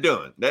they're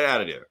done. They're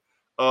out of there.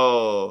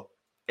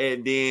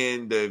 And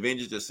then the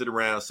Avengers just sit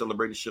around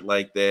celebrating shit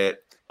like that.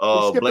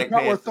 Black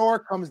Panther, where Thor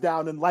comes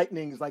down and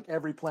lightnings like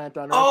every plant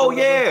on Earth. Oh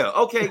yeah,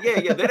 okay,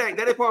 yeah.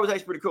 That part was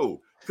actually pretty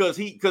cool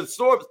because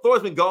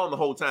Thor's been gone the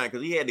whole time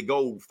because he had to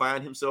go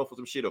find himself or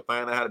some shit or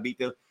find out how to beat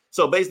them.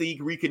 So basically,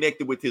 he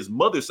reconnected with his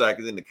mother side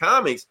because in the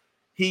comics,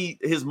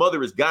 his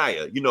mother is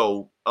Gaia,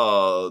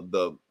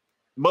 the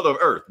mother of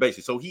Earth,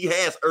 basically. So he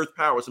has Earth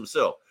powers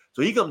himself.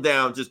 So he comes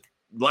down just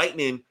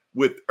lightning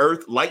with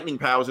Earth lightning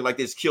powers and like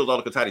this kills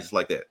all the Katatis just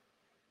like that.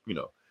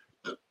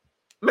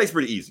 Makes it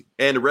pretty easy.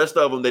 And the rest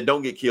of them that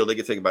don't get killed, they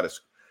get taken by the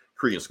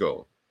Kree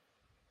Skull.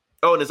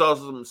 Oh, and there's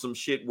also some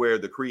shit where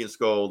the Kree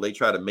Skull, they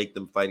try to make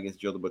them fight against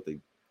each other, but they,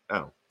 I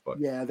don't know.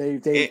 Yeah, they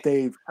try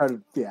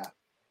to, yeah.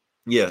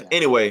 Yeah.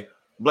 Anyway,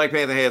 Black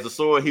Panther has a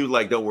sword. He was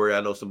like, "Don't worry,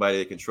 I know somebody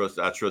that can trust.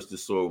 I trust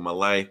this sword with my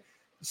life."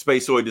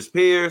 Space sword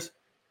disappears,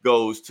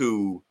 goes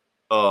to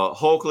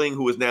Hulkling,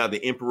 who is now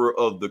the Emperor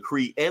of the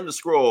Kree and the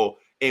Skrull,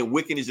 and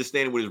Wiccan is just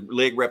standing with his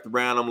leg wrapped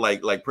around him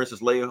like Princess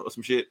Leia or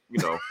some shit,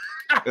 you know.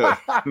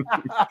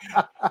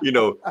 You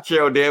know,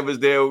 Carol Danvers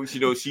there, you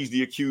know, she's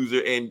the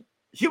accuser, and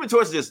Human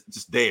Torch is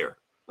just there.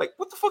 Like,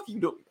 what the fuck are you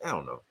doing? I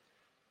don't know.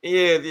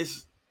 Yeah,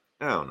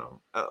 I don't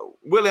know.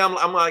 Willie,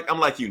 I'm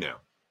like you now.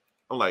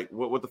 I'm like,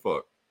 what the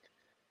fuck?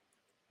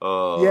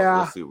 Yeah.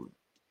 Let's see.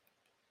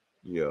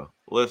 Yeah,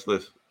 let's.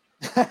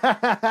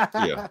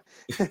 Yeah.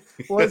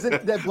 Was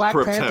it that Black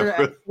Prep Panther?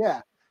 time.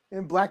 Yeah,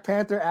 in Black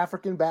Panther,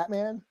 African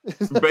Batman.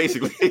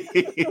 Basically,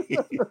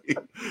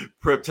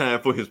 prep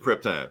time for his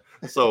prep time.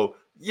 So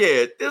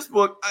yeah, this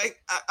book, I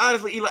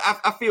honestly, Eli,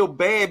 I feel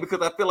bad because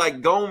I feel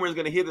like Gomer is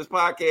going to hear this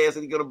podcast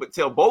and he's going to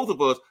tell both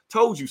of us,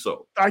 "Told you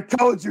so." I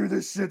told you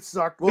this shit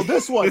sucked. Well,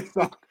 this one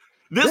sucked.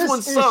 This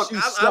one sucked. issue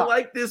I sucked.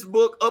 like this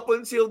book up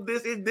until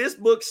this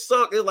book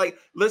sucked. It's like,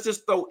 let's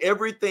just throw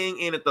everything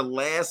in at the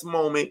last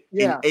moment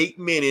in 8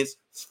 minutes,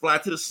 fly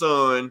to the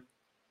sun.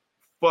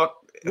 Fuck.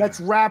 Let's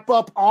wrap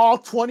up all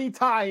 20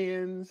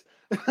 tie-ins.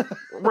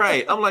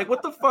 Right. I'm like,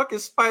 what the fuck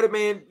is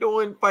Spider-Man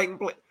doing fighting?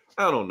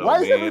 I don't know. Why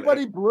man. is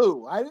everybody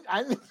blue? I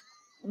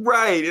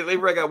Right. They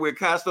break out weird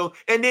costume.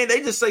 And then they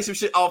just say some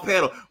shit off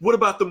panel. What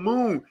about the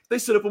moon? They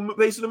set up a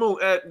base of the moon.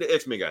 The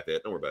X-Men got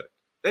that. Don't worry about it.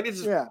 And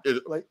it's just,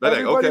 like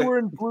everybody okay. were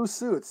in blue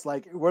suits.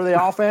 Like, were they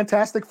all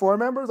Fantastic Four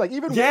members? Like,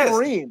 even Yes,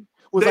 Wolverine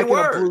was they like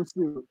were. in a blue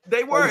suit.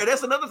 They were. Like,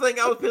 That's another thing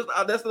I was pissed.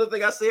 That's another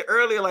thing I said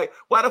earlier. Like,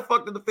 why the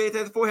fuck did the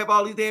Fantastic Four have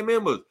all these damn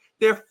members?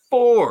 They're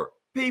 4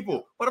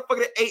 people. Why the fuck are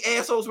there 8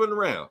 assholes running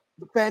around?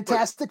 the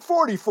Fantastic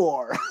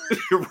 44.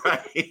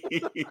 Right.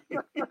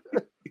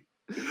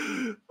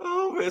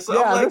 Oh man. So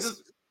Yeah, I'm like,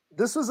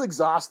 this was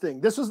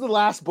exhausting. This was the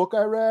last book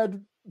I read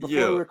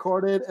before we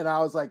recorded, and I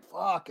was like,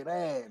 "Fucking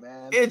A,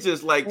 man!" it's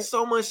just like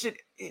so much shit.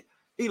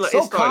 Eli, so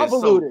it started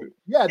convoluted.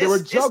 Yeah, they were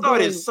It juggling.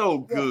 started so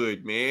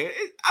good, man.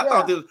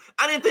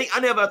 I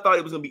never thought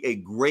it was gonna be a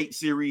great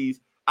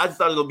series. I just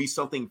thought it was gonna be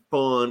something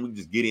fun. We could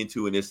just get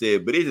into and it's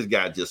it, but it just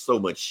got just so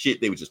much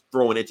shit. They were just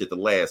throwing at you at the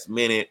last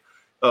minute.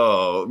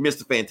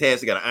 Mr.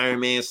 Fantastic got an Iron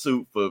Man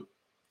suit for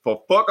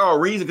fuck all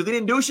reason because he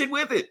didn't do shit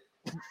with it.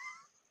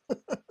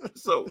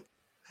 So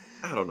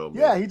I don't know,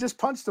 man. Yeah, he just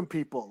punched some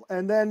people,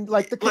 and then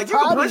like you can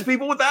punch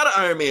people without an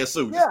Iron Man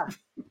suit. Yeah,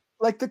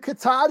 like the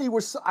Katati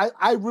was.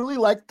 I really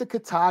liked the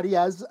Katati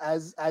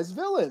as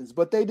villains,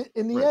 but they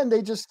in the end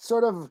they just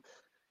sort of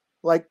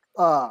like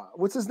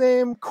what's his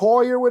name,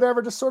 Coy or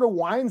whatever, just sort of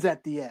whines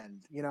at the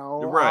end, you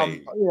know.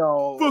 Right. You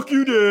know. Fuck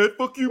you, Dad.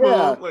 Fuck you,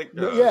 Mom. Like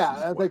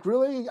I was like,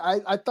 really?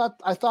 I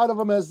thought of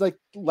him as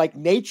like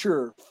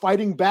nature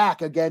fighting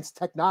back against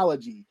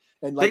technology.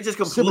 And like they just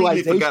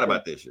completely forgot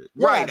about this shit.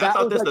 Yeah, right. I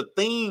thought that's like, the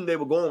theme they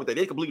were going with.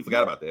 They completely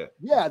forgot about that.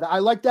 Yeah, I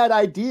like that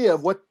idea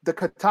of what the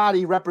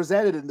Katati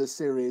represented in this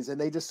series, and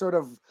they just sort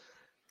of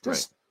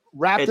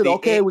wrapped it.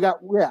 Okay, we got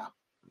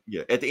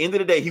Yeah. At the end of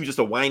the day, he was just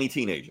a whiny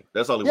teenager.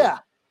 That's all he was.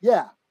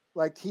 Yeah.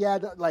 Like he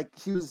had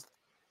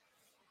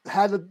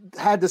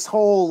had this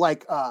whole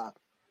like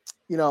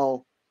you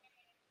know,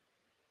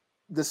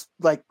 this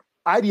like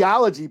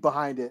ideology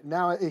behind it.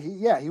 Now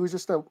he was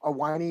just a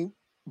whiny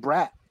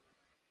brat.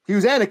 He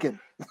was Anakin.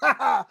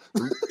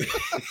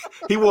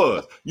 He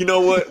was. You know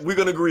what? We're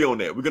gonna agree on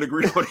that.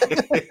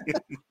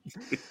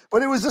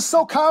 But it was just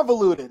so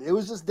convoluted. It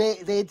was just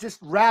they just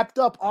wrapped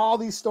up all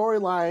these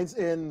storylines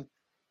in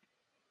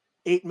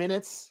 8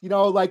 minutes. You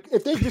know, like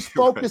if they just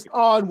focused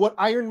on what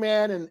Iron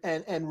Man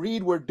and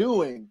Reed were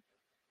doing,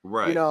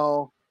 right? You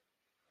know,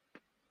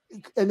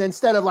 and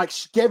instead of like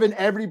giving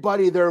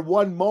everybody their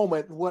one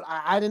moment, what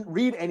I didn't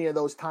read any of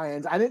those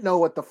tie-ins. I didn't know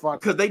what the fuck,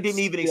 because they didn't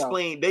even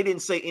explain. They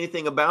didn't say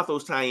anything about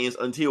those tie-ins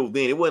until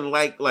then. It wasn't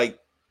like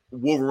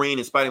Wolverine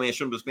and Spider-Man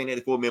showing up as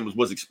Fantastic Four members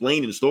was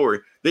explained in the story.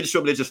 They just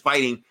showed up they're just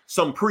fighting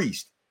some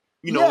priest.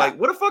 You know, like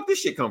where the fuck this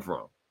shit come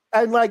from?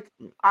 And like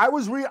I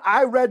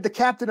read the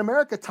Captain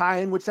America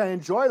tie-in, which I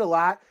enjoyed a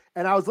lot,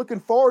 and I was looking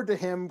forward to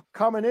him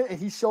coming in, and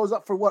he shows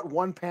up for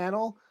one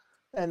panel.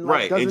 And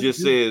like, and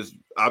just says,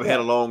 "I've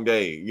had a long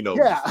day," you know.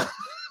 Yeah,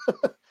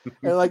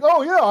 and like,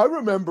 oh yeah, I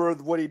remember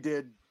what he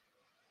did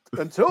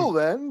until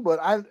then, but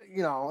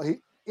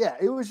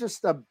it was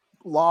just a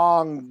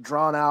long,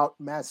 drawn out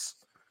mess.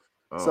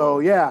 So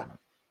yeah,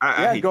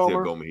 I hate to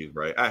tell Gomer he's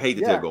right. I hate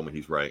to tell Gomer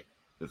he's right.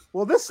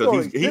 Well, this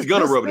story, he's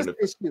gonna rub it in the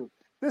issue.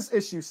 This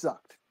issue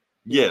sucked.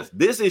 Yes,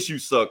 this issue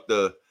sucked.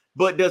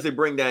 But does it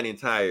bring down the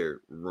entire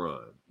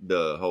run,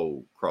 the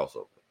whole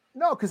crossover?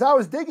 No, because I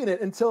was digging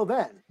it until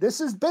then. This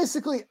is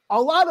basically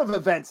a lot of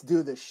events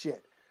do this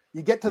shit.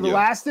 You get to the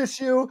last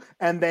issue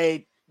and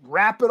they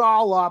wrap it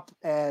all up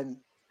and,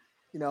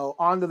 you know,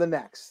 on to the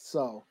next.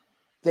 So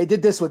they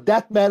did this with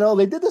Death Metal.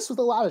 They did this with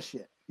a lot of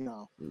shit, you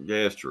know.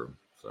 Yeah, it's true.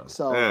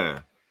 I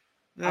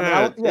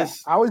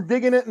was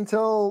digging it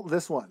until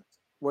this one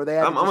where they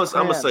had I'm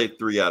gonna say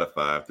 3 out of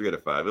 5. 3 out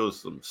of 5. It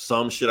was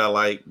some shit I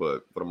like,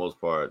 but for the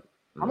most part,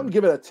 I'm gonna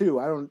give it a 2.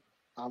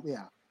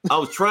 I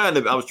was trying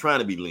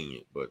to be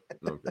lenient, but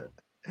okay.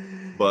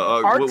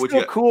 But Art's what you still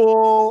got?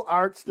 cool.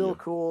 Art's still Yeah.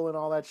 cool and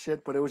all that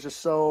shit, but it was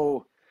just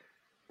so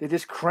they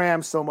just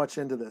crammed so much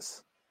into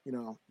this, you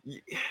know.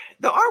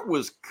 The art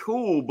was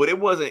cool, but it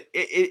wasn't.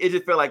 It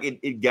just felt like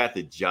it got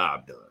the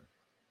job done.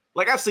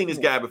 Like I've seen this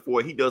guy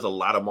before. He does a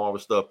lot of Marvel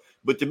stuff,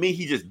 but to me,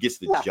 he just gets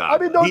the job. I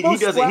mean, done. He those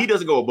doesn't. He splat-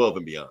 doesn't go above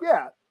and beyond.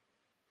 Yeah.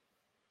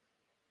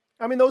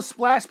 I mean, those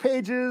splash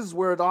pages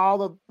where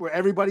where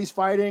everybody's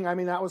fighting. I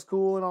mean, that was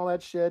cool and all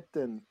that shit.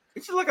 And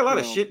It's just like a lot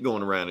of know. shit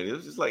going around in it.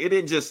 It's just like it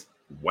didn't just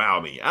wow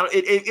me.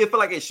 It felt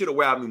like it should have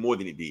wowed me more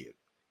than it did.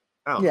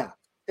 I don't know. yeah,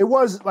 it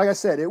was like I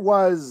said. It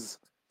was.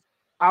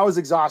 I was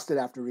exhausted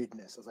after reading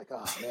this. I was like,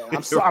 oh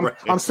man,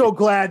 I'm so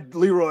glad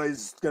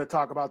Leroy's gonna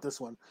talk about this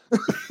one.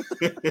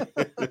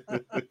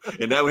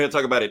 And now we have to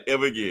talk about it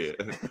ever again.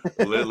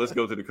 Let's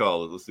go to the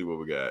callers. Let's see what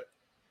we got.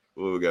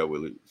 What we got,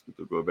 Willie?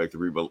 Let's go back to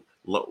Reba.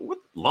 What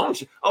long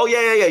shot? Oh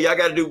yeah. Y'all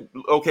got to do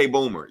okay,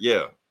 Boomer.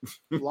 Yeah,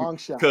 Long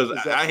shot. because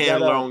Is that- I is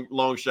had that a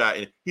long shot,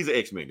 and he's an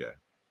X-Men guy.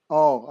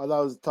 Oh, I thought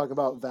I was talking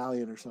about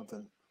Valiant or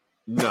something.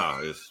 No,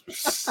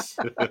 it's.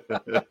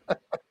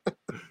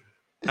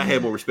 I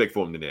had more respect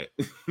for him than that.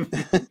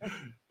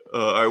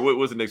 All right,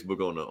 what's the next book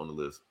on the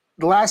list?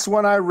 The last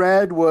one I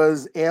read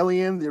was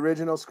Alien, the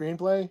original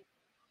screenplay.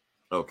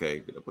 Okay,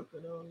 did I put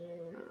that on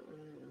there?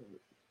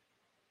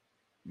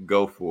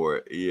 Go for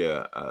it.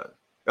 Yeah.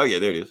 Oh yeah,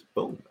 there it is.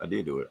 Boom! I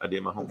did do it. I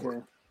did my homework.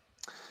 Okay.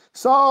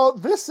 So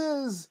this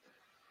is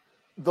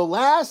the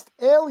last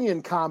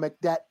Alien comic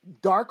that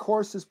Dark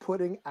Horse is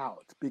putting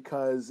out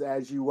because,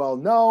 as you well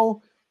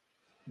know,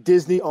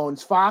 Disney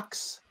owns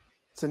Fox.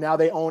 So now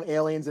they own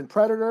Aliens and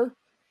Predator,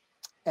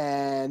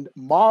 and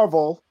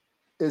Marvel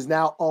is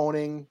now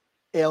owning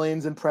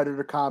Aliens and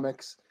Predator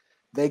comics.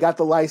 They got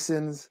the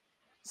license.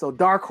 So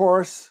Dark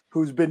Horse,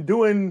 who's been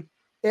doing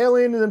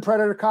Aliens and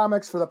Predator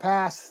comics for the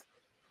past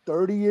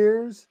 30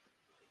 years,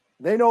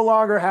 they no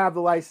longer have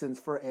the license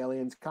for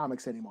Aliens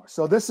comics anymore.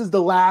 So this is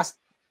the last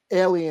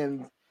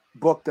Alien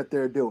book that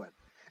they're doing.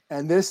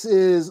 And this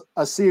is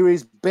a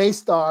series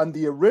based on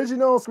the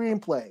original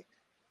screenplay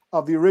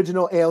of the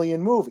original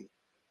Alien movie.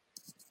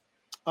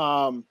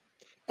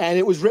 And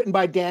it was written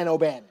by Dan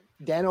O'Bannon.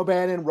 Dan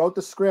O'Bannon wrote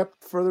the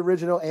script for the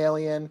original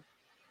Alien.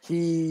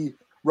 He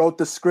wrote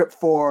the script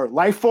for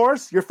Life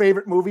Force, your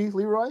favorite movie,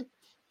 Leroy,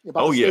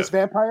 about the space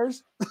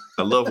vampires.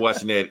 I love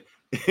watching that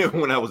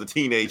when I was a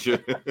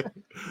teenager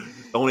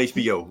on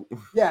HBO.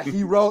 Yeah,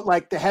 he wrote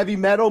like the Heavy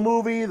Metal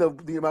movie,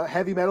 the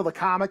Heavy Metal, the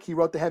comic. He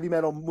wrote the Heavy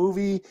Metal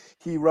movie.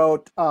 He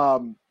wrote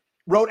and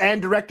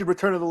directed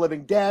Return of the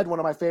Living Dead, one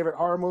of my favorite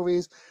horror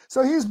movies.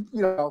 So he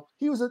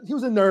was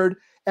a nerd,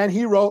 and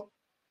he wrote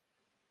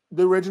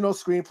the original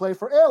screenplay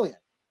for Alien.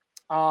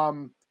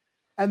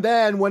 And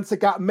then once it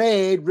got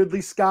made,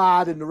 Ridley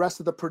Scott and the rest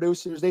of the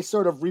producers, they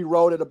sort of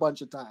rewrote it a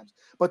bunch of times.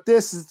 But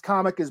this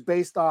comic is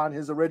based on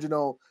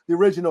the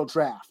original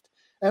draft.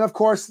 And of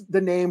course,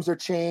 the names are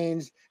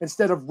changed.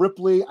 Instead of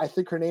Ripley, I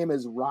think her name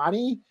is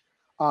Ronnie,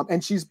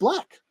 and she's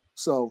black.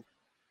 So,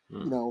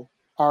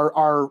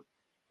 our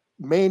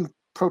main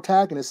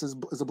protagonist is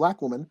a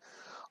black woman.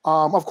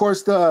 Of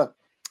course, the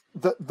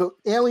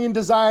alien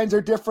designs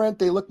are different.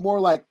 They look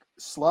more like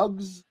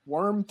slugs,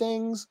 worm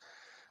things.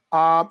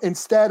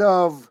 Instead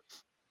of,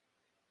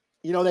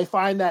 they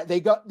find that they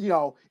got,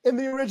 in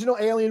the original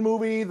Alien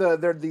movie,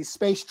 they're these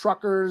space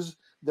truckers.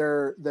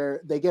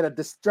 They get a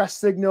distress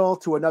signal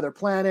to another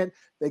planet.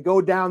 They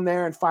go down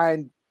there and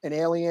find an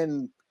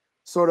alien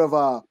sort of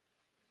a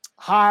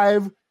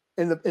hive.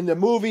 In the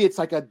movie, it's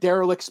like a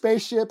derelict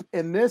spaceship.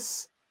 In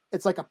this,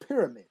 it's like a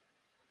pyramid,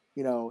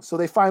 so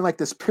they find like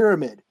this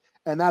pyramid,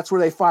 and that's where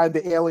they find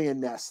the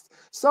alien nest.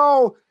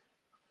 So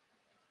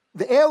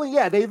the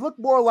alien, they look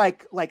more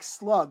like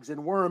slugs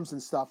and worms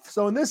and stuff.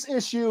 So in this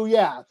issue,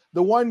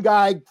 the one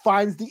guy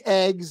finds the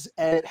eggs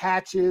and it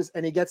hatches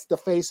and he gets the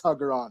face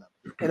hugger on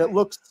him. And it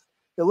looks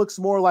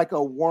more like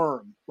a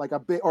worm, like a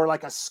bit, or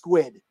like a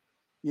squid,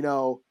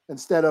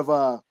 instead of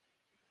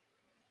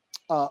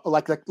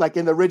like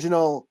in the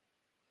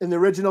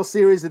original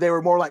series that they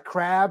were more like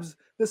crabs.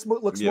 This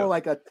looks more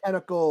like a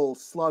tentacle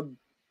slug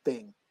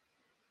thing.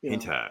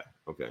 Hentai.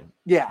 Okay.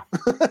 Yeah.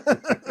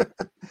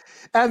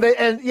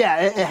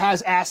 it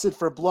has acid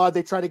for blood.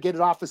 They try to get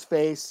it off his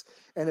face,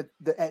 and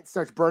it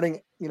starts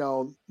burning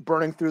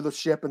through the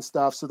ship and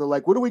stuff. So they're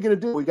like, what are we going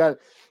to do? We got,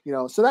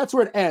 so that's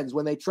where it ends,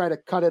 when they try to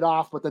cut it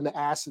off, but then the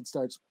acid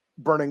starts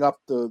burning up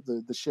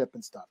the ship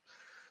and stuff.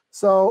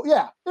 So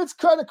yeah, it's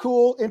kind of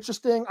cool,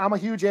 interesting. I'm a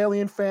huge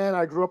Alien fan.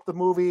 I grew up the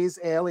movies.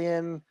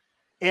 Aliens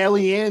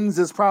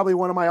is probably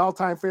one of my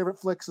all-time favorite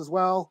flicks as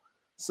well.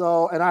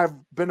 So, and I've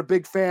been a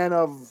big fan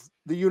of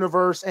the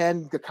universe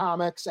and the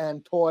comics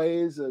and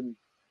toys. And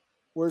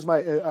where's my,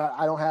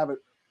 I don't have it.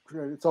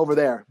 It's over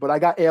there, but I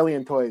got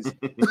Alien toys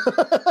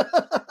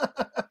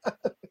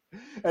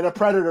and a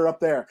Predator up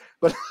there.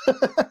 But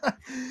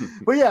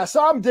yeah,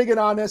 so I'm digging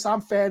on this.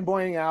 I'm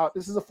fanboying out.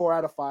 This is a 4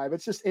 out of 5.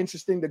 It's just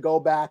interesting to go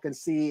back and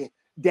see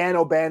Dan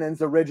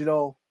O'Bannon's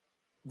original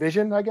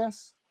vision, I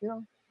guess,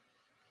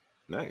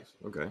 Nice.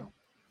 Okay.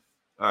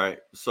 All right.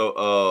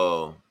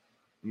 So,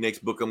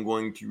 Next book I'm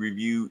going to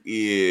review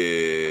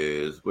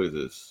is what is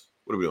this?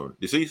 What are we doing?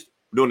 Deceased?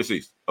 We're doing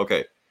Deceased.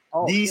 Okay.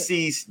 Oh,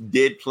 Deceased shit.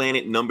 Dead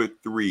Planet number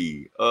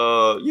 3.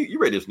 You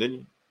read this, didn't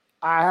you?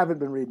 I haven't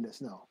been reading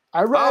this. No,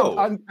 I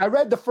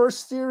read the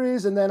first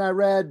series and then I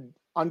read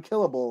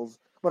Unkillables,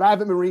 but I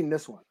haven't been reading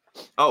this one.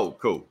 Oh,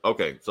 cool.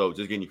 Okay, so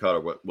just getting you caught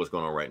up what's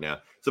going on right now.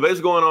 So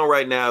basically going on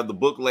right now, the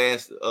book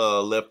last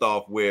left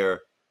off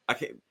where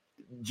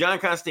John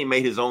Constantine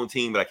made his own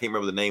team, but I can't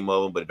remember the name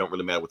of them, but it don't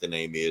really matter what the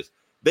name is.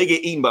 They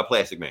get eaten by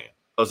Plastic Man,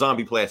 a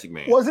zombie Plastic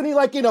Man. Wasn't he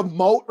like in a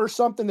moat or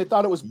something? They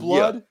thought it was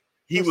blood. Yeah.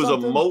 He was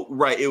something? A moat,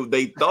 right?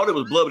 They thought it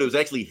was blood, but it was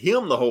actually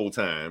him the whole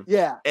time.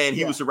 Yeah. And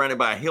he was surrounded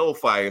by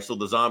hellfire, so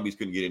the zombies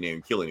couldn't get in there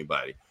and kill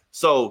anybody.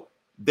 So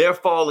they're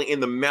falling in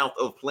the mouth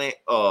of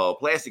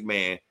Plastic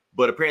Man,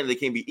 but apparently they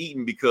can't be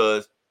eaten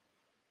because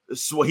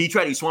he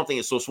tried to eat Swamp Thing.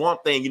 And so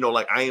Swamp Thing,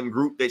 like I Am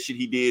Groot, that shit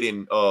he did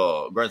in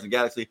Guardians of the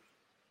Galaxy,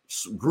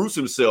 Groot's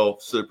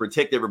himself to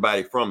protect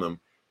everybody from him.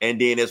 And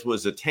then that's when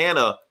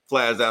Zatanna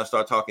flies out,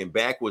 start talking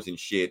backwards and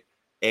shit,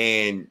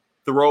 and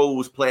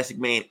throws Plastic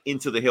Man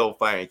into the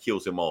hellfire and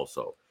kills him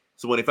also.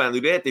 So when they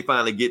finally do that, they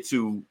finally get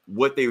to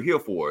what they're here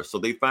for. So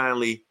they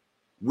finally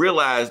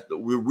realize the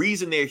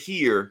reason they're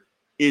here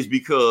is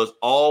because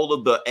all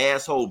of the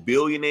asshole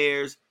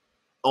billionaires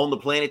on the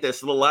planet that's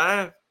still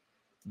alive,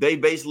 they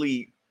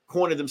basically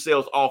cornered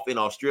themselves off in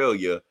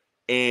Australia,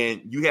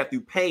 and you have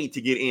to pay to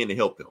get in to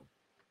help them.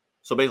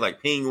 So basically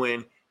like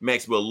Penguin,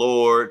 Maxwell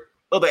Lord,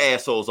 other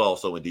assholes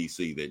also in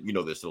DC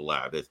that, they're still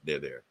alive. They're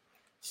there.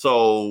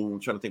 So I'm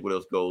trying to think what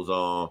else goes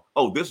on.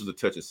 Oh, this was a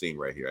touching scene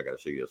right here. I got to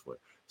show you this one.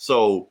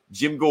 So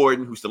Jim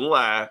Gordon, who's still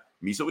alive,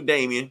 meets up with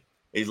Damian.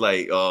 He's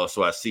like,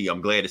 so I'm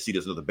glad to see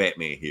there's another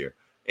Batman here.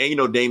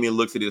 And, Damian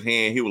looks at his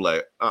hand. He was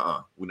like,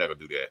 we're not going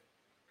to do that.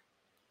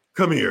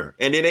 Come here.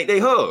 And then they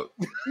hug,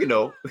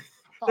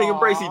 they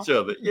embrace each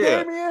other.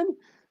 Yeah. Damian,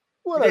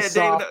 what a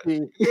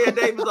softie.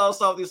 Damian's all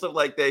softy and stuff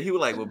like that. He was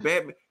like, well,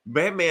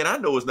 Batman, I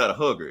know it's not a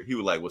hugger. He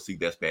was like, well, see,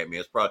 that's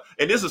Batman's problem.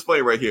 And this is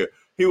funny right here.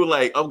 He was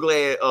like, I'm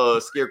glad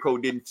Scarecrow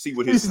didn't see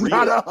what his He's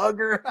not a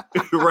hugger.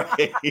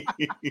 Right.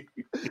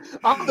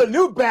 I'm the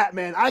new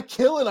Batman. I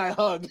kill and I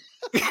hug.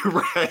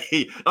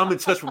 Right. I'm in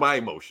touch with my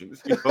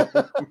emotions. He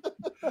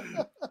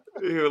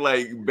was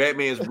like,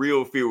 Batman's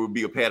real fear would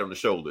be a pat on the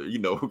shoulder,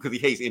 because he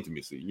hates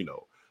intimacy,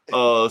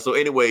 So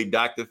anyway,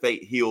 Dr.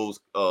 Fate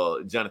heals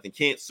Jonathan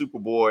Kent,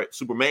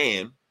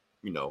 Superman,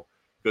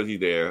 because he's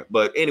there.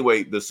 But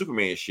anyway, the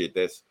Superman shit,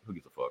 that's who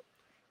gives a fuck.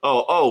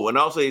 Oh, and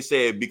also they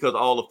said because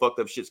all the fucked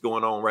up shit's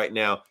going on right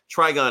now,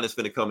 Trigon is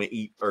finna come and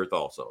eat Earth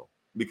also.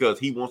 Because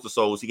he wants the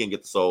souls, he can't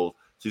get the souls,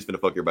 so he's finna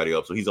fuck everybody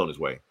up. So he's on his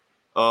way.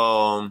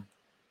 The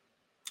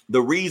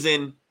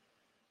reason,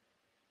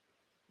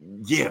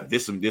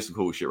 this some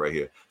cool shit right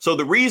here. So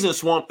the reason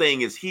Swamp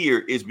Thing is here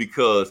is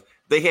because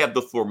they have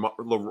the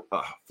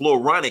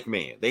Floronic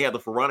Man. They have the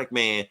Floronic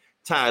Man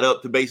tied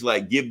up to basically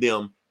like give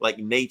them like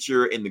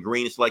nature and the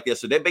green and stuff like that.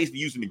 So they're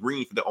basically using the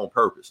green for their own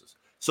purposes.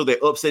 So they're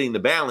upsetting the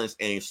balance,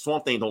 and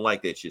Swamp Thing don't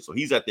like that shit. So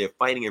he's out there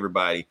fighting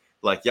everybody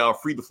like, y'all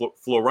free the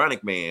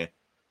Floronic Man.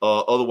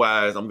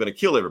 Otherwise, I'm going to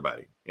kill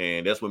everybody.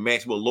 And that's when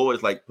Maxwell Lord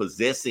is like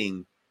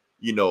possessing,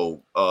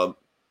 Floronic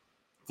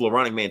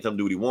Man, tell him to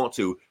do what he wants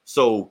to.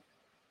 So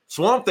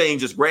Swamp Thing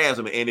just grabs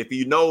him. And if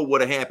you know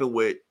what happened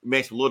with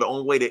Maxwell Lord, the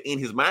only way to end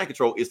his mind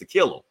control is to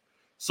kill him.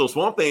 So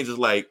Swamp Thing just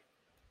like,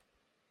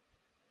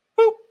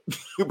 boop,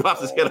 he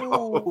pops his head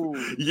off.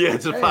 Yeah,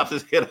 just pops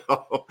his head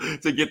off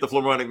to get the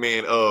Floronic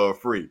Man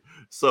free.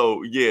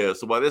 So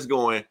so while that's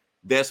going,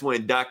 that's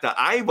when Dr.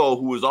 Ivo,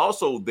 who is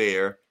also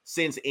there,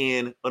 sends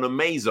in an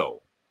Amazo.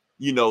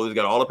 He's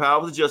got all the power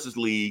of the Justice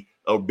League,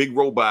 a big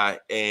robot,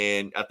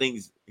 and I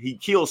think he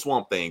kills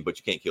Swamp Thing, but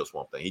you can't kill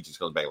Swamp Thing. He just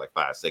comes back in like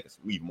 5 seconds.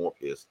 We're even more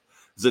pissed.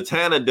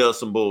 Zatanna does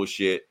some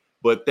bullshit,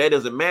 but that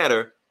doesn't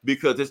matter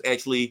because there's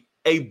actually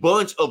a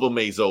bunch of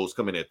Amazos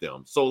coming at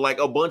them. So like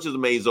a bunch of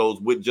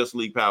Amazos with Justice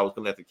League powers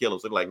coming at to kill them.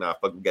 So they're like, nah,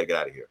 fuck, we gotta get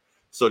out of here.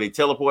 So they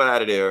teleport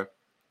out of there,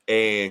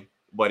 and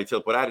why they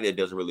teleport out of there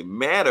doesn't really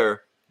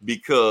matter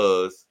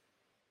because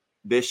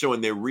they're showing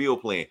their real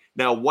plan.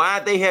 Now, why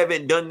they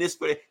haven't done this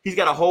for he's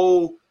got a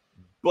whole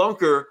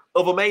bunker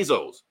of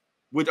Amazos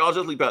with all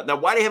Justice League powers. Now,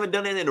 why they haven't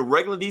done it in the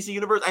regular DC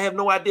universe, I have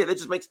no idea. That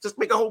just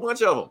make a whole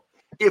bunch of them.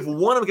 If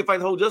one of them can fight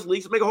the whole Justice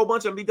League, just make a whole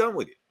bunch of them, be done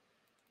with it.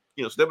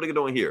 So that's what they're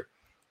doing here.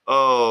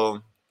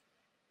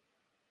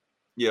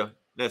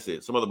 That's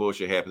it. Some other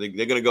bullshit happened.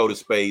 They're gonna go to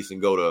space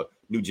and go to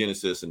New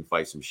Genesis and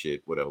fight some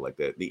shit, whatever like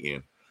that. The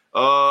end.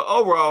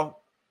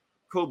 Overall,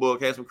 cool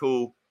book. Had some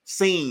cool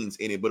scenes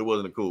in it, but it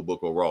wasn't a cool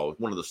book overall. It's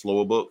one of the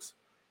slower books.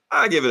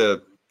 I give it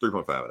a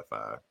 3.5 out of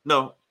 5.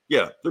 No,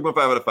 3.5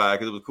 out of 5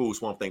 because it was a cool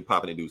Swamp Thing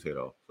popping the dude's head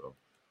off. So,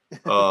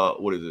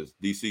 what is this?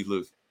 DC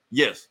looks.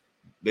 Yes,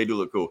 they do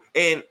look cool,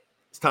 and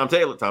it's Tom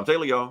Taylor. Tom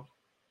Taylor, y'all.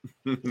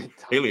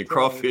 Alien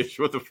Crawfish.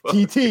 What the fuck?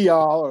 TT,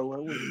 y'all. Or what,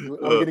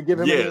 are we gonna give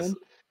him? Yes.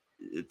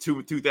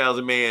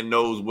 2000 Man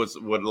knows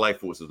what Life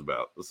Force is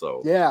about.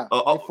 So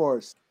Life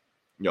Force.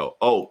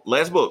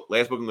 Last book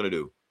I'm gonna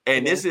do,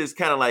 and this is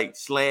kind of like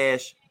 /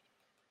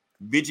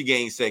 video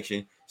game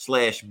section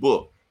 /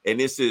 book. and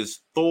this is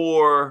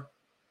Thor.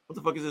 What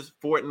the fuck is this?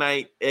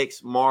 Fortnite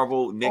X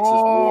Marvel Nexus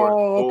War.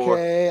 Thor,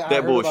 okay.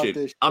 that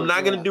bullshit. I'm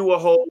not gonna do a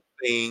whole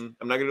thing.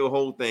 I'm not gonna do a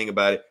whole thing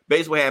about it.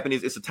 Basically, what happened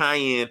is it's a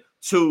tie-in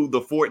to the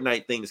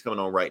Fortnite thing that's coming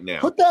on right now.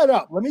 Put that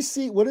up. Let me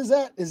see. What is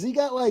that? Is he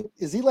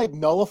like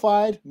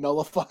nullified?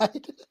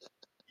 Nullified?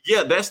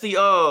 Yeah, it's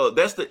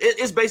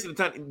basically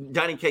the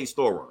Johnny K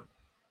store run.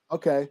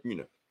 Okay. You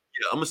know.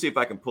 Yeah, I'm gonna see if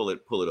I can pull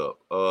it up.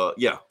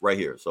 Yeah, right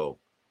here. So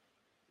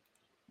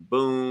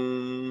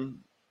boom.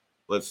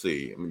 Let's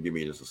see. I'm gonna give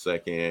me just a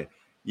second.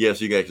 Yes,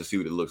 you guys can see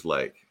what it looks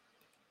like.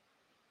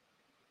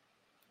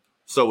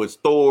 So it's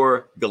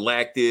Thor,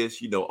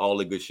 Galactus, all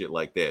the good shit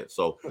like that.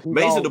 So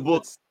basically the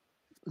book.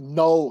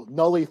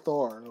 Nully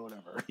Thor or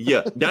whatever.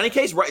 Yeah, Donny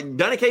Cates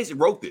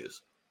wrote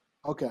this.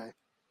 Okay.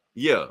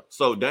 Yeah,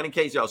 so Donny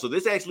Cates, y'all. So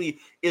this actually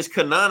is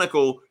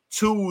canonical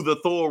to the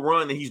Thor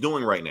run that he's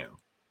doing right now.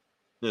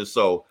 And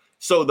so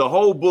the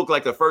whole book,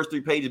 like the first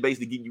 3 pages,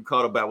 basically get you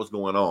caught up about what's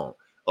going on.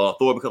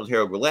 Thor becomes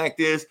Herald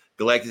Galactus.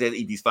 Galactus has to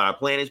eat these 5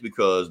 planets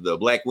because the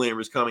Black Winter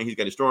is coming. He's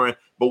got to destroy him.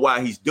 But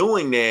while he's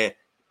doing that,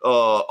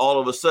 all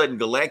of a sudden,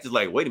 Galactus is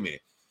like, wait a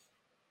minute,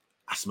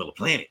 I smell a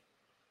planet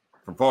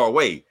from far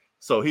away.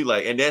 So he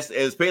like, and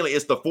apparently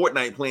it's the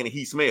Fortnite planet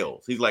he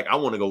smells. He's like, I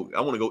want to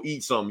go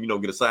eat some,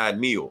 get a side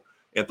meal.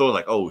 And Thor's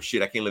like, oh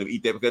shit, I can't let him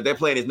eat that because that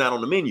planet is not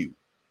on the menu.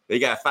 They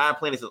got 5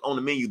 planets that's on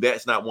the menu.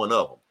 That's not one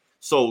of them.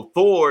 So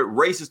Thor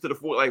races to the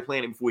Fortnite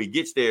planet before he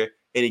gets there,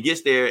 and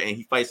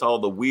he fights all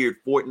the weird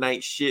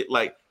Fortnite shit.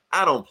 Like,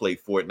 I don't play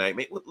Fortnite,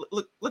 man.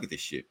 Look at this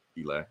shit,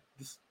 Eli.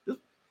 This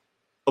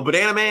a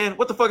Banana Man?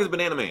 What the fuck is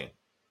Banana Man?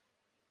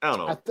 I don't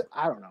know.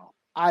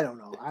 I don't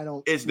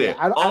know. It's there.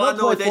 Yeah, I don't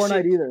play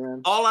Fortnite either,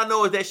 man. All I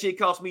know is that shit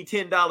costs me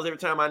 $10 every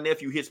time my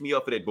nephew hits me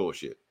up for that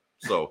bullshit.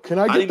 So can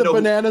I get the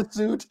banana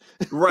suit?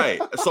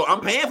 Right. So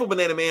I'm paying for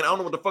Banana Man. I don't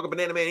know what the fuck a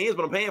Banana Man is,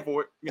 but I'm paying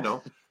for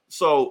it,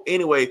 So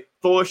anyway,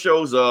 Thor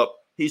shows up.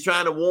 He's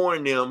trying to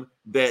warn them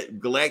that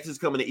Galactus is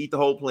coming to eat the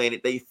whole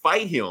planet. They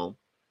fight him,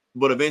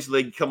 but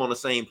eventually they come on the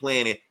same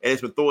planet. And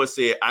it's when Thor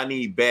said, I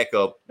need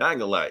backup. Not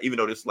gonna lie, even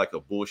though this is like a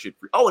bullshit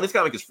free. Oh, and this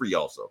comic is free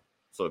also.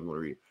 So if you want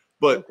to read it.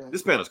 But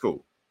This panel's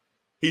cool.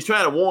 He's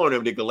trying to warn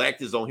them that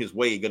Galactus is on his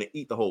way, gonna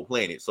eat the whole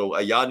planet. So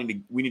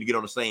we need to get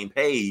on the same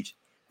page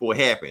for what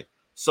happened.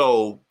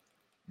 So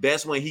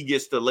that's when he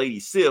gets to Lady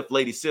Sif.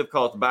 Lady Sif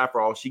calls the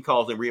Bifrost. She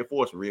calls in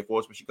reinforcement.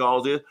 Reinforcement she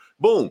calls is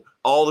boom.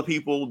 All the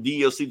people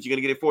DLC that you're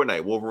gonna get in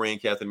Fortnite: Wolverine,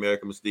 Captain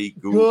America, Mystique.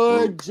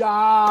 Good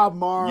job,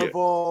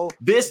 Marvel. Yeah.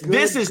 This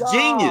is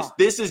genius.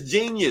 This is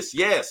genius.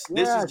 Yes,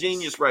 this is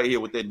genius right here.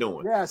 What they're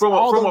doing. Yes, from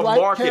a right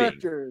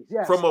marketing,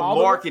 yes, from a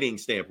marketing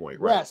standpoint,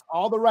 right? Yes,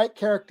 all the right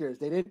characters.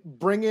 They didn't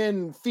bring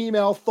in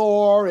female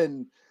Thor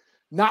and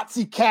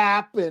Nazi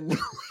Cap and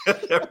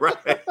right.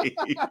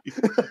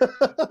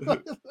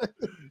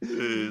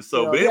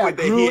 So, but anyway,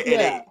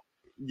 and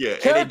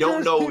they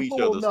don't know each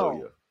other.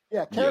 So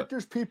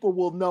characters people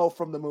will know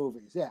from the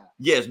movies. Yeah.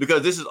 Yes,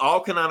 because this is all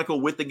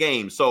canonical with the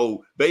game.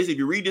 So basically, if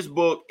you read this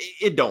book,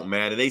 it don't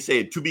matter. They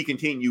said to be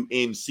continued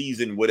in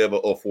season whatever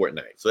of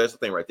Fortnite. So that's the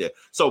thing right there.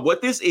 So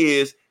what this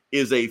is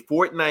a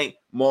Fortnite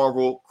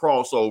Marvel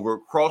crossover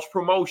cross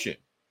promotion.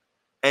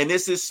 And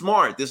this is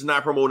smart. This is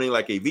not promoting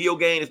like a video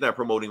game. It's not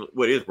promoting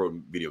what is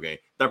promoting video game.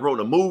 It's not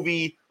promoting a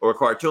movie or a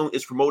cartoon.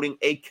 It's promoting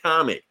a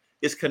comic.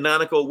 It's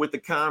canonical with the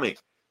comic.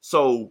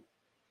 So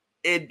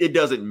it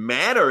doesn't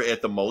matter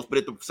at the most, but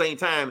at the same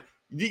time,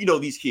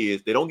 these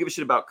kids, they don't give a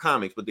shit about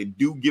comics, but they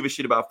do give a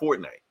shit about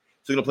Fortnite.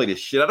 So they're going to play this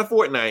shit out of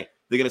Fortnite.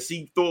 They're going to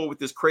see Thor with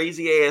this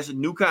crazy ass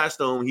new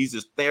costume. He's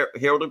this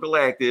Herald of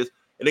Galactus.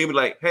 And they're going to be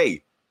like,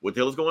 hey, what the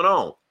hell is going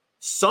on?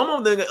 Some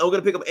of them are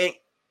going to pick up, and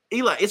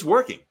Eli, it's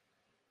working.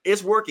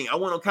 It's working. I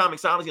went on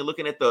Comixology and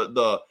looking at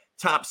the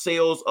top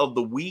sales of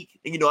the week.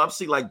 And, I'm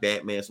seeing like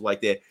Batman, stuff like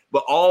that.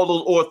 But all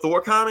those, or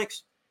Thor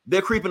comics,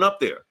 they're creeping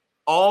up there.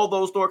 All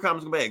those Thor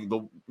comics come back.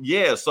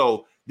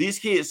 So these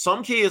kids,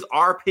 some kids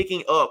are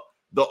picking up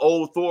the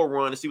old Thor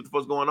run to see what the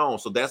fuck's going on.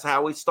 So that's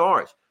how it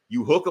starts.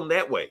 You hook them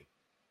that way.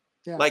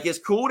 Yeah. Like, it's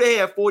cool to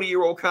have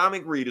 40-year-old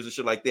comic readers and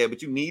shit like that,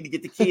 but you need to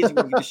get the kids who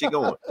want to get this shit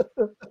going.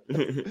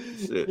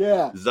 Shit.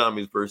 Yeah.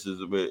 Zombies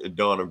versus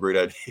Dawn of Great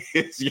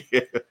Ideas.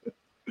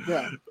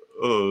 Yeah.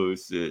 Oh,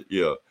 shit.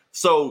 Yeah.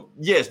 So,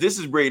 yes, this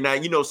is great.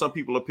 Now, some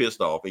people are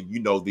pissed off, and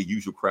the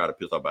usual crowd are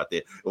pissed off about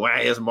that.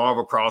 Why is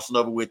Marvel crossing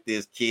over with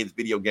this kid's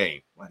video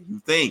game? Why do you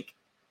think?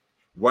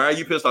 Why are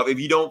you pissed off? If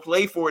you don't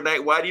play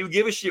Fortnite, why do you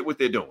give a shit what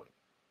they're doing?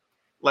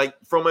 Like,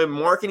 from a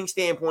marketing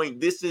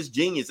standpoint, this is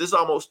genius. This is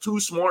almost too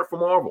smart for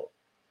Marvel.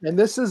 And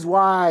this is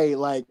why.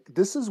 Right.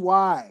 This is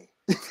why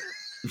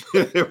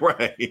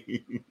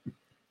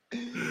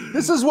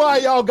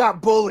y'all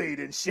got bullied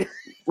and shit.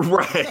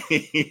 Right.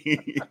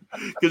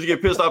 Because you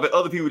get pissed off at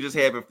other people just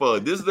having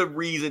fun. This is the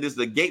reason. This is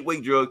a gateway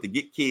drug to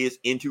get kids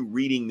into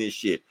reading this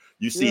shit.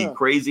 You see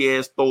crazy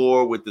ass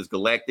Thor with this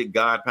galactic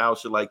god power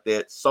shit like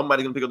that.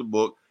 Somebody's going to pick up the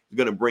book. You're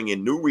going to bring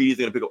in new readers.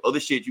 They're going to pick up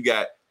other shit. You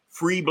got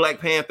free Black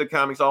Panther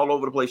comics all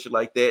over the place, shit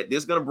like that. This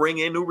is going to bring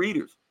in new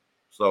readers.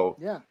 So,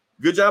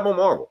 good job on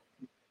Marvel.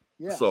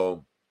 Yeah.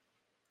 So,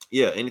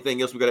 anything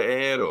else we got to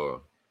add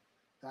or?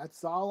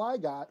 That's all I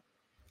got.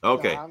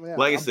 Okay. Yeah,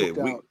 Like I I'm said,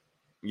 booked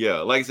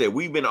out.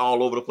 we've been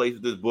all over the place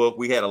with this book.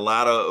 We had a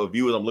lot of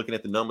viewers. I'm looking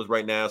at the numbers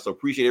right now. So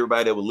appreciate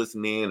everybody that was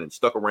listening in and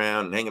stuck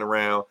around and hanging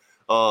around.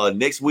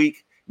 Next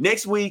week,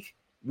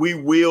 we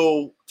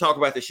will talk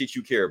about the shit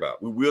you care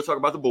about. We will talk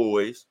about the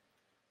boys.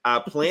 I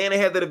plan to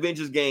have that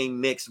Avengers game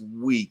next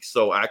week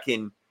so I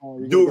can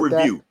do a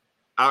review.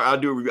 I'll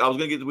do a review. I was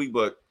going to get the week,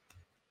 but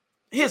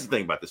here's the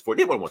thing about this.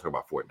 They want to talk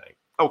about Fortnite.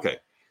 Okay.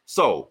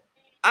 So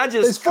I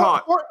just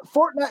caught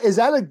Fortnite. Is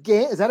that a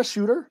game? Is that a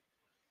shooter?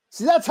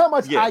 See, that's how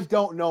much Yes. I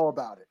don't know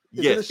about it.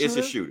 Yes, it's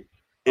a shooter.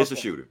 It's a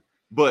shooter.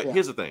 But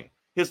here's the thing.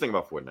 Here's the thing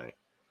about Fortnite.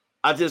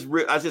 I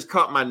just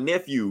caught my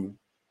nephew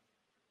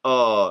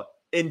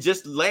in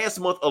just last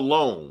month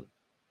alone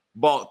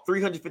bought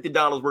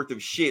 $350 worth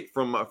of shit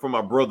from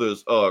my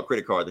brother's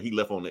credit card that he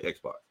left on the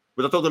Xbox.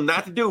 But I told him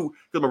not to do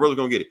because my brother's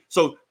gonna get it.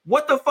 So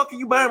what the fuck are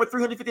you buying with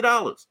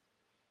 $350?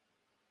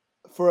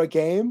 For a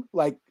game?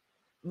 Like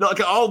no,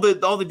 okay, all the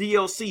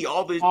DLC,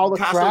 all the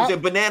costumes crap?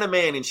 and Banana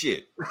Man and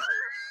shit.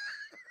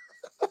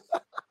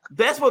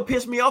 That's what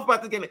pissed me off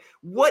about the game.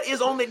 What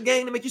is on that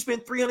game to make you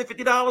spend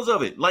 $350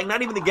 of it? Like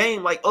not even the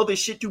game, like other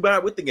shit you buy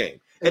with the game.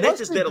 And that's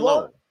just that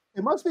alone.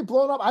 It must be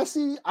blown up. I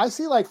see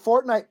like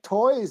Fortnite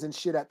toys and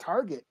shit at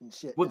Target and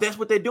shit. Well, that's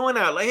what they're doing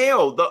now. Like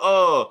hell,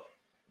 the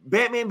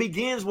Batman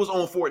Begins was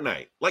on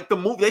Fortnite. Like the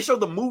movie, they showed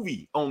the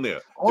movie on there.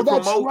 Oh,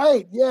 that's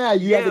right. Yeah,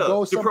 you had to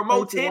go to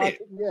promote Tenet.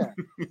 Yeah.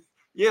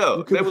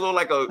 Yeah, that was on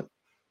like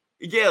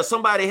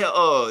somebody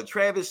had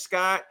Travis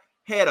Scott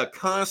had a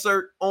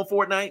concert on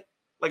Fortnite,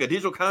 like a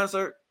digital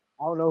concert.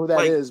 I don't know who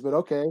that is, but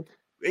okay.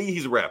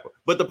 He's a rapper.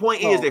 But the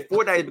point is that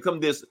Fortnite has become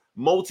this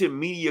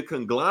multimedia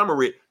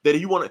conglomerate that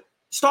if you want to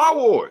Star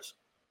Wars.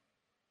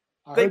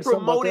 They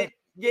promoted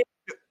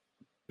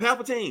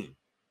Palpatine,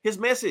 his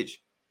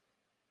message.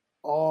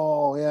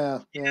 Oh, yeah.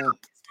 His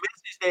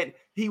message that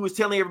he was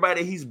telling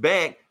everybody he's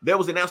back, that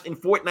was announced in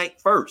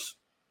Fortnite first.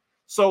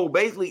 So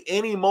basically,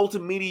 any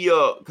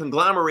multimedia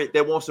conglomerate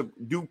that wants to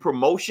do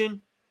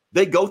promotion,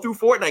 they go through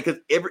Fortnite because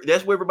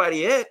that's where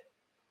everybody at.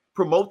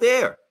 Promote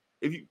there.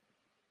 If you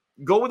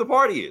go where the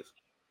party is.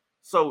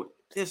 So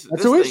that's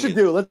what we should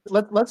do.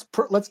 Let's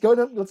go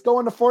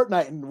into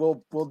Fortnite and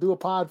we'll do a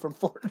pod from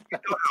Fortnite.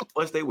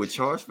 Unless they would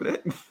charge for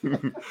that.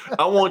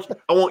 I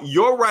want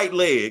your right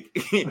leg,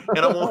 and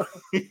I want.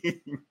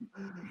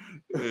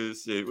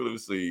 Shit. Let me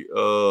see.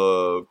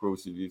 To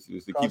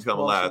keep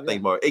coming alive.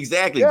 Thank Mark.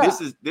 Exactly. Yeah.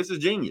 This is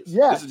genius.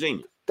 Yeah. This is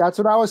genius. That's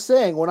what I was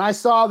saying. When I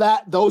saw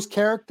those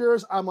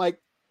characters, I'm like,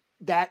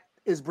 that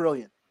is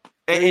brilliant.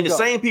 And the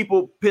same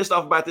people pissed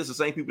off about this, the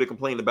same people that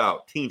complained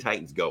about Teen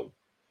Titans Go.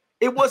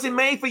 It wasn't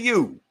made for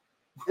you.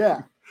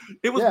 Yeah.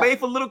 It was made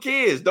for little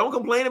kids. Don't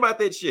complain about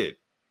that shit.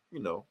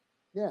 You know.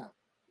 Yeah.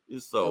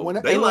 So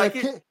they like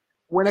it.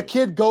 When a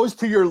kid goes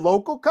to your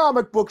local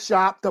comic book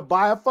shop to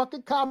buy a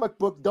fucking comic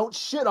book, don't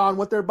shit on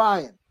what they're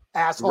buying,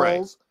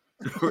 assholes.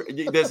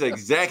 Right. That's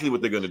exactly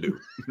what they're gonna do.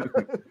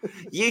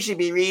 You should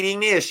be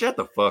reading this. Shut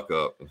the fuck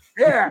up.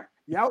 Yeah.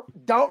 Yep.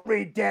 Don't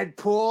read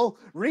Deadpool.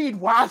 Read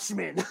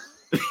Watchmen.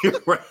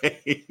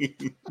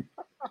 Right.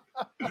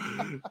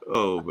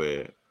 Oh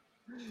man.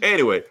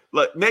 Anyway,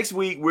 look, next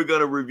week we're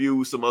gonna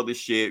review some other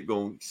shit.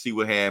 Gonna see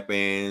what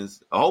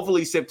happens.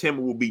 Hopefully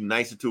September will be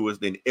nicer to us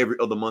than every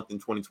other month in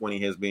 2020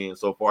 has been.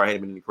 So far, I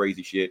haven't been any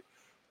crazy shit.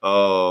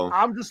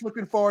 I'm just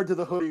looking forward to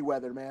the hoodie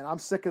weather, man. I'm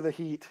sick of the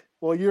heat.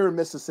 Well, you're in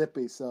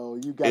Mississippi, so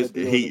you got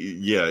to heat.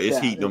 Yeah, it's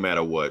heat no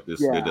matter what.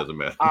 It doesn't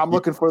matter. I'm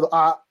looking for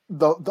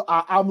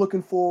I'm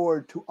looking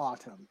forward to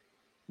autumn.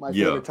 My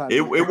favorite time.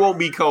 It won't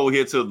be cold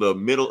here till the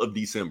middle of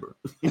December.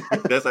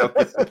 That's how.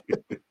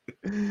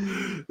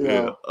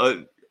 Yeah.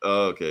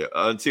 Okay.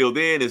 Until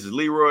then, this is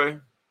Leroy.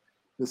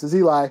 This is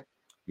Eli.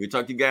 We'll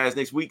talk to you guys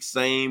next week.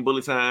 Same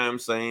bullet time,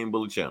 same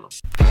bullet channel.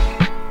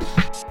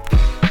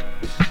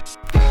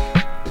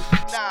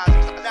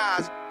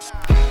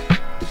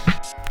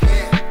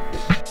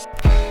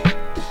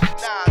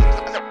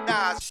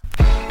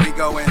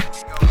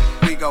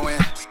 We going.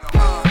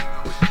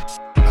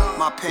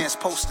 My pants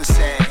poster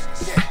said,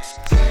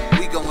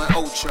 we going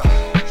ultra.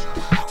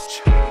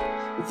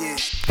 Yeah.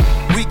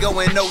 We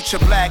going ultra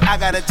black. I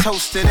got a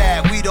toast to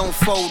that. We don't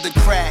fold the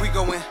crack. We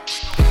going.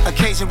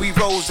 Occasion we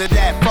rose to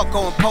that. Fuck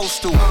on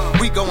postal.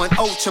 We going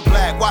ultra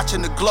black.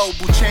 Watching the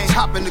global change.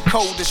 Hop in the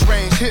coldest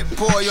range. Hit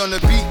boy on the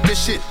beat.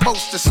 This shit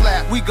poster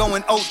slap. We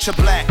going ultra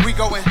black. We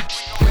going.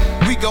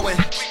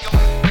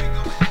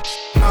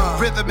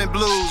 Rhythm and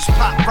blues,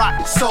 pop,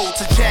 rock, soul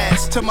to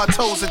jazz, till my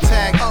toes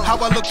attack. How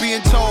I look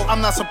being told, I'm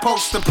not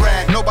supposed to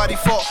brag. Nobody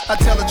fault, I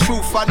tell the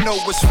truth, I know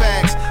it's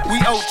facts. We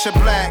ultra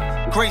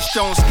black, Grace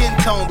Jones, skin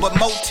tone, but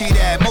multi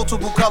that.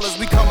 Multiple colors,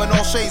 we come in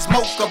all shades,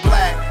 mocha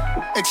black.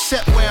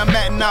 Except where I'm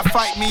at and not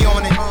fight me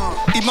on it.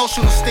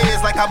 Emotional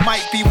stares like I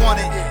might be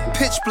wanted.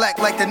 Pitch black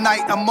like the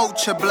night, I'm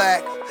ultra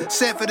black.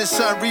 Sanford and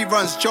Son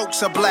reruns,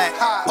 jokes are black.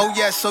 Oh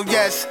yes,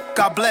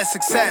 God bless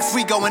success.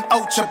 We going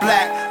ultra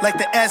black, like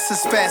the S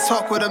is fast.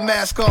 Talk with a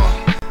mask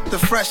on, the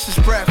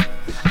freshest breath.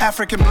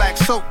 African black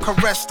soap,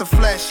 caress the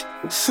flesh.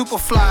 Super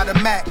fly the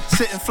Mac,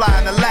 sitting fly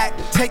in the lack.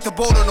 Take the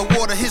boat on the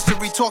water,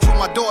 history talks with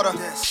my daughter.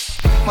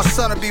 My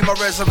son'll be my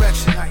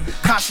resurrection.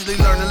 Constantly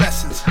learning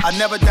lessons. I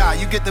never die,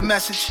 you get the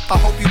message. I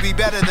hope you be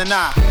better than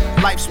I.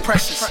 Life's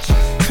precious.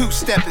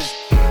 Two-stepping.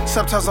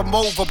 Sometimes I'm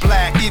over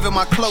black, even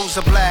my clothes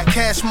are black.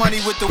 Cash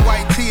money with the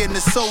white tee and the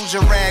soldier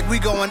rag. We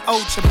going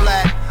ultra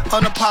black,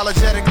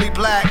 unapologetically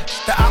black.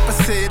 The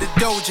opposite of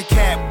Doja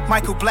Cat,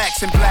 Michael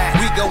Black's in black.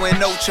 We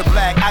going ultra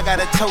black, I got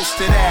a toast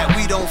to that.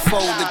 We don't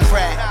fold the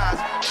crack.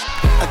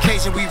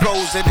 Occasion we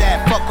rose to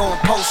that, fuck on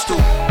postal.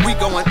 We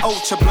going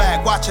ultra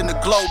black, watching the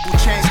global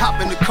change.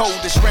 Hop in the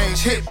coldest range,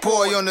 hit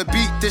boy on the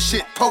beat, this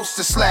shit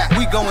poster slap.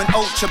 We going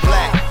ultra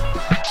black.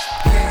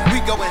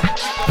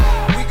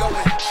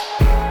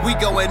 We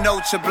going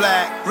ultra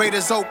black.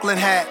 Raiders Oakland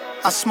hat,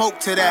 I smoke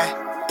to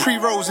that.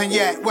 Pre-rose and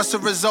yak, what's the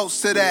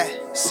results to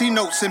that? C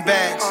notes and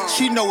bags.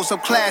 She knows I'm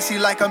classy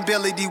like I'm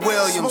Billy D.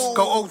 Williams.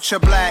 Go ultra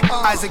black.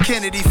 Isaac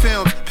Kennedy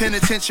films,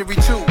 Penitentiary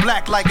 2.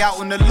 Black like out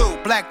in the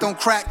loop. Black don't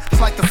crack,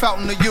 it's like the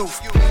fountain of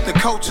youth. The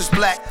coach is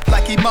black,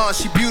 like Iman,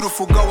 she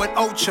beautiful. Going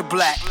ultra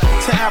black.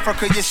 To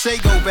Africa, you say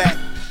go back.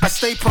 I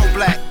stay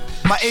pro-black,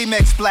 my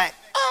Amex black.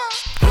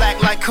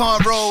 Black like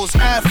cornrows,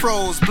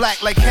 afros,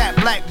 black like Cat,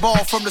 black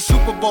ball from the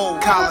Super Bowl.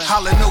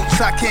 Holla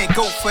notes, I can't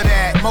go for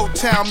that.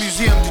 Motown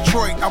Museum,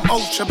 Detroit, I'm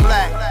ultra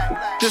black.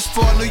 This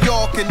for New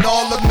York and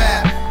all the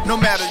map. No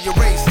matter your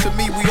race, to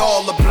me we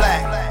all are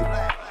black.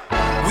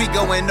 We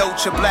going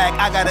ultra black,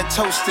 I got a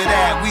toast to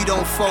that. We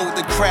don't fold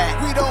the crack.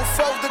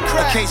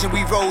 Occasion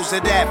we rose to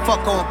that,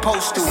 fuck on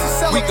postal.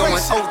 We going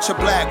ultra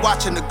black,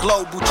 watching the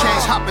global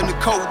change. Hop in the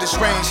coldest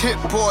range, hit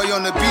boy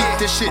on the beat,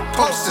 this shit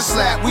poster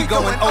slap. We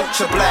going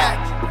ultra black.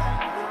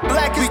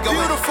 Black is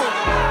beautiful.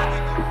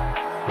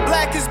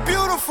 Black is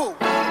beautiful.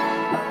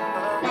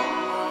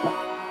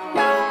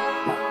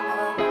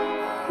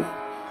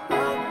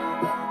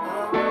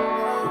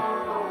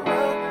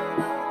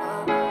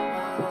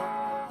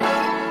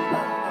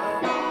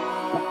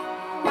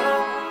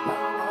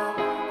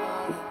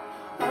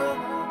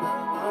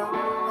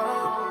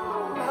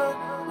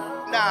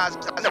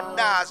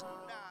 Nas.